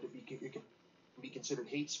other hand, it can be considered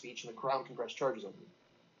hate speech, and the Crown can press charges on you.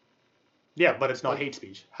 Yeah, but it's not hate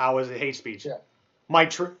speech. How is it hate speech? Yeah. My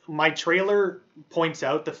trailer points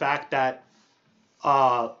out the fact that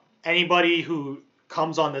anybody who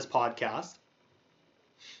comes on this podcast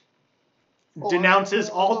denounces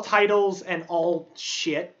all titles and all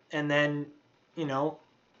shit, and then, you know,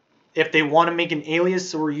 if they want to make an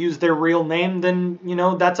alias or use their real name, then, you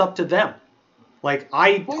know, that's up to them. Like,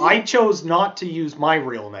 I chose not to use my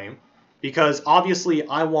real name because obviously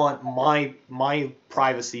I want my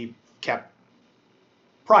privacy kept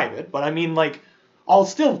private. But I mean, like, I'll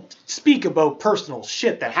still speak about personal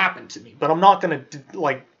shit that happened to me, but I'm not gonna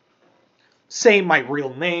like say my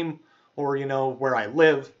real name or, you know, where I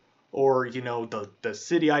live or, you know, the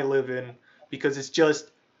city I live in, because it's just,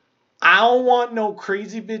 I don't want no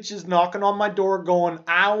crazy bitches knocking on my door going,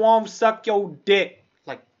 I want to suck your dick.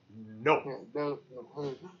 Like, no.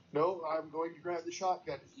 No, I'm going to grab the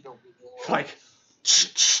shotgun if you don't leave me alone.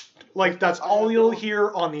 Like that's all you'll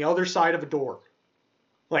hear on the other side of a door.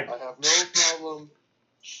 Like, I have no problem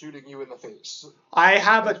shooting you in the face. I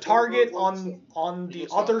have a target on the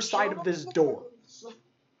other side of this door.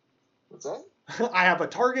 What's that? I have a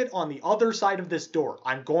target on the other side of this door.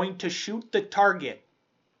 I'm going to shoot the target.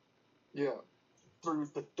 Yeah,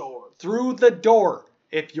 through the door. Through the door.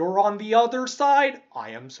 If you're on the other side,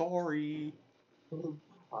 I am sorry.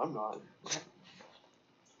 I'm not.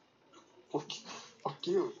 Fuck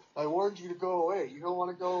you. I warned you to go away. You don't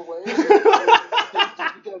want to go away? You're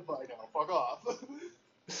dead by now. Fuck off.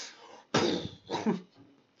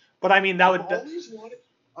 But I mean, that would...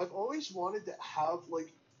 I've always wanted to have,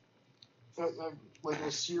 like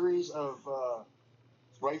a series of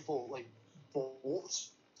rifle, like,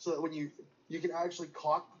 bolts, so that when you can actually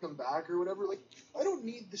cock them back or whatever. Like, I don't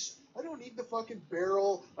need this. I don't need the fucking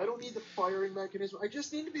barrel. I don't need the firing mechanism. I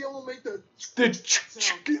just need to be able to make the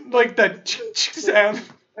sound. Like the sound.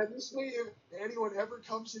 And this way, if anyone ever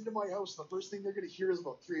comes into my house, the first thing they're going to hear is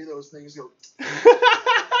about 3 of those things go.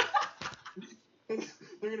 They're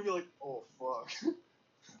going to be like, oh, fuck.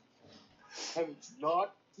 And it's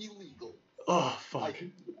not illegal. Oh, fuck.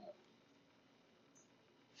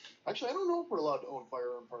 Actually, I don't know if we're allowed to own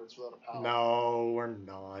firearm parts without a PAL. No, we're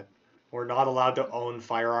not. We're not allowed to own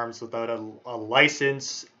firearms without a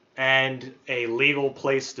license and a legal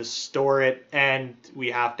place to store it, and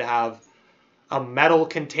we have to have a metal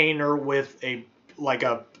container with a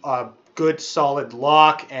good solid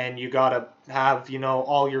lock, and you gotta have, you know,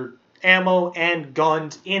 all your ammo and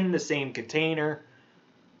guns in the same container.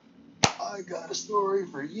 I got a story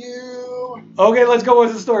for you. Okay, let's go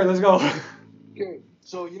with the story. Let's go. Okay,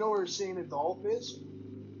 so you know where St. Adolphe is?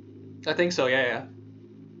 I think so, yeah.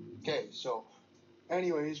 Okay, so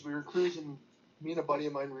anyways, we were cruising, me and a buddy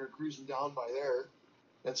of mine, we were cruising down by there,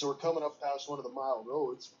 and so we're coming up past one of the mile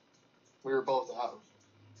roads we were both out.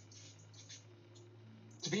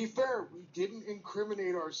 To be fair, we didn't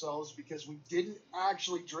incriminate ourselves because we didn't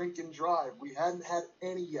actually drink and drive. We hadn't had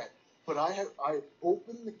any yet. But I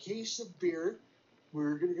opened the case of beer. We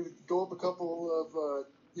were going to go up a couple of,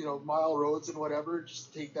 mile roads and whatever,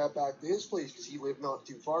 just take that back to his place because he lived not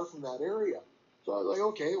too far from that area. So I was like,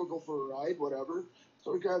 okay, we'll go for a ride, whatever.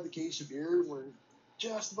 So we grabbed the case of beer and we're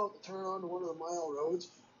just about to turn onto one of the mile roads.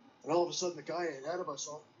 And all of a sudden, the guy ahead of us,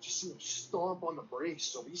 just see him stomp on the brakes.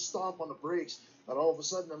 So we stomp on the brakes, and all of a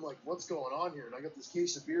sudden, I'm like, what's going on here? And I got this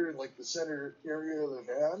case of beer in, like, the center area of the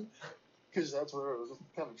van, because that's where I was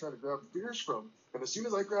kind of trying to grab the beers from. And as soon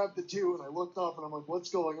as I grabbed the two, and I looked up, and I'm like,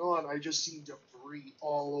 what's going on? I just seen debris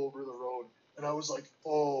all over the road. And I was like,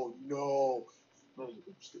 oh, no. And I was like,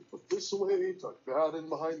 I'm just going to put this away, tuck that in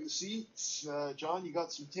behind the seats. John, you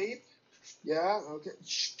got some tape? Yeah? Okay.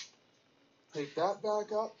 Take that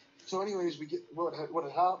back up. So anyways, we get what had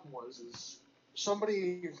happened is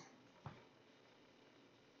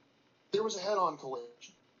there was a head-on collision.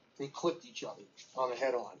 They clipped each other on a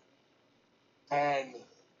head-on, and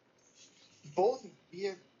both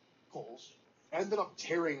vehicles ended up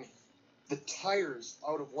tearing the tires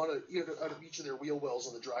out of each of their wheel wells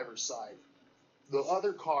on the driver's side. The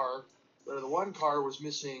one car was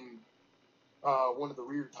missing one of the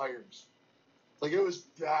rear tires. Like, it was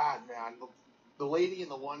bad, man. The lady in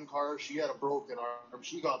the one car, she had a broken arm.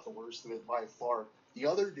 She got the worst of it by far. The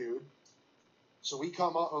other dude, so we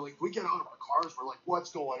come out, we get out of our cars. We're like, what's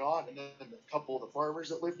going on? And then a couple of the farmers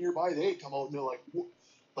that live nearby, they come out and they're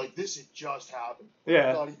like, this had just happened.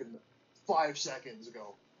 Yeah. Not even 5 seconds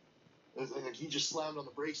ago. And he just slammed on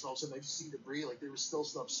the brakes, and all of a sudden I just see debris. Like, there was still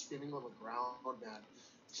stuff spinning on the ground, man.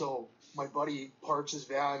 So my buddy parks his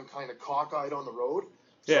van kind of cockeyed on the road,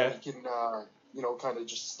 so he can, kind of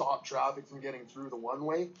just stop traffic from getting through the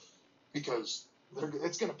one-way, because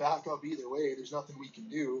it's going to back up either way. There's nothing we can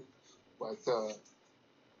do. But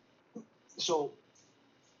so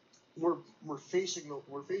we're facing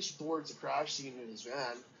towards the crash scene in his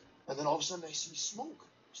van, and then all of a sudden I see smoke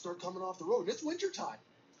start coming off the road. And it's wintertime.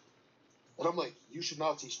 And I'm like, you should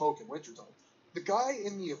not see smoke in wintertime. The guy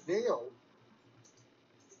in the Aveo,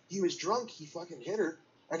 he was drunk, he fucking hit her,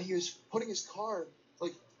 and he was putting his car,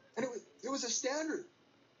 and it was a standard.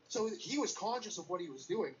 So he was conscious of what he was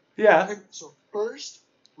doing. Yeah. And so first,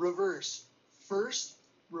 reverse. First,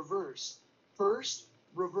 reverse. First,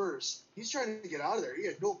 reverse. He's trying to get out of there. He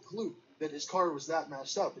had no clue that his car was that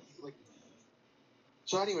messed up.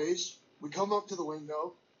 So anyways, we come up to the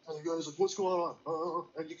window, and the guy's like, what's going on?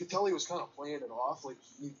 And you could tell he was kind of playing it off,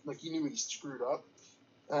 he knew he screwed up.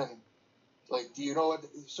 And do you know what,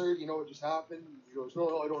 sir, do you know what just happened? He goes,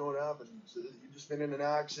 no, I don't know what happened. He says, you've just been in an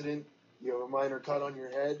accident. You have a minor cut on your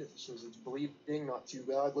head. He says it's bleeding, not too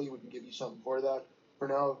badly. We can give you something for that. For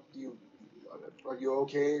now, are you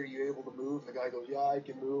okay? Are you able to move? And the guy goes, yeah, I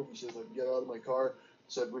can move. He says, I can get out of my car.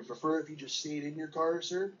 He said, we prefer if you just stayed in your car,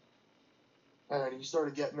 sir. And he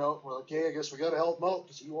started getting out. We're like, okay, I guess we got to help him out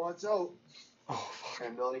because he wants out. Oh, fuck.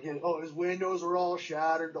 And his windows were all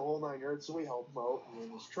shattered, the whole 9 yards. So we help him out. And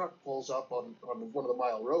then his truck pulls up on one of the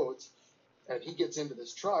mile roads. And he gets into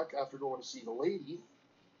this truck after going to see the lady.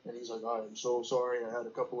 And he's like, I'm so sorry. I had a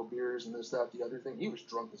couple of beers and this, that, the other thing. He was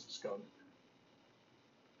drunk as a skunk.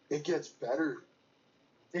 It gets better.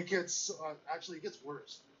 It gets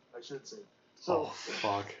worse, I should say. So,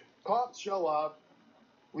 fuck. Cops show up.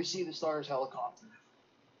 We see the Stars helicopter.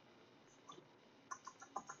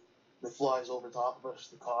 It flies over top of us.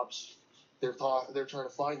 The cops, they're trying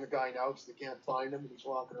to find the guy now because they can't find him. And he's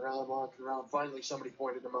walking around. Finally, somebody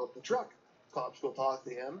pointed him out the truck. Cops go talk to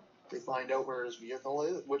him. They find out where his vehicle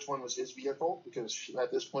is, which one was his vehicle, because at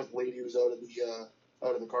this point the lady was out of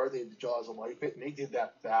the car. They had the jaws of life it, and they did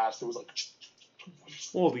that fast. It was like,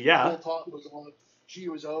 well, yeah. The whole top was on. She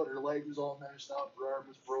was out. Her leg was all messed up. Her arm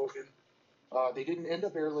was broken. They didn't end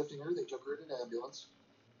up airlifting her. They took her in an ambulance.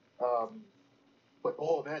 But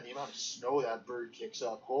oh man, the amount of snow that bird kicks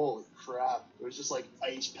up! Holy crap! It was just like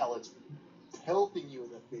ice pellets pelting you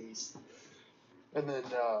in the face. And then,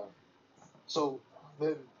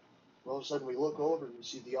 then all of a sudden we look over and we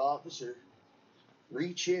see the officer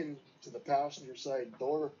reach in to the passenger side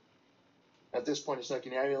door. At this point, a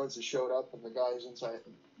second ambulance has showed up, and the guy's inside.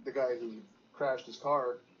 The guy who crashed his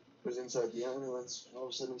car was inside the ambulance. And all of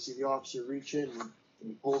a sudden, we see the officer reach in and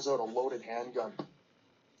he pulls out a loaded handgun,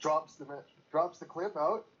 drops the clip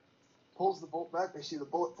out, pulls the bolt back. They see the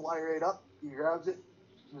bullet fly right up. He grabs it.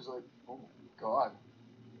 He was like, "Oh my god!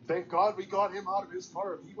 Thank God we got him out of his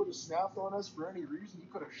car. If he would have snapped on us for any reason, he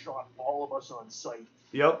could have shot all of us on sight."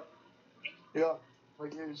 Yep. Yeah,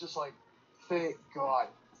 it was just like, thank God.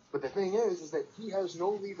 But the thing is that he has no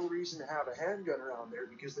legal reason to have a handgun around there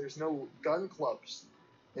because there's no gun clubs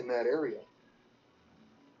in that area.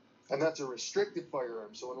 And that's a restricted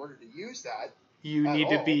firearm. So in order to use that, you need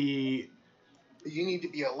to be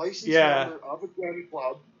a licensed member of a gun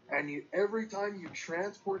club And every time you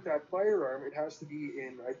transport that firearm, it has to be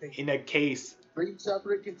in, I think, in a case. 3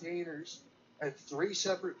 separate containers at 3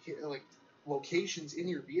 separate locations in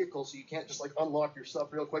your vehicle, so you can't just like unlock your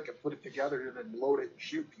stuff real quick and put it together and then load it and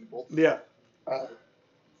shoot people. Yeah.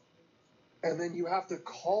 And then you have to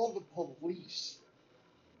call the police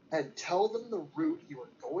and tell them the route you are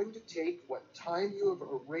going to take, what time you have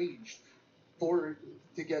arranged to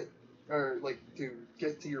get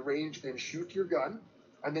to your range and shoot your gun,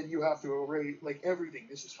 and then you have to arrange like everything.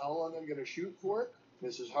 This is how long I'm going to shoot for.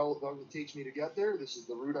 This is how long it takes me to get there. This is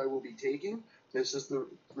the route I will be taking. This is the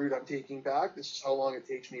route I'm taking back. This is how long it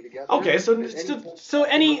takes me to get there. Okay,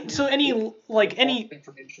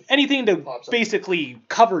 anything to basically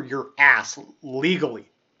cover your ass legally.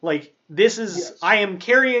 Like, this is, yes. I am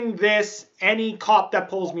carrying this. Any cop that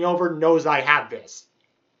pulls me over knows I have this.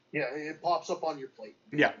 Yeah, it pops up on your plate.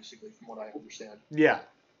 Yeah. Basically, from what I understand. Yeah.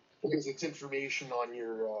 Because it's information on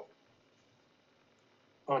your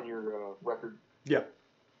record. Yeah.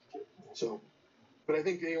 So, but I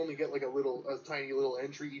think they only get like a tiny little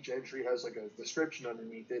entry. Each entry has like a description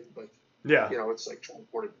underneath it, but yeah, it's like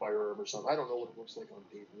transported firearm or something. I don't know what it looks like on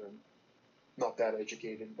paper. I'm not that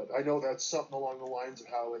educated, but I know that's something along the lines of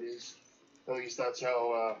how it is. At least that's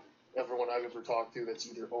how everyone I've ever talked to that's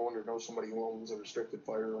either owned or knows somebody who owns a restricted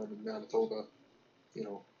firearm in Manitoba,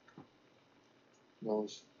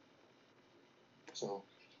 knows. So.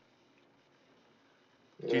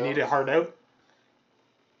 Yeah. Do you need a hard out?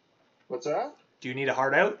 What's that? Do you need a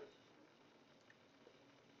hard out?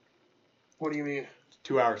 What do you mean?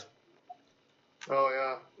 2 hours. Oh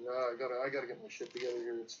yeah. I gotta get my shit together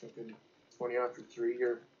here. It's fucking 20 after 3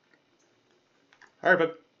 here. All right,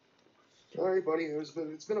 bud. All right, buddy.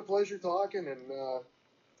 It's been a pleasure talking, and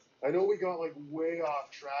I know we got like way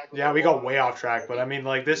off track. Yeah, we got way off track, but I mean,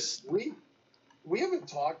 like this. We haven't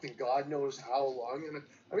talked in God knows how long, and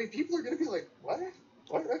I mean, people are gonna be like, "What?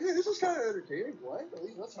 What? Okay, this is kind of entertaining. What?" At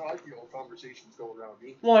least that's how I feel conversations go around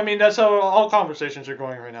me. Well, I mean, that's how all conversations are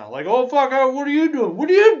going right now. Like, oh fuck, what are you doing? What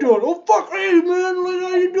are you doing? Oh fuck, hey man, like,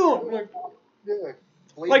 how you doing? Like, yeah.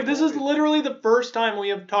 Like, this is literally the first time we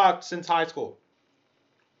have talked since high school.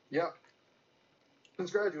 Yeah.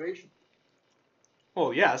 Since graduation.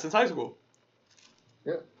 Well, yeah, since high school.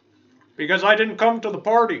 Yeah. Because I didn't come to the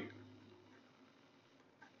party.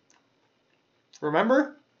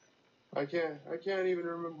 Remember? I can't even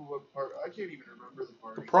remember what part. I can't even remember the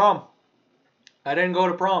party. The prom. I didn't go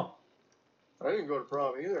to prom. I didn't go to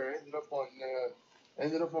prom either. I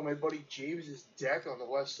ended up on my buddy James's deck on the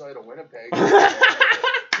west side of Winnipeg.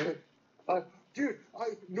 Dude,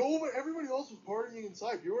 everybody else was partying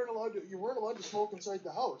inside. You weren't allowed to smoke inside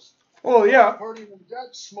the house. Oh yeah. Partying on the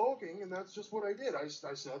deck, smoking, and that's just what I did. I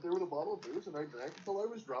sat there with a bottle of booze and I drank until I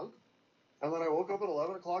was drunk. And then I woke up at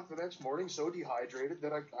 11 o'clock the next morning so dehydrated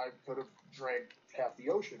that I could have drank half the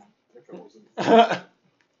ocean if it wasn't.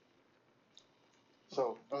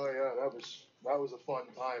 So, oh yeah, that was a fun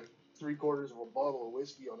time. 3/4 of a bottle of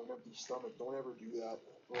whiskey on an empty stomach. Don't ever do that.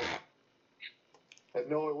 Oh. And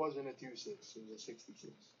no, it wasn't a 2.6. It was a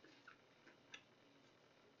 66.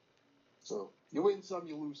 So, you win some,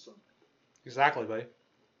 you lose some. Exactly, buddy.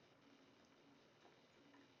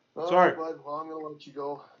 Sorry. Bud. Well, I'm going to let you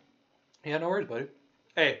go. Yeah, no worries, buddy.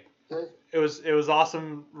 Hey, okay. It was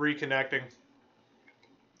awesome reconnecting.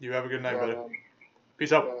 You have a good night, buddy.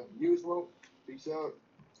 Peace out. You as well. Peace out.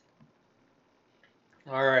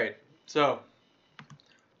 All right. So,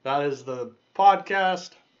 that is the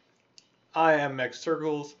podcast. I am Mix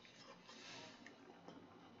Circles.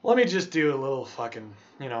 Let me just do a little fucking,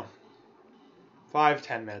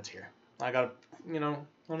 5-10 minutes here. I got, I'm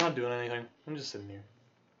not doing anything. I'm just sitting here.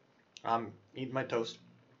 I'm eating my toast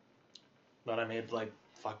that I made like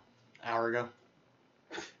an hour ago.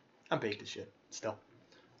 I'm baked as shit still.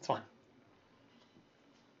 It's fine.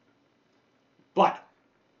 But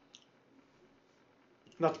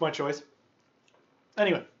that's my choice.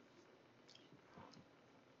 Anyway,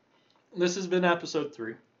 this has been episode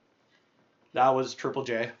 3. That was Triple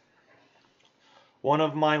J. One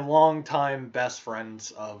of my longtime best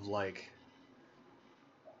friends of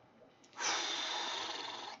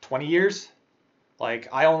 20 years.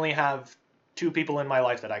 I only have 2 people in my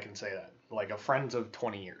life that I can say that. A friends of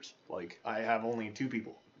 20 years. I have only 2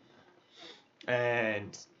 people.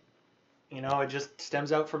 And, it just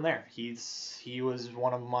stems out from there. He was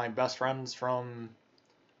one of my best friends from,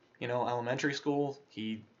 elementary school.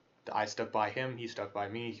 I stuck by him. He stuck by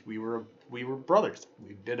me. We were brothers.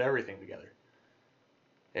 We did everything together.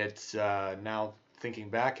 It's, now thinking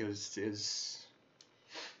back, it was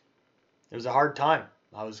a hard time.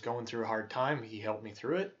 I was going through a hard time. He helped me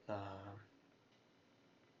through it.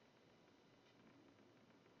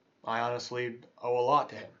 I honestly owe a lot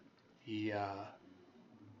to him.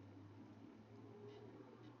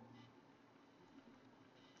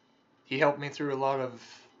 He helped me through a lot of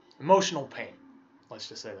emotional pain. Let's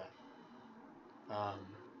just say that.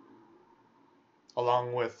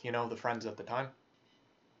 Along with the friends at the time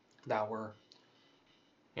that were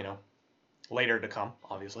later to come,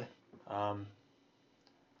 obviously. Um,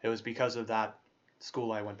 it was because of that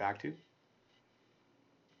school I went back to.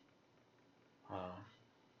 Uh,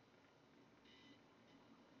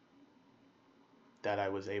 that I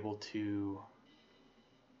was able to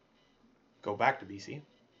go back to BC,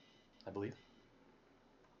 I believe.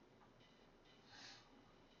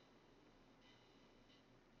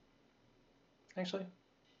 Actually,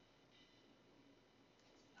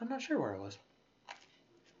 I'm not sure where I was.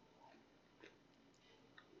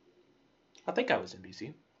 I think I was in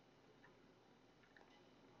BC.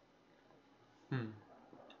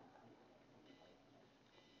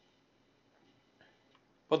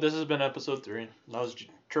 But this has been episode 3. That was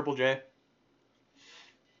Triple J.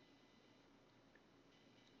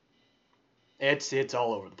 It's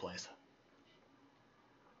all over the place.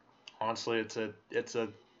 Honestly, it's a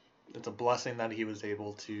blessing that he was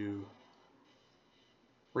able to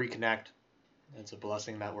reconnect. It's a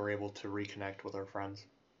blessing that we're able to reconnect with our friends.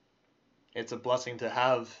 It's a blessing to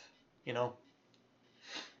have, you know,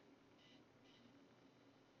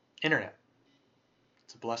 internet.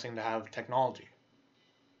 It's a blessing to have technology.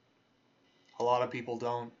 A lot of people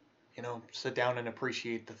don't, sit down and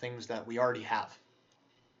appreciate the things that we already have.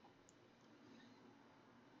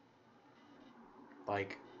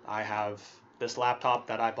 Like, I have this laptop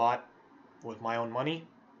that I bought with my own money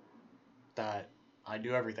that I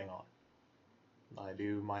do everything on. I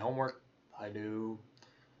do my homework, I do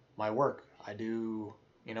my work, I do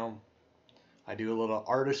a little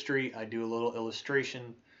artistry, I do a little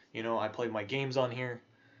illustration, I play my games on here.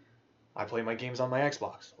 I play my games on my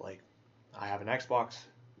Xbox. Like, I have an Xbox.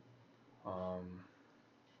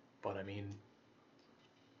 But I mean,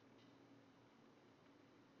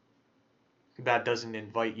 that doesn't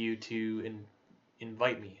invite you to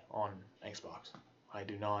invite me on Xbox. I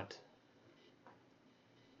do not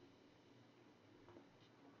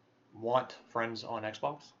want friends on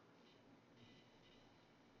Xbox.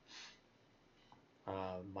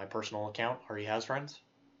 My personal account already has friends.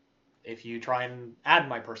 If you try and add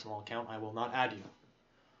my personal account, I will not add you.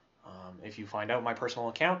 If you find out my personal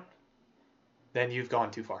account, then you've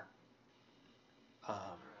gone too far.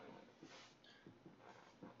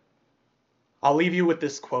 I'll leave you with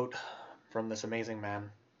this quote from this amazing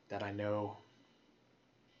man that I know.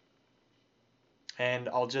 And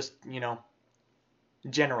I'll just,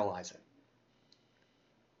 generalize it.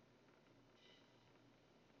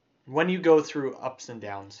 When you go through ups and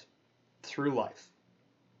downs through life,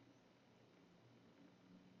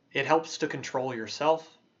 it helps to control yourself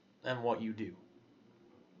and what you do.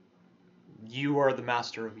 You are the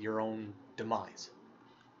master of your own demise.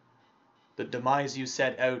 The demise you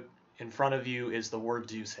set out in front of you is the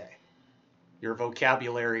words you say. Your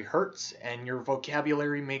vocabulary hurts, and your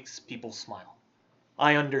vocabulary makes people smile.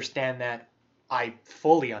 I understand that. I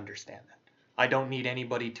fully understand that. I don't need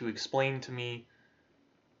anybody to explain to me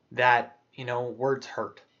that, words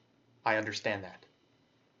hurt. I understand that.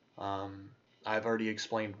 I've already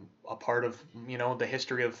explained a part of, the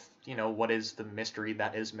history of, what is the mystery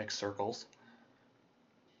that is mixed circles.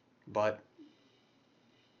 But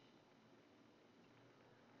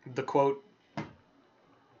the quote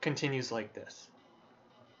continues like this.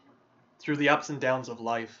 Through the ups and downs of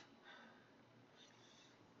life,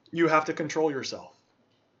 you have to control yourself.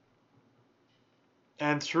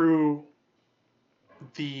 And through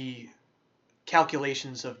the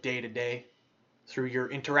calculations of day to day, through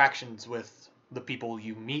your interactions with the people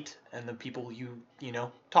you meet and the people you,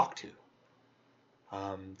 talk to.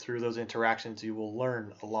 Through those interactions, you will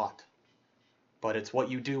learn a lot. But it's what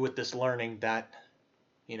you do with this learning that,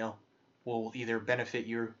 will either benefit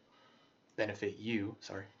you,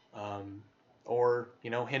 or,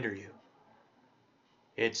 hinder you.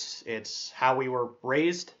 It's how we were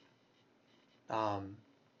raised. And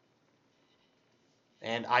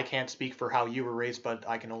I can't speak for how you were raised, but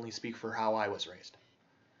I can only speak for how I was raised.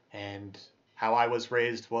 And how I was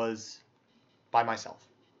raised was by myself.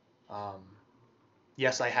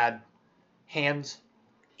 Yes, I had hands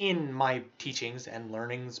in my teachings and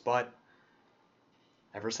learnings, but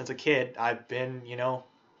ever since a kid, I've been,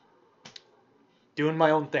 doing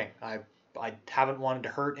my own thing. I haven't wanted to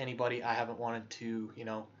hurt anybody. I haven't wanted to,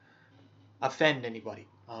 offend anybody.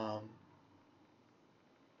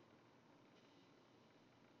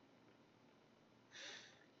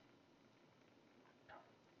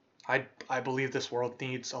 I believe this world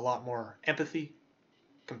needs a lot more empathy,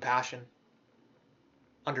 compassion,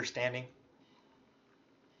 understanding.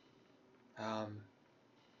 Um,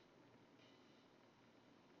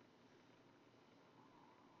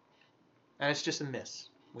 and it's just a miss.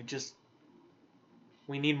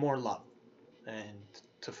 We need more love. And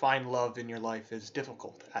to find love in your life is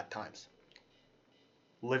difficult at times.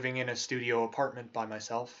 Living in a studio apartment by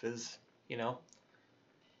myself is, you know,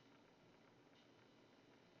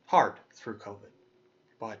 hard through COVID.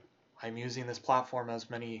 But I'm using this platform, as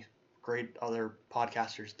many great other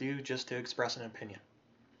podcasters do, just to express an opinion.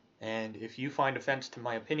 And if you find offense to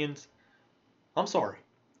my opinions, I'm sorry.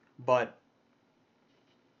 But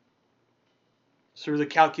through the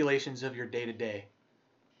calculations of your day to day,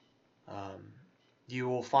 you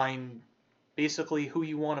will find basically who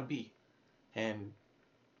you want to be. And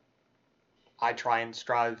I try and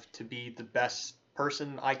strive to be the best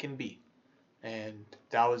person I can be. And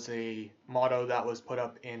that was a motto that was put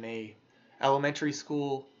up in a elementary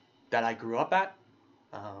school that I grew up at.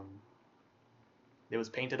 Um, it was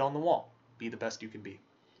painted on the wall. Be the best you can be.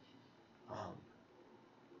 Um,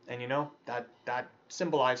 and you know that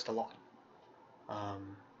symbolized a lot.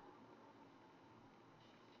 Um,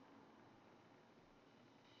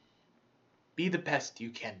 be the best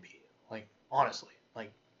you can be. Like honestly,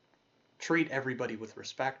 like treat everybody with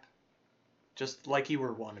respect, just like you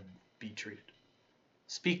were wanting to be treated.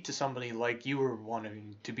 Speak to somebody like you were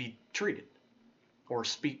wanting to be treated or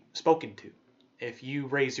spoken to. If you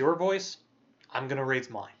raise your voice, I'm gonna raise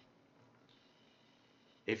mine.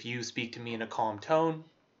 If you speak to me in a calm tone,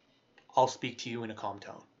 I'll speak to you in a calm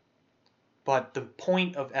tone. But the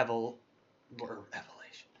point of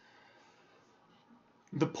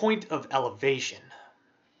the point of elevation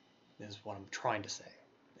is what I'm trying to say,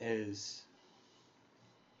 is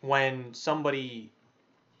when somebody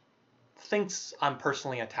thinks I'm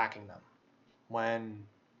personally attacking them, when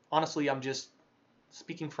honestly I'm just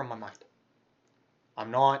speaking from my mind.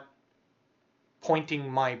 I'm not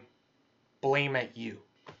pointing my blame at you.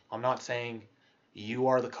 I'm not saying you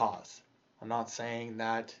are the cause. I'm not saying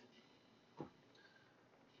that,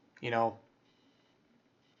 you know,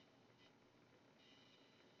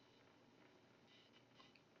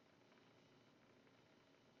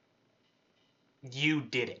 you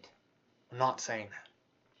did it. I'm not saying that.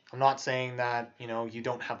 I'm not saying that, you know, you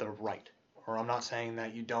don't have the right. Or I'm not saying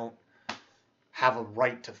that you don't have a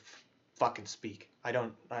right to fucking speak.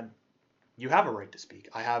 You have a right to speak.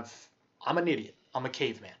 I'm an idiot. I'm a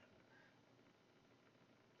caveman.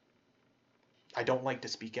 I don't like to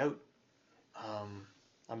speak out.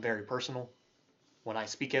 I'm very personal. When I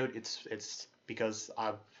speak out, it's because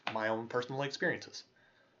of my own personal experiences.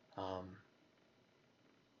 Um,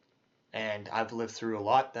 and I've lived through a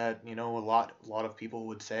lot that, you know, a lot of people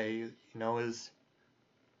would say, you know, is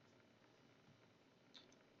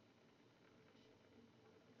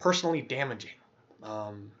personally damaging.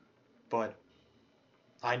 But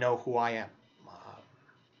I know who I am.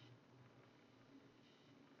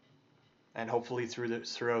 And hopefully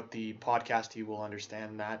throughout the podcast you will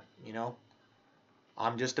understand that, you know,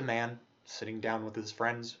 I'm just a man sitting down with his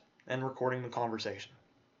friends and recording the conversation.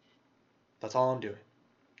 That's all I'm doing.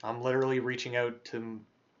 I'm literally reaching out to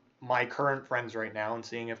my current friends right now and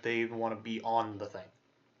seeing if they even want to be on the thing.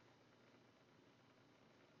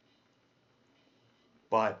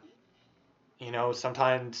 But, you know,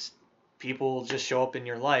 sometimes people just show up in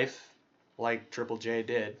your life like Triple J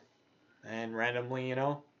did and randomly, you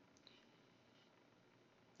know,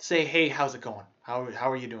 say, hey, how's it going? How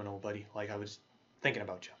are you doing, old buddy? Like, I was thinking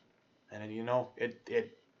about you. And, you know,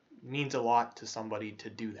 it means a lot to somebody to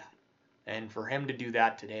do that. And for him to do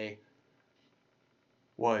that today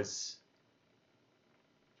was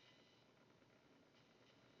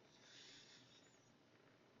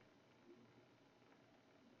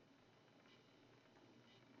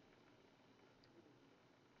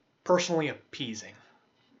personally appeasing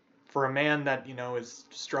for a man that, you know, is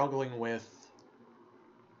struggling with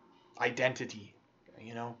identity,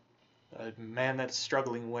 you know, a man that's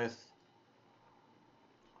struggling with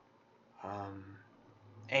um,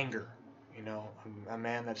 anger, you know, a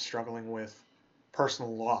man that's struggling with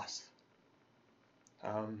personal loss.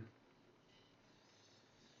 Um,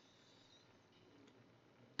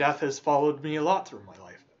 Death has followed me a lot through my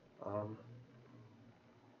life.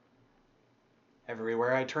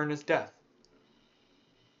 Everywhere I turn is death.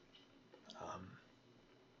 Um,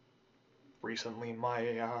 Recently,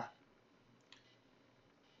 my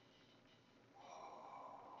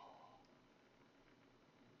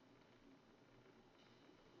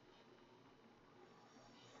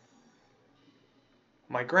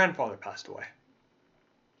grandfather passed away.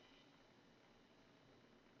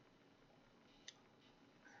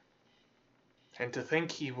 And to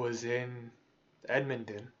think he was in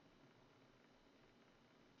Edmonton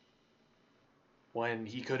when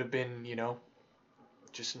he could have been,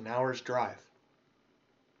 just an hour's drive.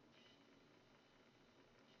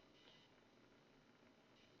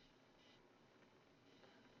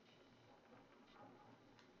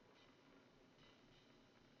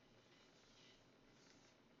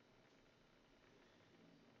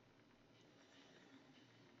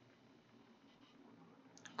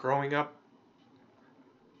 Growing up,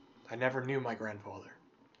 I never knew my grandfather.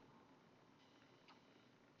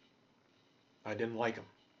 I didn't like him.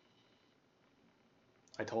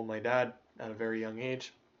 I told my dad at a very young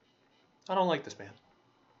age, I don't like this man.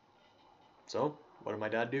 So, what did my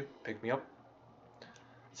dad do? Pick me up.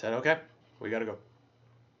 Said, okay, we gotta go.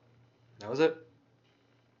 That was it.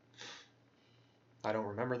 I don't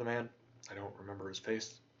remember the man. I don't remember his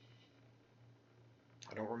face.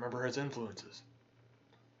 I don't remember his influences.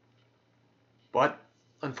 But,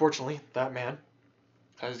 unfortunately, that man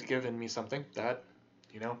has given me something that,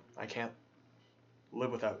 I can't live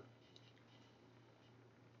without.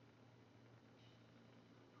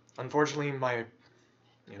 Unfortunately, my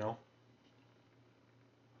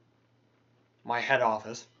head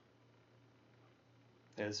office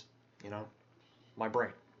is, my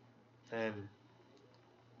brain. And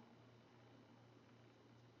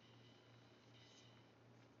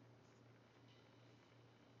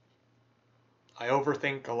I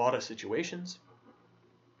overthink a lot of situations,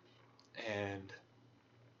 and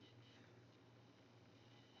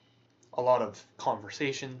a lot of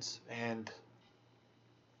conversations, and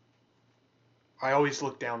I always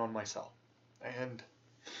look down on myself. And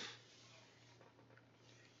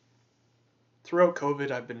throughout COVID,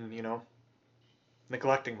 I've been,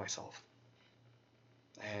 neglecting myself.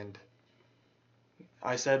 And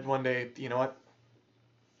I said one day, you know what?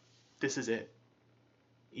 This is it.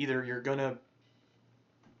 Either you're gonna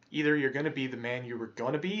be the man you were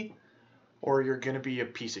gonna be, or you're gonna be a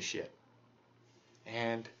piece of shit.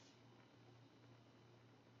 And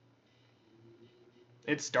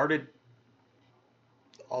it started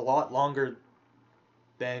a lot longer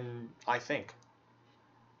than I think.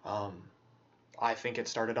 I think it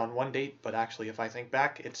started on one date, but actually, if I think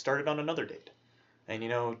back, it started on another date. And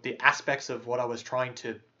the aspects of what I was trying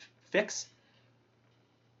to fix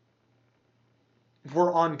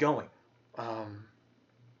were ongoing.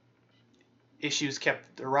 Issues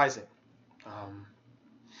kept arising.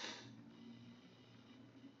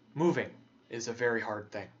 Moving is a very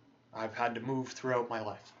hard thing. I've had to move throughout my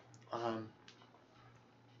life.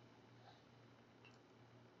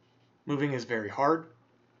 Moving is very hard,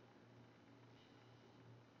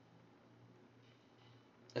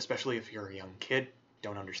 especially if you're a young kid,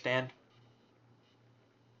 don't understand.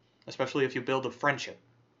 Especially if you build a friendship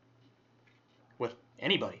with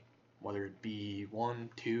anybody, whether it be 1,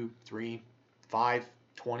 2, 3, 5,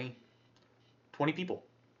 20 people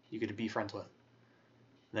you could be friends with.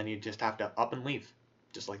 And then you just have to up and leave,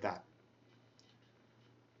 just like that.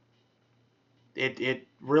 It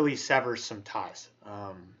really severs some ties.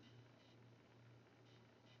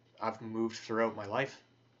 I've moved throughout my life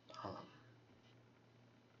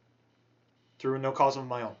through no cause of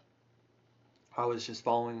my own. I was just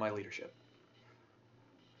following my leadership.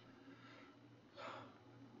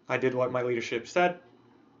 I did what my leadership said.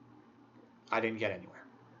 I didn't get anywhere.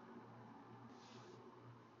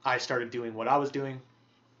 I started doing what I was doing.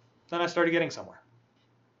 Then I started getting somewhere.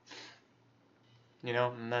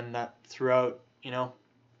 And then that throughout,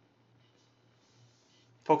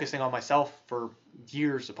 focusing on myself for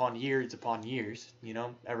years upon years upon years,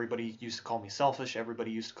 everybody used to call me selfish.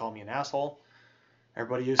 Everybody used to call me an asshole.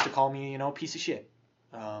 Everybody used to call me, a piece of shit.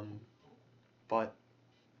 But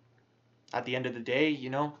at the end of the day,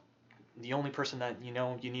 the only person that,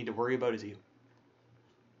 you need to worry about is you.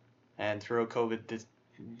 And throughout COVID, it's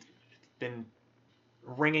been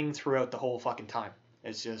ringing throughout the whole fucking time.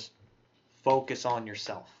 It's just focus on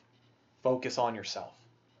yourself. Focus on yourself.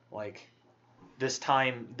 Like, this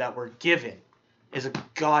time that we're given is a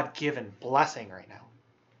God-given blessing right now.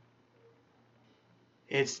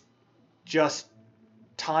 It's just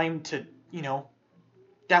time to,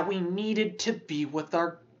 that we needed to be with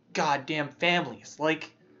our goddamn families.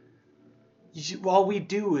 Like, all we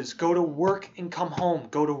do is go to work and come home.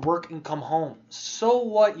 Go to work and come home. So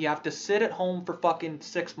what? You have to sit at home for fucking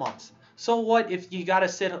 6 months. So what if you gotta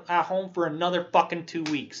sit at home for another fucking 2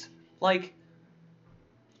 weeks? Like,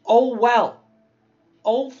 oh well.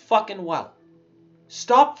 Oh fucking well.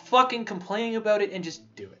 Stop fucking complaining about it and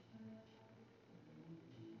just do it.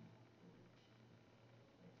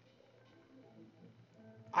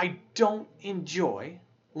 I don't enjoy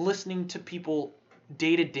listening to people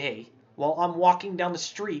day to day while I'm walking down the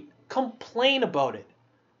street, complain about it.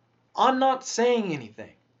 I'm not saying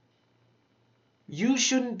anything. You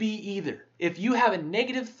shouldn't be either. If you have a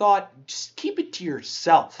negative thought, just keep it to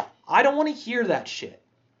yourself. I don't want to hear that shit.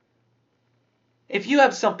 If you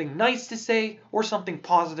have something nice to say or something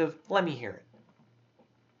positive, let me hear it.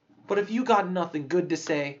 But if you got nothing good to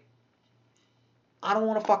say, I don't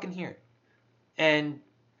want to fucking hear it. And,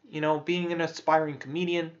 being an aspiring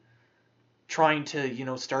comedian, trying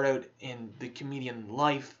to, start out in the comedian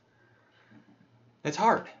life, it's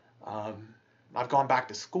hard. I've gone back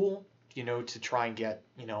to school, to try and get,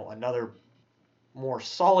 another more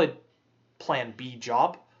solid plan B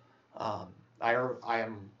job. I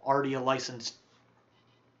am already a licensed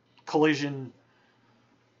collision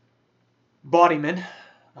bodyman.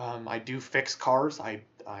 I do fix cars. I've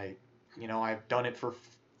done it for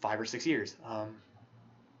 5 or 6 years.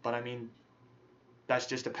 But I mean, that's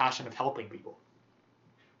just a passion of helping people.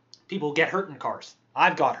 People get hurt in cars.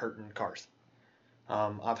 I've got hurt in cars.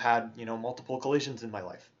 I've had, multiple collisions in my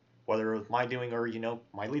life, whether it was my doing or,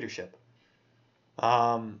 my leadership.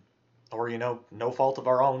 Or, no fault of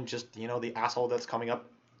our own, just, the asshole that's coming up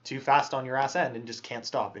too fast on your ass end and just can't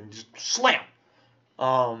stop and just slam.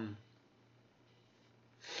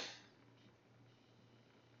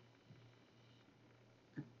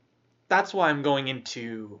 That's why I'm going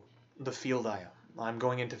into the field I am. I'm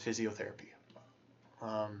going into physiotherapy.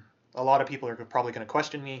 A lot of people are probably going to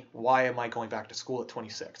question me. Why am I going back to school at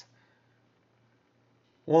 26?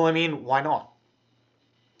 Well, I mean, why not?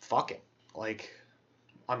 Fuck it. Like,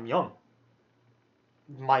 I'm young.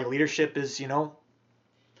 My leadership is,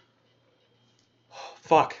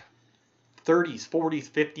 fuck, 30s, 40s,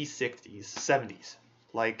 50s, 60s, 70s.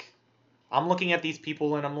 Like, I'm looking at these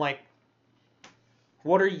people and I'm like,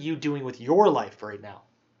 what are you doing with your life right now?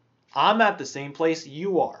 I'm at the same place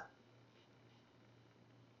you are.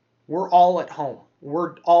 We're all at home.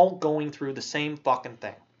 We're all going through the same fucking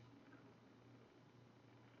thing.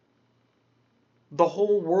 The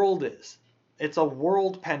whole world is. It's a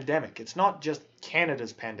world pandemic. It's not just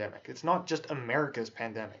Canada's pandemic. It's not just America's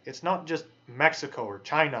pandemic. It's not just Mexico or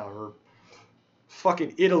China or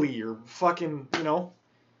fucking Italy or fucking,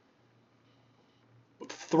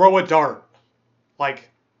 throw a dart. Like,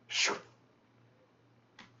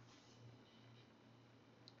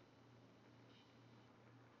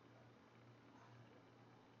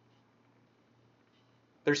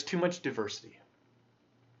 there's too much diversity.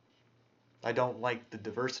 I don't like the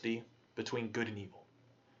diversity between good and evil.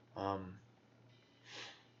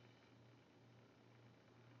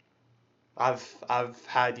 I've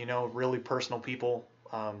had, really personal people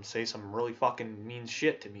say some really fucking mean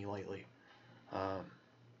shit to me lately.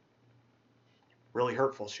 Really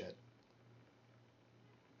hurtful shit.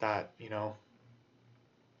 That,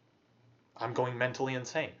 I'm going mentally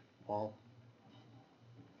insane. Well,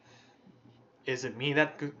 is it me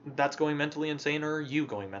that's going mentally insane, or are you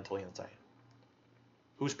going mentally insane?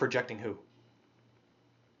 Who's projecting who?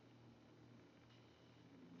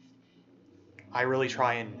 I really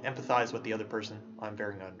try and empathize with the other person. I'm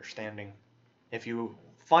very understanding. If you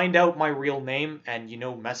find out my real name and,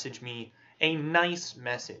 message me a nice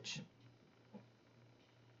message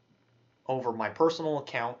over my personal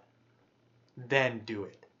account, then do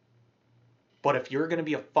it. But if you're gonna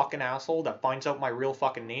be a fucking asshole that finds out my real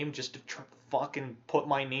fucking name just to fucking put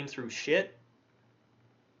my name through shit,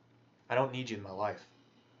 I don't need you in my life.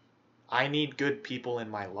 I need good people in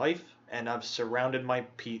my life, and I've surrounded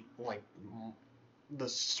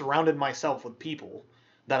surrounded myself with people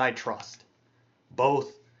that I trust.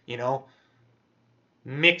 Both,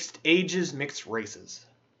 mixed ages, mixed races.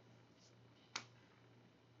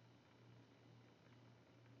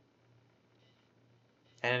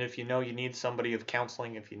 And if you need somebody of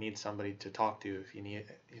counseling, if you need somebody to talk to,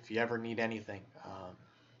 if you ever need anything,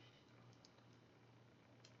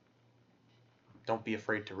 don't be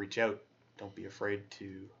afraid to reach out. Don't be afraid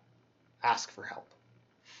to ask for help.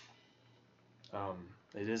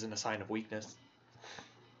 It isn't a sign of weakness.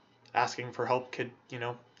 Asking for help could,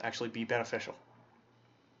 actually be beneficial.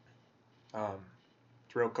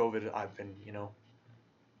 Throughout COVID, I've been,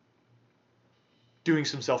 doing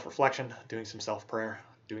some self-reflection, doing some self-prayer,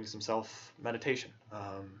 doing some self-meditation.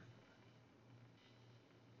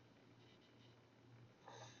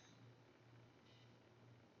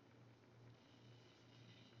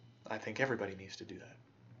 I think everybody needs to do that.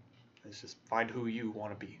 It's just find who you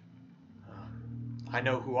want to be. I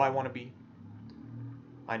know who I want to be.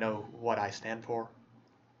 I know what I stand for.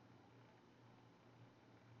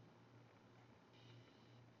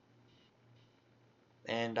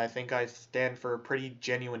 And I think I stand for a pretty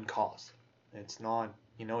genuine cause. It's not,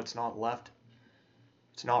 it's not left.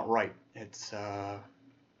 It's not right. It's the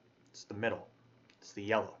middle. It's the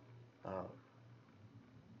yellow. I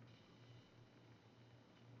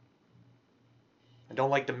don't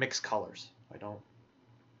like to mix colors. I don't.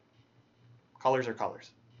 Colors are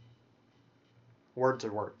colors. Words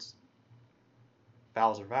are words.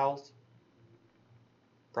 Vowels are vowels.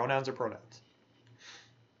 Pronouns are pronouns.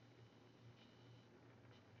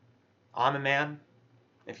 I'm a man.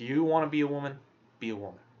 If you want to be a woman, be a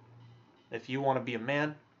woman. If you want to be a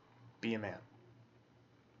man, be a man.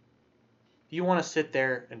 If you want to sit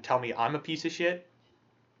there and tell me I'm a piece of shit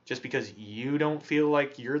just because you don't feel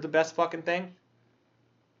like you're the best fucking thing,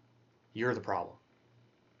 you're the problem.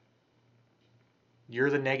 You're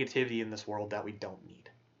the negativity in this world that we don't need.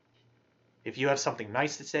 If you have something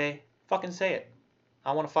nice to say, fucking say it.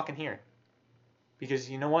 I want to fucking hear it. Because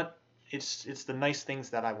you know what? It's the nice things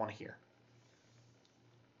that I want to hear.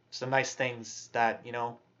 It's the nice things that,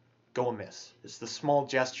 go amiss. It's the small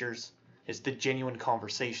gestures. It's the genuine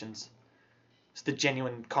conversations. It's the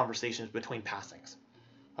genuine conversations between passings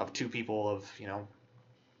of two people of,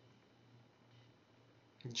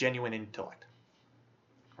 genuine intellect.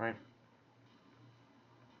 Right?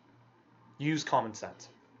 Use common sense.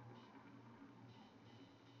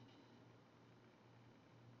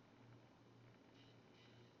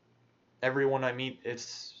 Everyone I meet,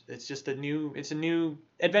 it's just a new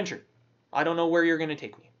adventure. I don't know where you're gonna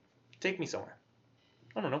take me. Take me somewhere.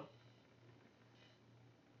 I don't know.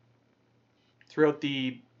 Throughout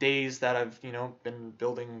the days that I've been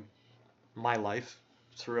building my life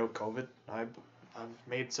throughout COVID, I've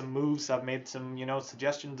made some moves. I've made some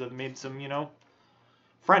suggestions. I've made some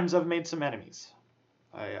friends. I've made some enemies.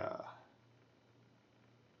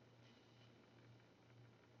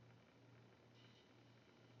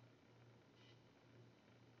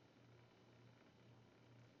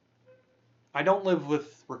 I don't live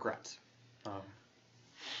with regrets.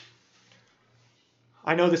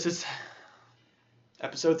 I know this is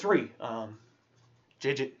episode 3.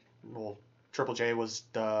 JJ, well, Triple J was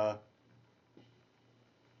the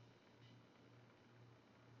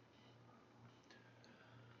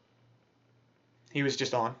he was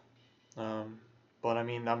just on, but I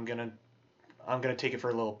mean I'm gonna take it for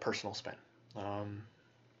a little personal spin.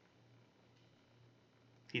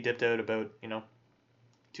 He dipped out about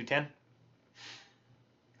 2:10.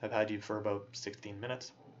 I've had you for about 16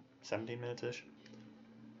 minutes, 17 minutes ish.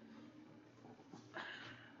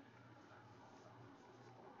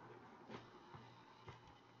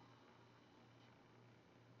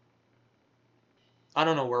 I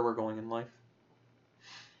don't know where we're going in life.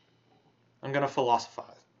 I'm gonna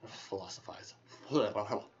philosophize.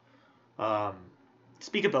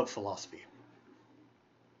 Speak about philosophy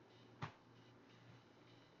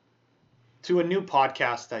to a new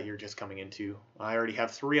podcast that you're just coming into. I already have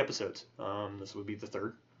 3 episodes. This would be the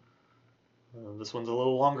 3rd. This one's a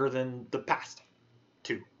little longer than the past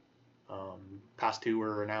 2. Past 2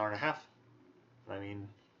 were an hour and a half. I mean,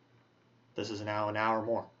 this is now an hour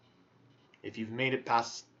more. If you've made it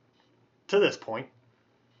past to this point,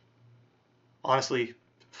 honestly,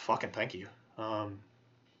 fucking thank you.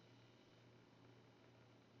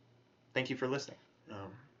 Thank you for listening.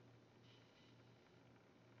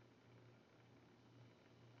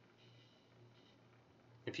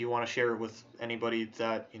 If you want to share it with anybody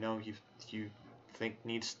that you think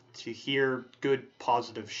needs to hear good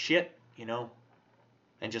positive shit,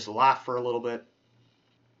 and just laugh for a little bit,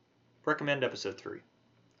 recommend episode 3.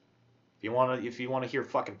 If you want to hear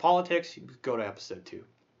fucking politics, you go to episode 2.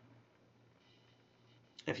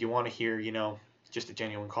 If you want to hear, just a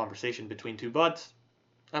genuine conversation between two buds,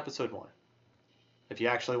 episode 1. If you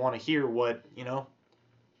actually want to hear what,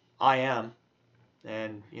 I am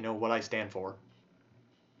and, what I stand for,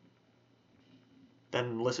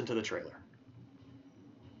 then listen to the trailer.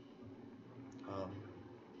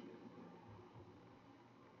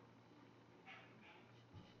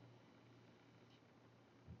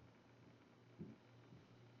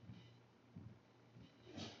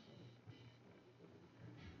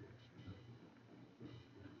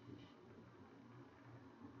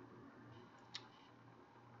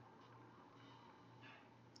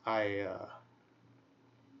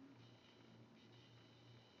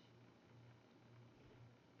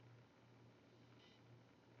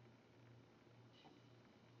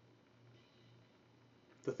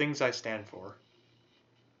 The things I stand for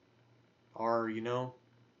are,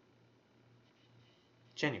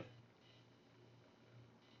 genuine.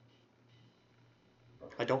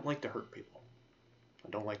 I don't like to hurt people. I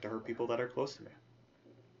don't like to hurt people that are close to me.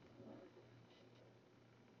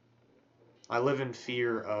 I live in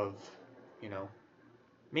fear of,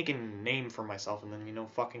 making a name for myself and then,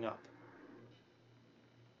 fucking up.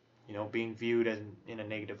 being viewed in a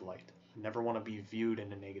negative light. I never want to be viewed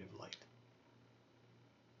in a negative light.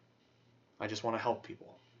 I just want to help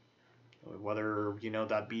people. Whether,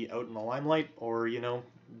 that be out in the limelight or,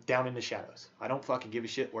 down in the shadows. I don't fucking give a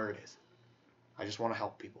shit where it is. I just want to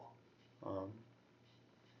help people.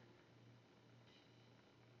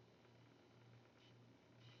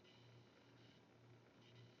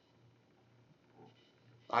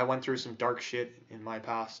 I went through some dark shit in my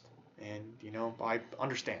past, and, I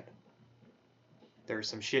understand. There's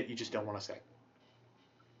some shit you just don't want to say.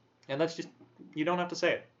 And that's just, you don't have to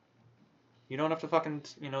say it. You don't have to fucking,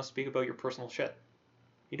 speak about your personal shit.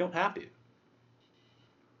 You don't have to.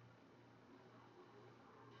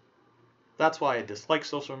 That's why I dislike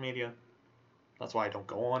social media. That's why I don't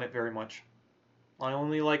go on it very much. I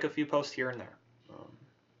only like a few posts here and there.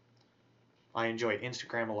 I enjoy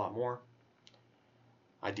Instagram a lot more.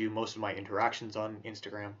 I do most of my interactions on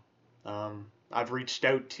Instagram. I've reached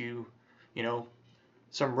out to,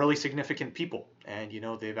 some really significant people, and,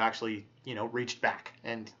 they've actually, reached back.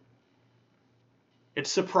 And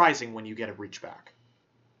it's surprising when you get a reach back.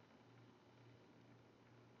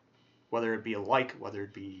 Whether it be a like, whether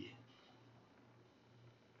it be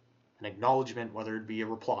an acknowledgement, whether it be a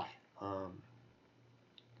reply.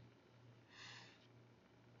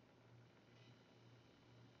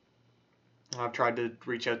 I've tried to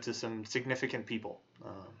reach out to some significant people.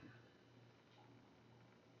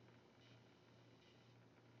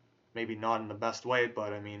 Maybe not in the best way,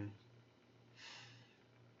 but I mean,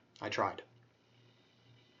 I tried.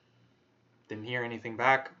 Didn't hear anything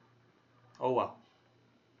back. Oh well.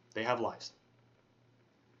 They have lives.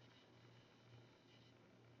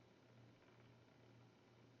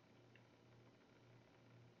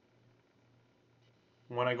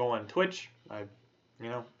 When I go on Twitch,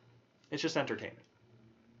 it's just entertainment.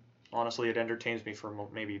 Honestly, it entertains me for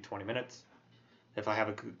maybe 20 minutes. If I have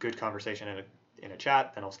a good conversation in a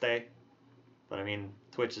chat, then I'll stay. But I mean,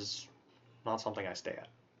 Twitch is not something I stay at.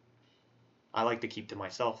 I like to keep to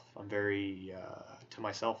myself. I'm very to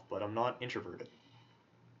myself, but I'm not introverted.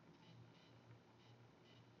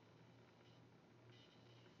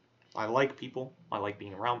 I like people. I like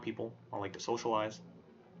being around people. I like to socialize.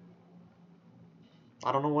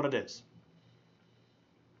 I don't know what it is.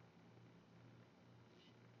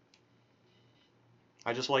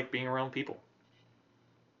 I just like being around people.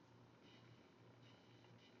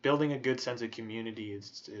 Building a good sense of community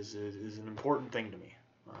is an important thing to me.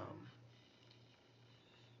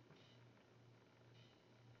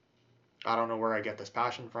 I don't know where I get this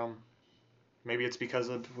passion from. Maybe it's because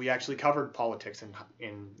we actually covered politics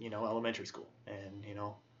in elementary school, and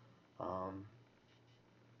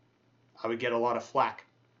I would get a lot of flack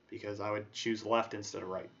because I would choose left instead of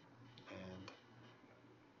right, and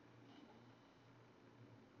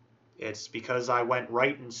it's because I went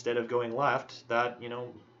right instead of going left that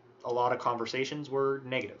a lot of conversations were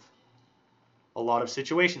negative, a lot of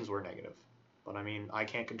situations were negative, but I mean I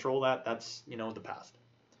can't control that. That's the past.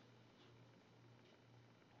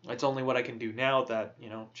 It's only what I can do now that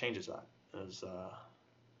changes that. Is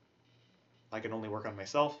I can only work on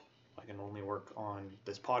myself. I can only work on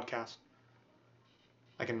this podcast.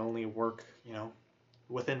 I can only work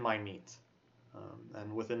within my means,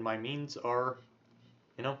 and within my means are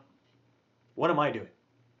what am I doing?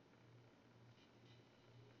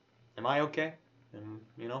 Am I okay? Am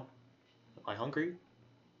I hungry?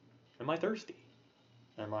 Am I thirsty?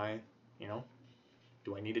 Am I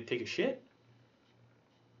do I need to take a shit?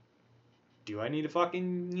 Do I need to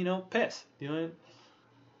fucking piss? Do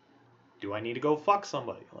I need to go fuck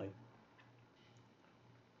somebody? Like,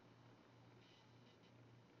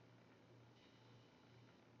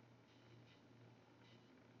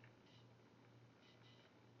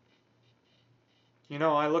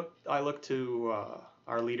 I look to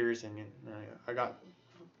our leaders, and I got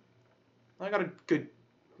a good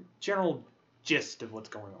general gist of what's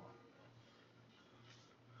going on.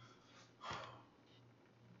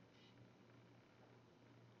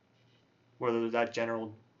 Whether that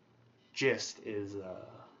general gist is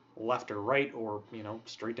left or right, or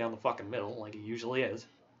straight down the fucking middle, like it usually is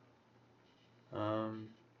in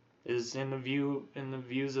the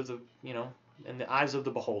views of the in the eyes of the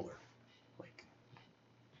beholder. Like,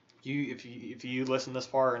 if you listen this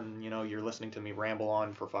far and you're listening to me ramble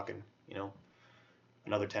on for fucking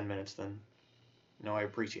another 10 minutes, then I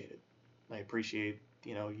appreciate it. I appreciate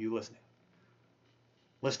you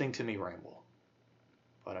listening to me ramble.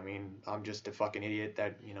 But I mean, I'm just a fucking idiot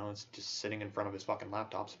that is just sitting in front of his fucking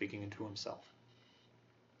laptop speaking into himself.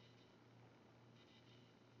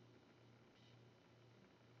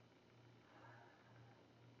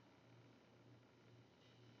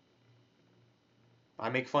 I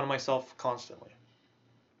make fun of myself constantly.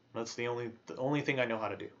 That's the only thing I know how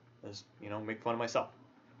to do is, make fun of myself.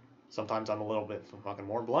 Sometimes I'm a little bit fucking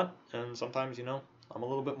more blunt, and sometimes, I'm a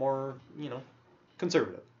little bit more,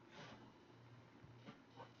 conservative.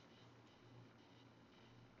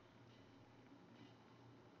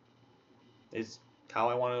 It's how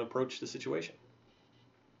I want to approach the situation.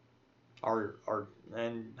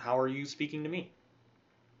 And how are you speaking to me?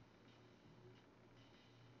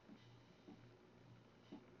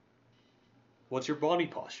 What's your body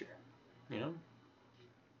posture? You know?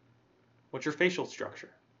 What's your facial structure?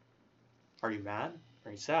 Are you mad?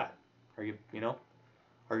 Are you sad? Are you,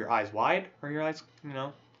 are your eyes wide? Or are your eyes,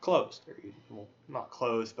 closed? Are you, well, not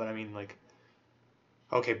closed, but I mean, like,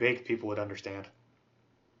 okay, big people would understand.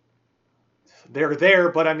 They're there,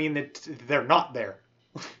 but I mean, they're not there.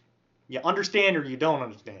 You understand or you don't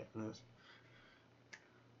understand.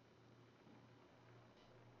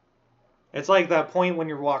 It's like that point when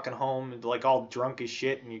you're walking home, like all drunk as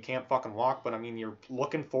shit, and you can't fucking walk. But I mean, you're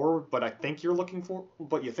looking forward, but you think you're looking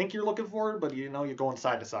forward, but you're going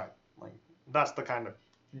side to side. Like that's the kind of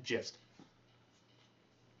gist.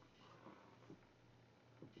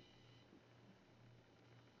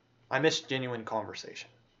 I miss genuine conversation.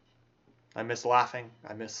 I miss laughing.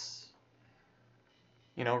 I miss,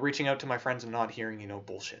 reaching out to my friends and not hearing,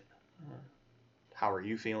 bullshit. How are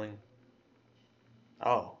you feeling?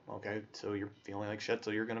 Oh, okay. So you're feeling like shit,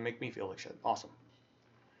 so you're gonna make me feel like shit. Awesome.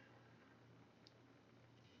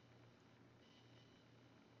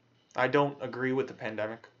 I don't agree with the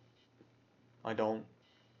pandemic. I don't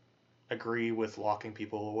agree with locking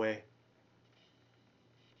people away.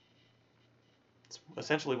 It's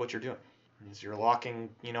essentially what you're doing. Is you're locking,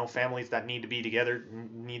 families that need to be together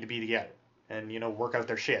and work out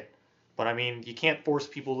their shit. But I mean, you can't force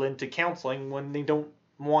people into counseling when they don't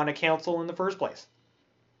want to counsel in the first place.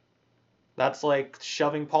 That's like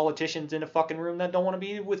shoving politicians in a fucking room that don't want to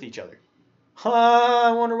be with each other.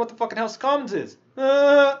 I wonder what the fucking House of Commons is.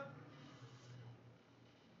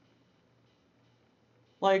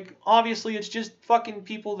 Like, obviously, it's just fucking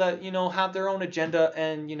people that, have their own agenda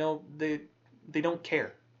and, they don't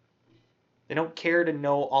care. They don't care to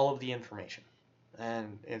know all of the information.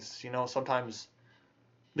 And it's, sometimes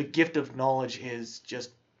the gift of knowledge is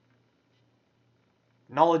just,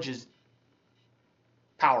 knowledge is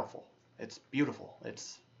powerful. It's beautiful.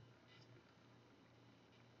 It's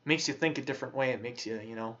makes you think a different way. It makes you,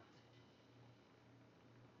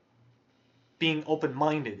 being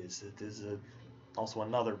open-minded is also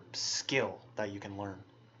another skill that you can learn.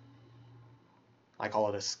 I call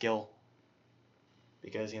it a skill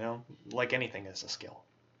because, like anything is a skill.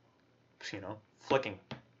 Flicking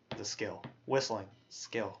is a skill. Whistling,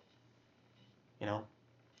 skill.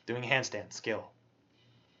 Doing a handstand, skill.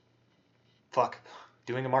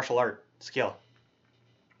 Doing a martial art, skill.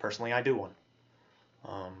 Personally, I do one.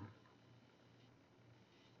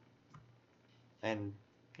 And,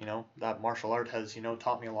 that martial art has,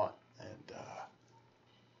 taught me a lot. And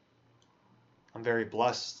I'm very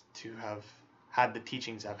blessed to have had the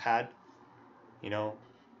teachings I've had,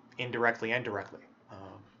 indirectly and directly.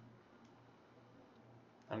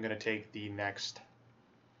 I'm going to take the next...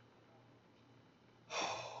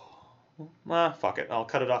 fuck it. I'll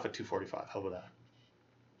cut it off at 2:45. How about that?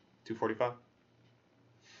 2:45?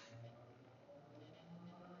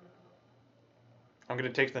 I'm going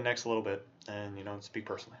to take the next little bit and, speak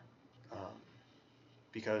personally.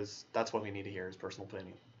 Because that's what we need to hear is personal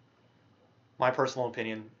opinion. My personal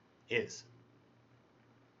opinion is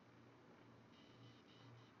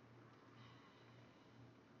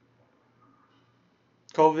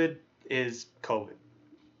COVID is COVID.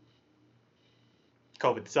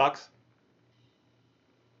 COVID sucks.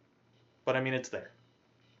 But I mean, it's there.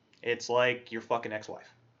 It's like your fucking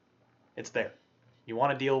ex-wife. It's there. You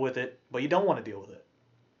want to deal with it, but you don't want to deal with it.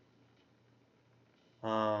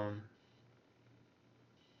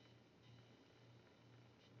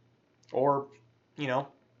 Or,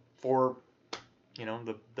 for,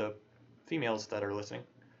 the females that are listening,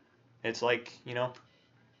 it's like,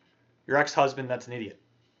 your ex-husband that's an idiot.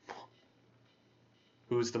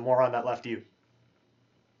 Who's the moron that left you?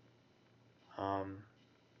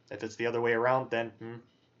 If it's the other way around, then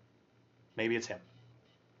maybe it's him.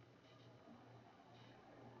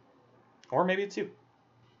 Or maybe it's you.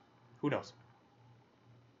 Who knows?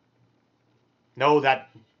 No, that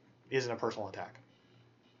isn't a personal attack.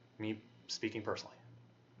 Me speaking personally.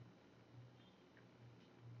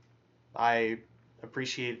 I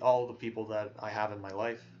appreciate all the people that I have in my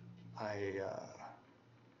life. I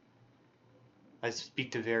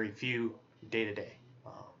speak to very few day to day.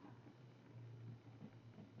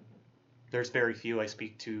 There's very few I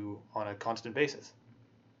speak to on a constant basis.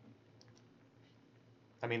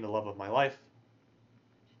 I mean, the love of my life.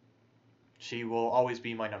 She will always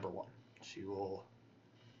be my number one.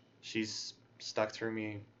 She's stuck through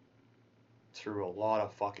me through a lot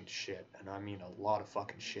of fucking shit, and I mean a lot of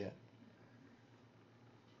fucking shit.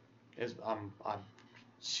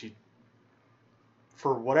 She,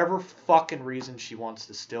 for whatever fucking reason, she wants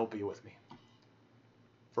to still be with me.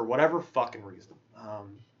 For whatever fucking reason.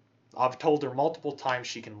 I've told her multiple times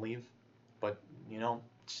she can leave, but, you know,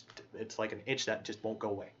 it's like an itch that just won't go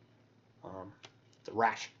away. It's a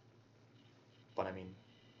rash. But, I mean,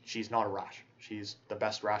 she's not a rash. She's the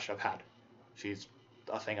best rash I've had. She's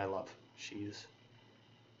a thing I love. She's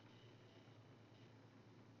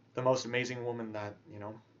the most amazing woman that, you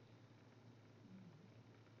know,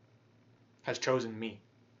 has chosen me.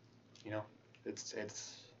 You know, it's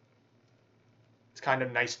kind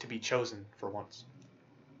of nice to be chosen for once.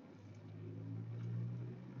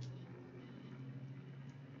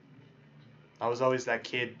 I was always that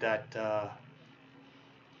kid that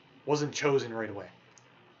wasn't chosen right away.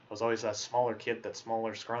 I was always that smaller kid, that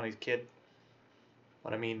smaller, scrawny kid.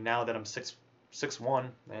 But I mean, now that I'm 6'1"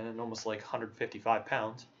 and almost like 155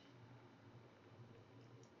 pounds,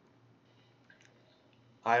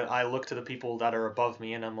 I look to the people that are above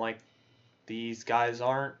me and I'm like, these guys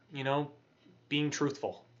aren't, you know, being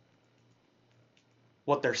truthful.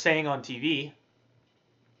 What they're saying on TV,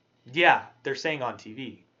 yeah, they're saying on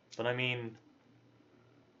TV. But I mean,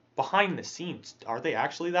 behind the scenes, are they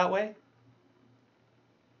actually that way?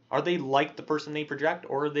 Are they like the person they project,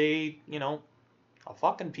 or are they, you know, a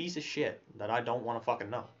fucking piece of shit that I don't want to fucking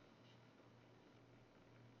know?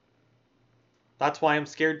 That's why I'm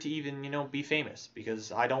scared to even, you know, be famous,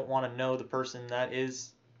 because I don't want to know the person that is,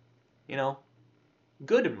 you know,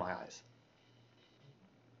 good in my eyes.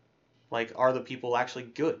 Like, are the people actually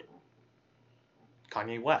good?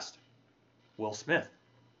 Kanye West, Will Smith,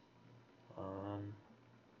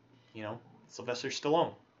 you know, Sylvester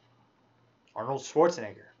Stallone, Arnold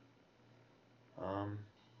Schwarzenegger,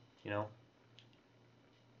 you know,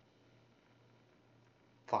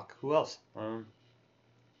 fuck, who else?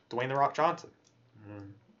 Dwayne The Rock Johnson,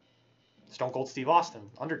 Stone Cold Steve Austin,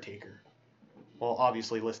 Undertaker. Well,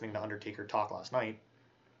 obviously listening to Undertaker talk last night.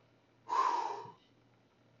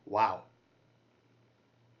 Wow.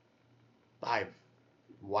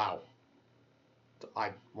 Wow.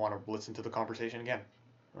 I want to listen to the conversation again.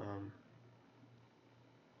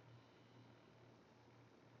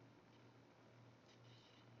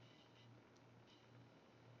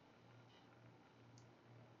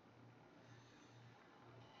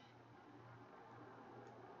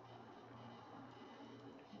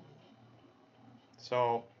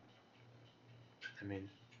 So, I mean,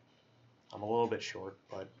 I'm a little bit short,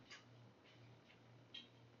 but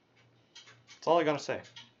that's all I gotta say.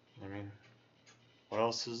 I mean, what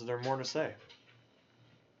else is there more to say?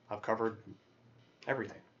 I've covered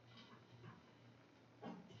everything.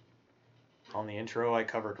 On the intro, I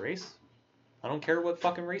covered race. I don't care what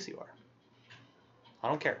fucking race you are. I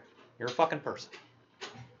don't care. You're a fucking person.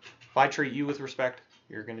 If I treat you with respect,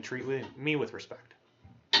 you're gonna treat me with respect.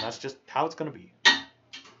 And that's just how it's gonna be.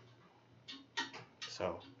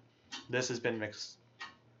 So, this has been Mixed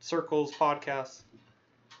Circles Podcast.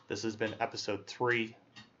 This has been episode 3.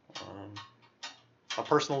 A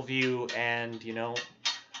personal view and, you know,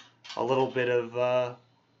 a little bit of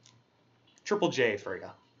Triple J for you.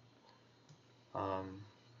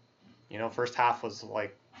 You know, first half was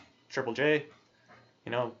like Triple J.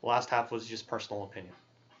 You know, last half was just personal opinion.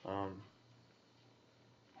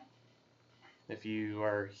 If you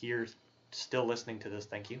are here still listening to this,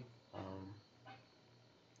 thank you.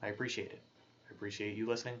 I appreciate it. I appreciate you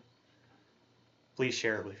listening. Please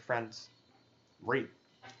share it with your friends. Rate.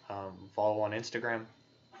 Follow on Instagram.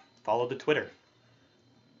 Follow the Twitter.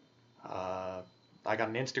 I got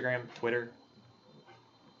an Instagram, Twitter,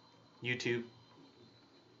 YouTube.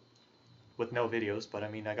 With no videos, but I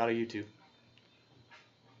mean, I got a YouTube.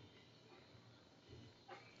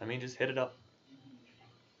 I mean, just hit it up.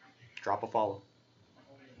 Drop a follow.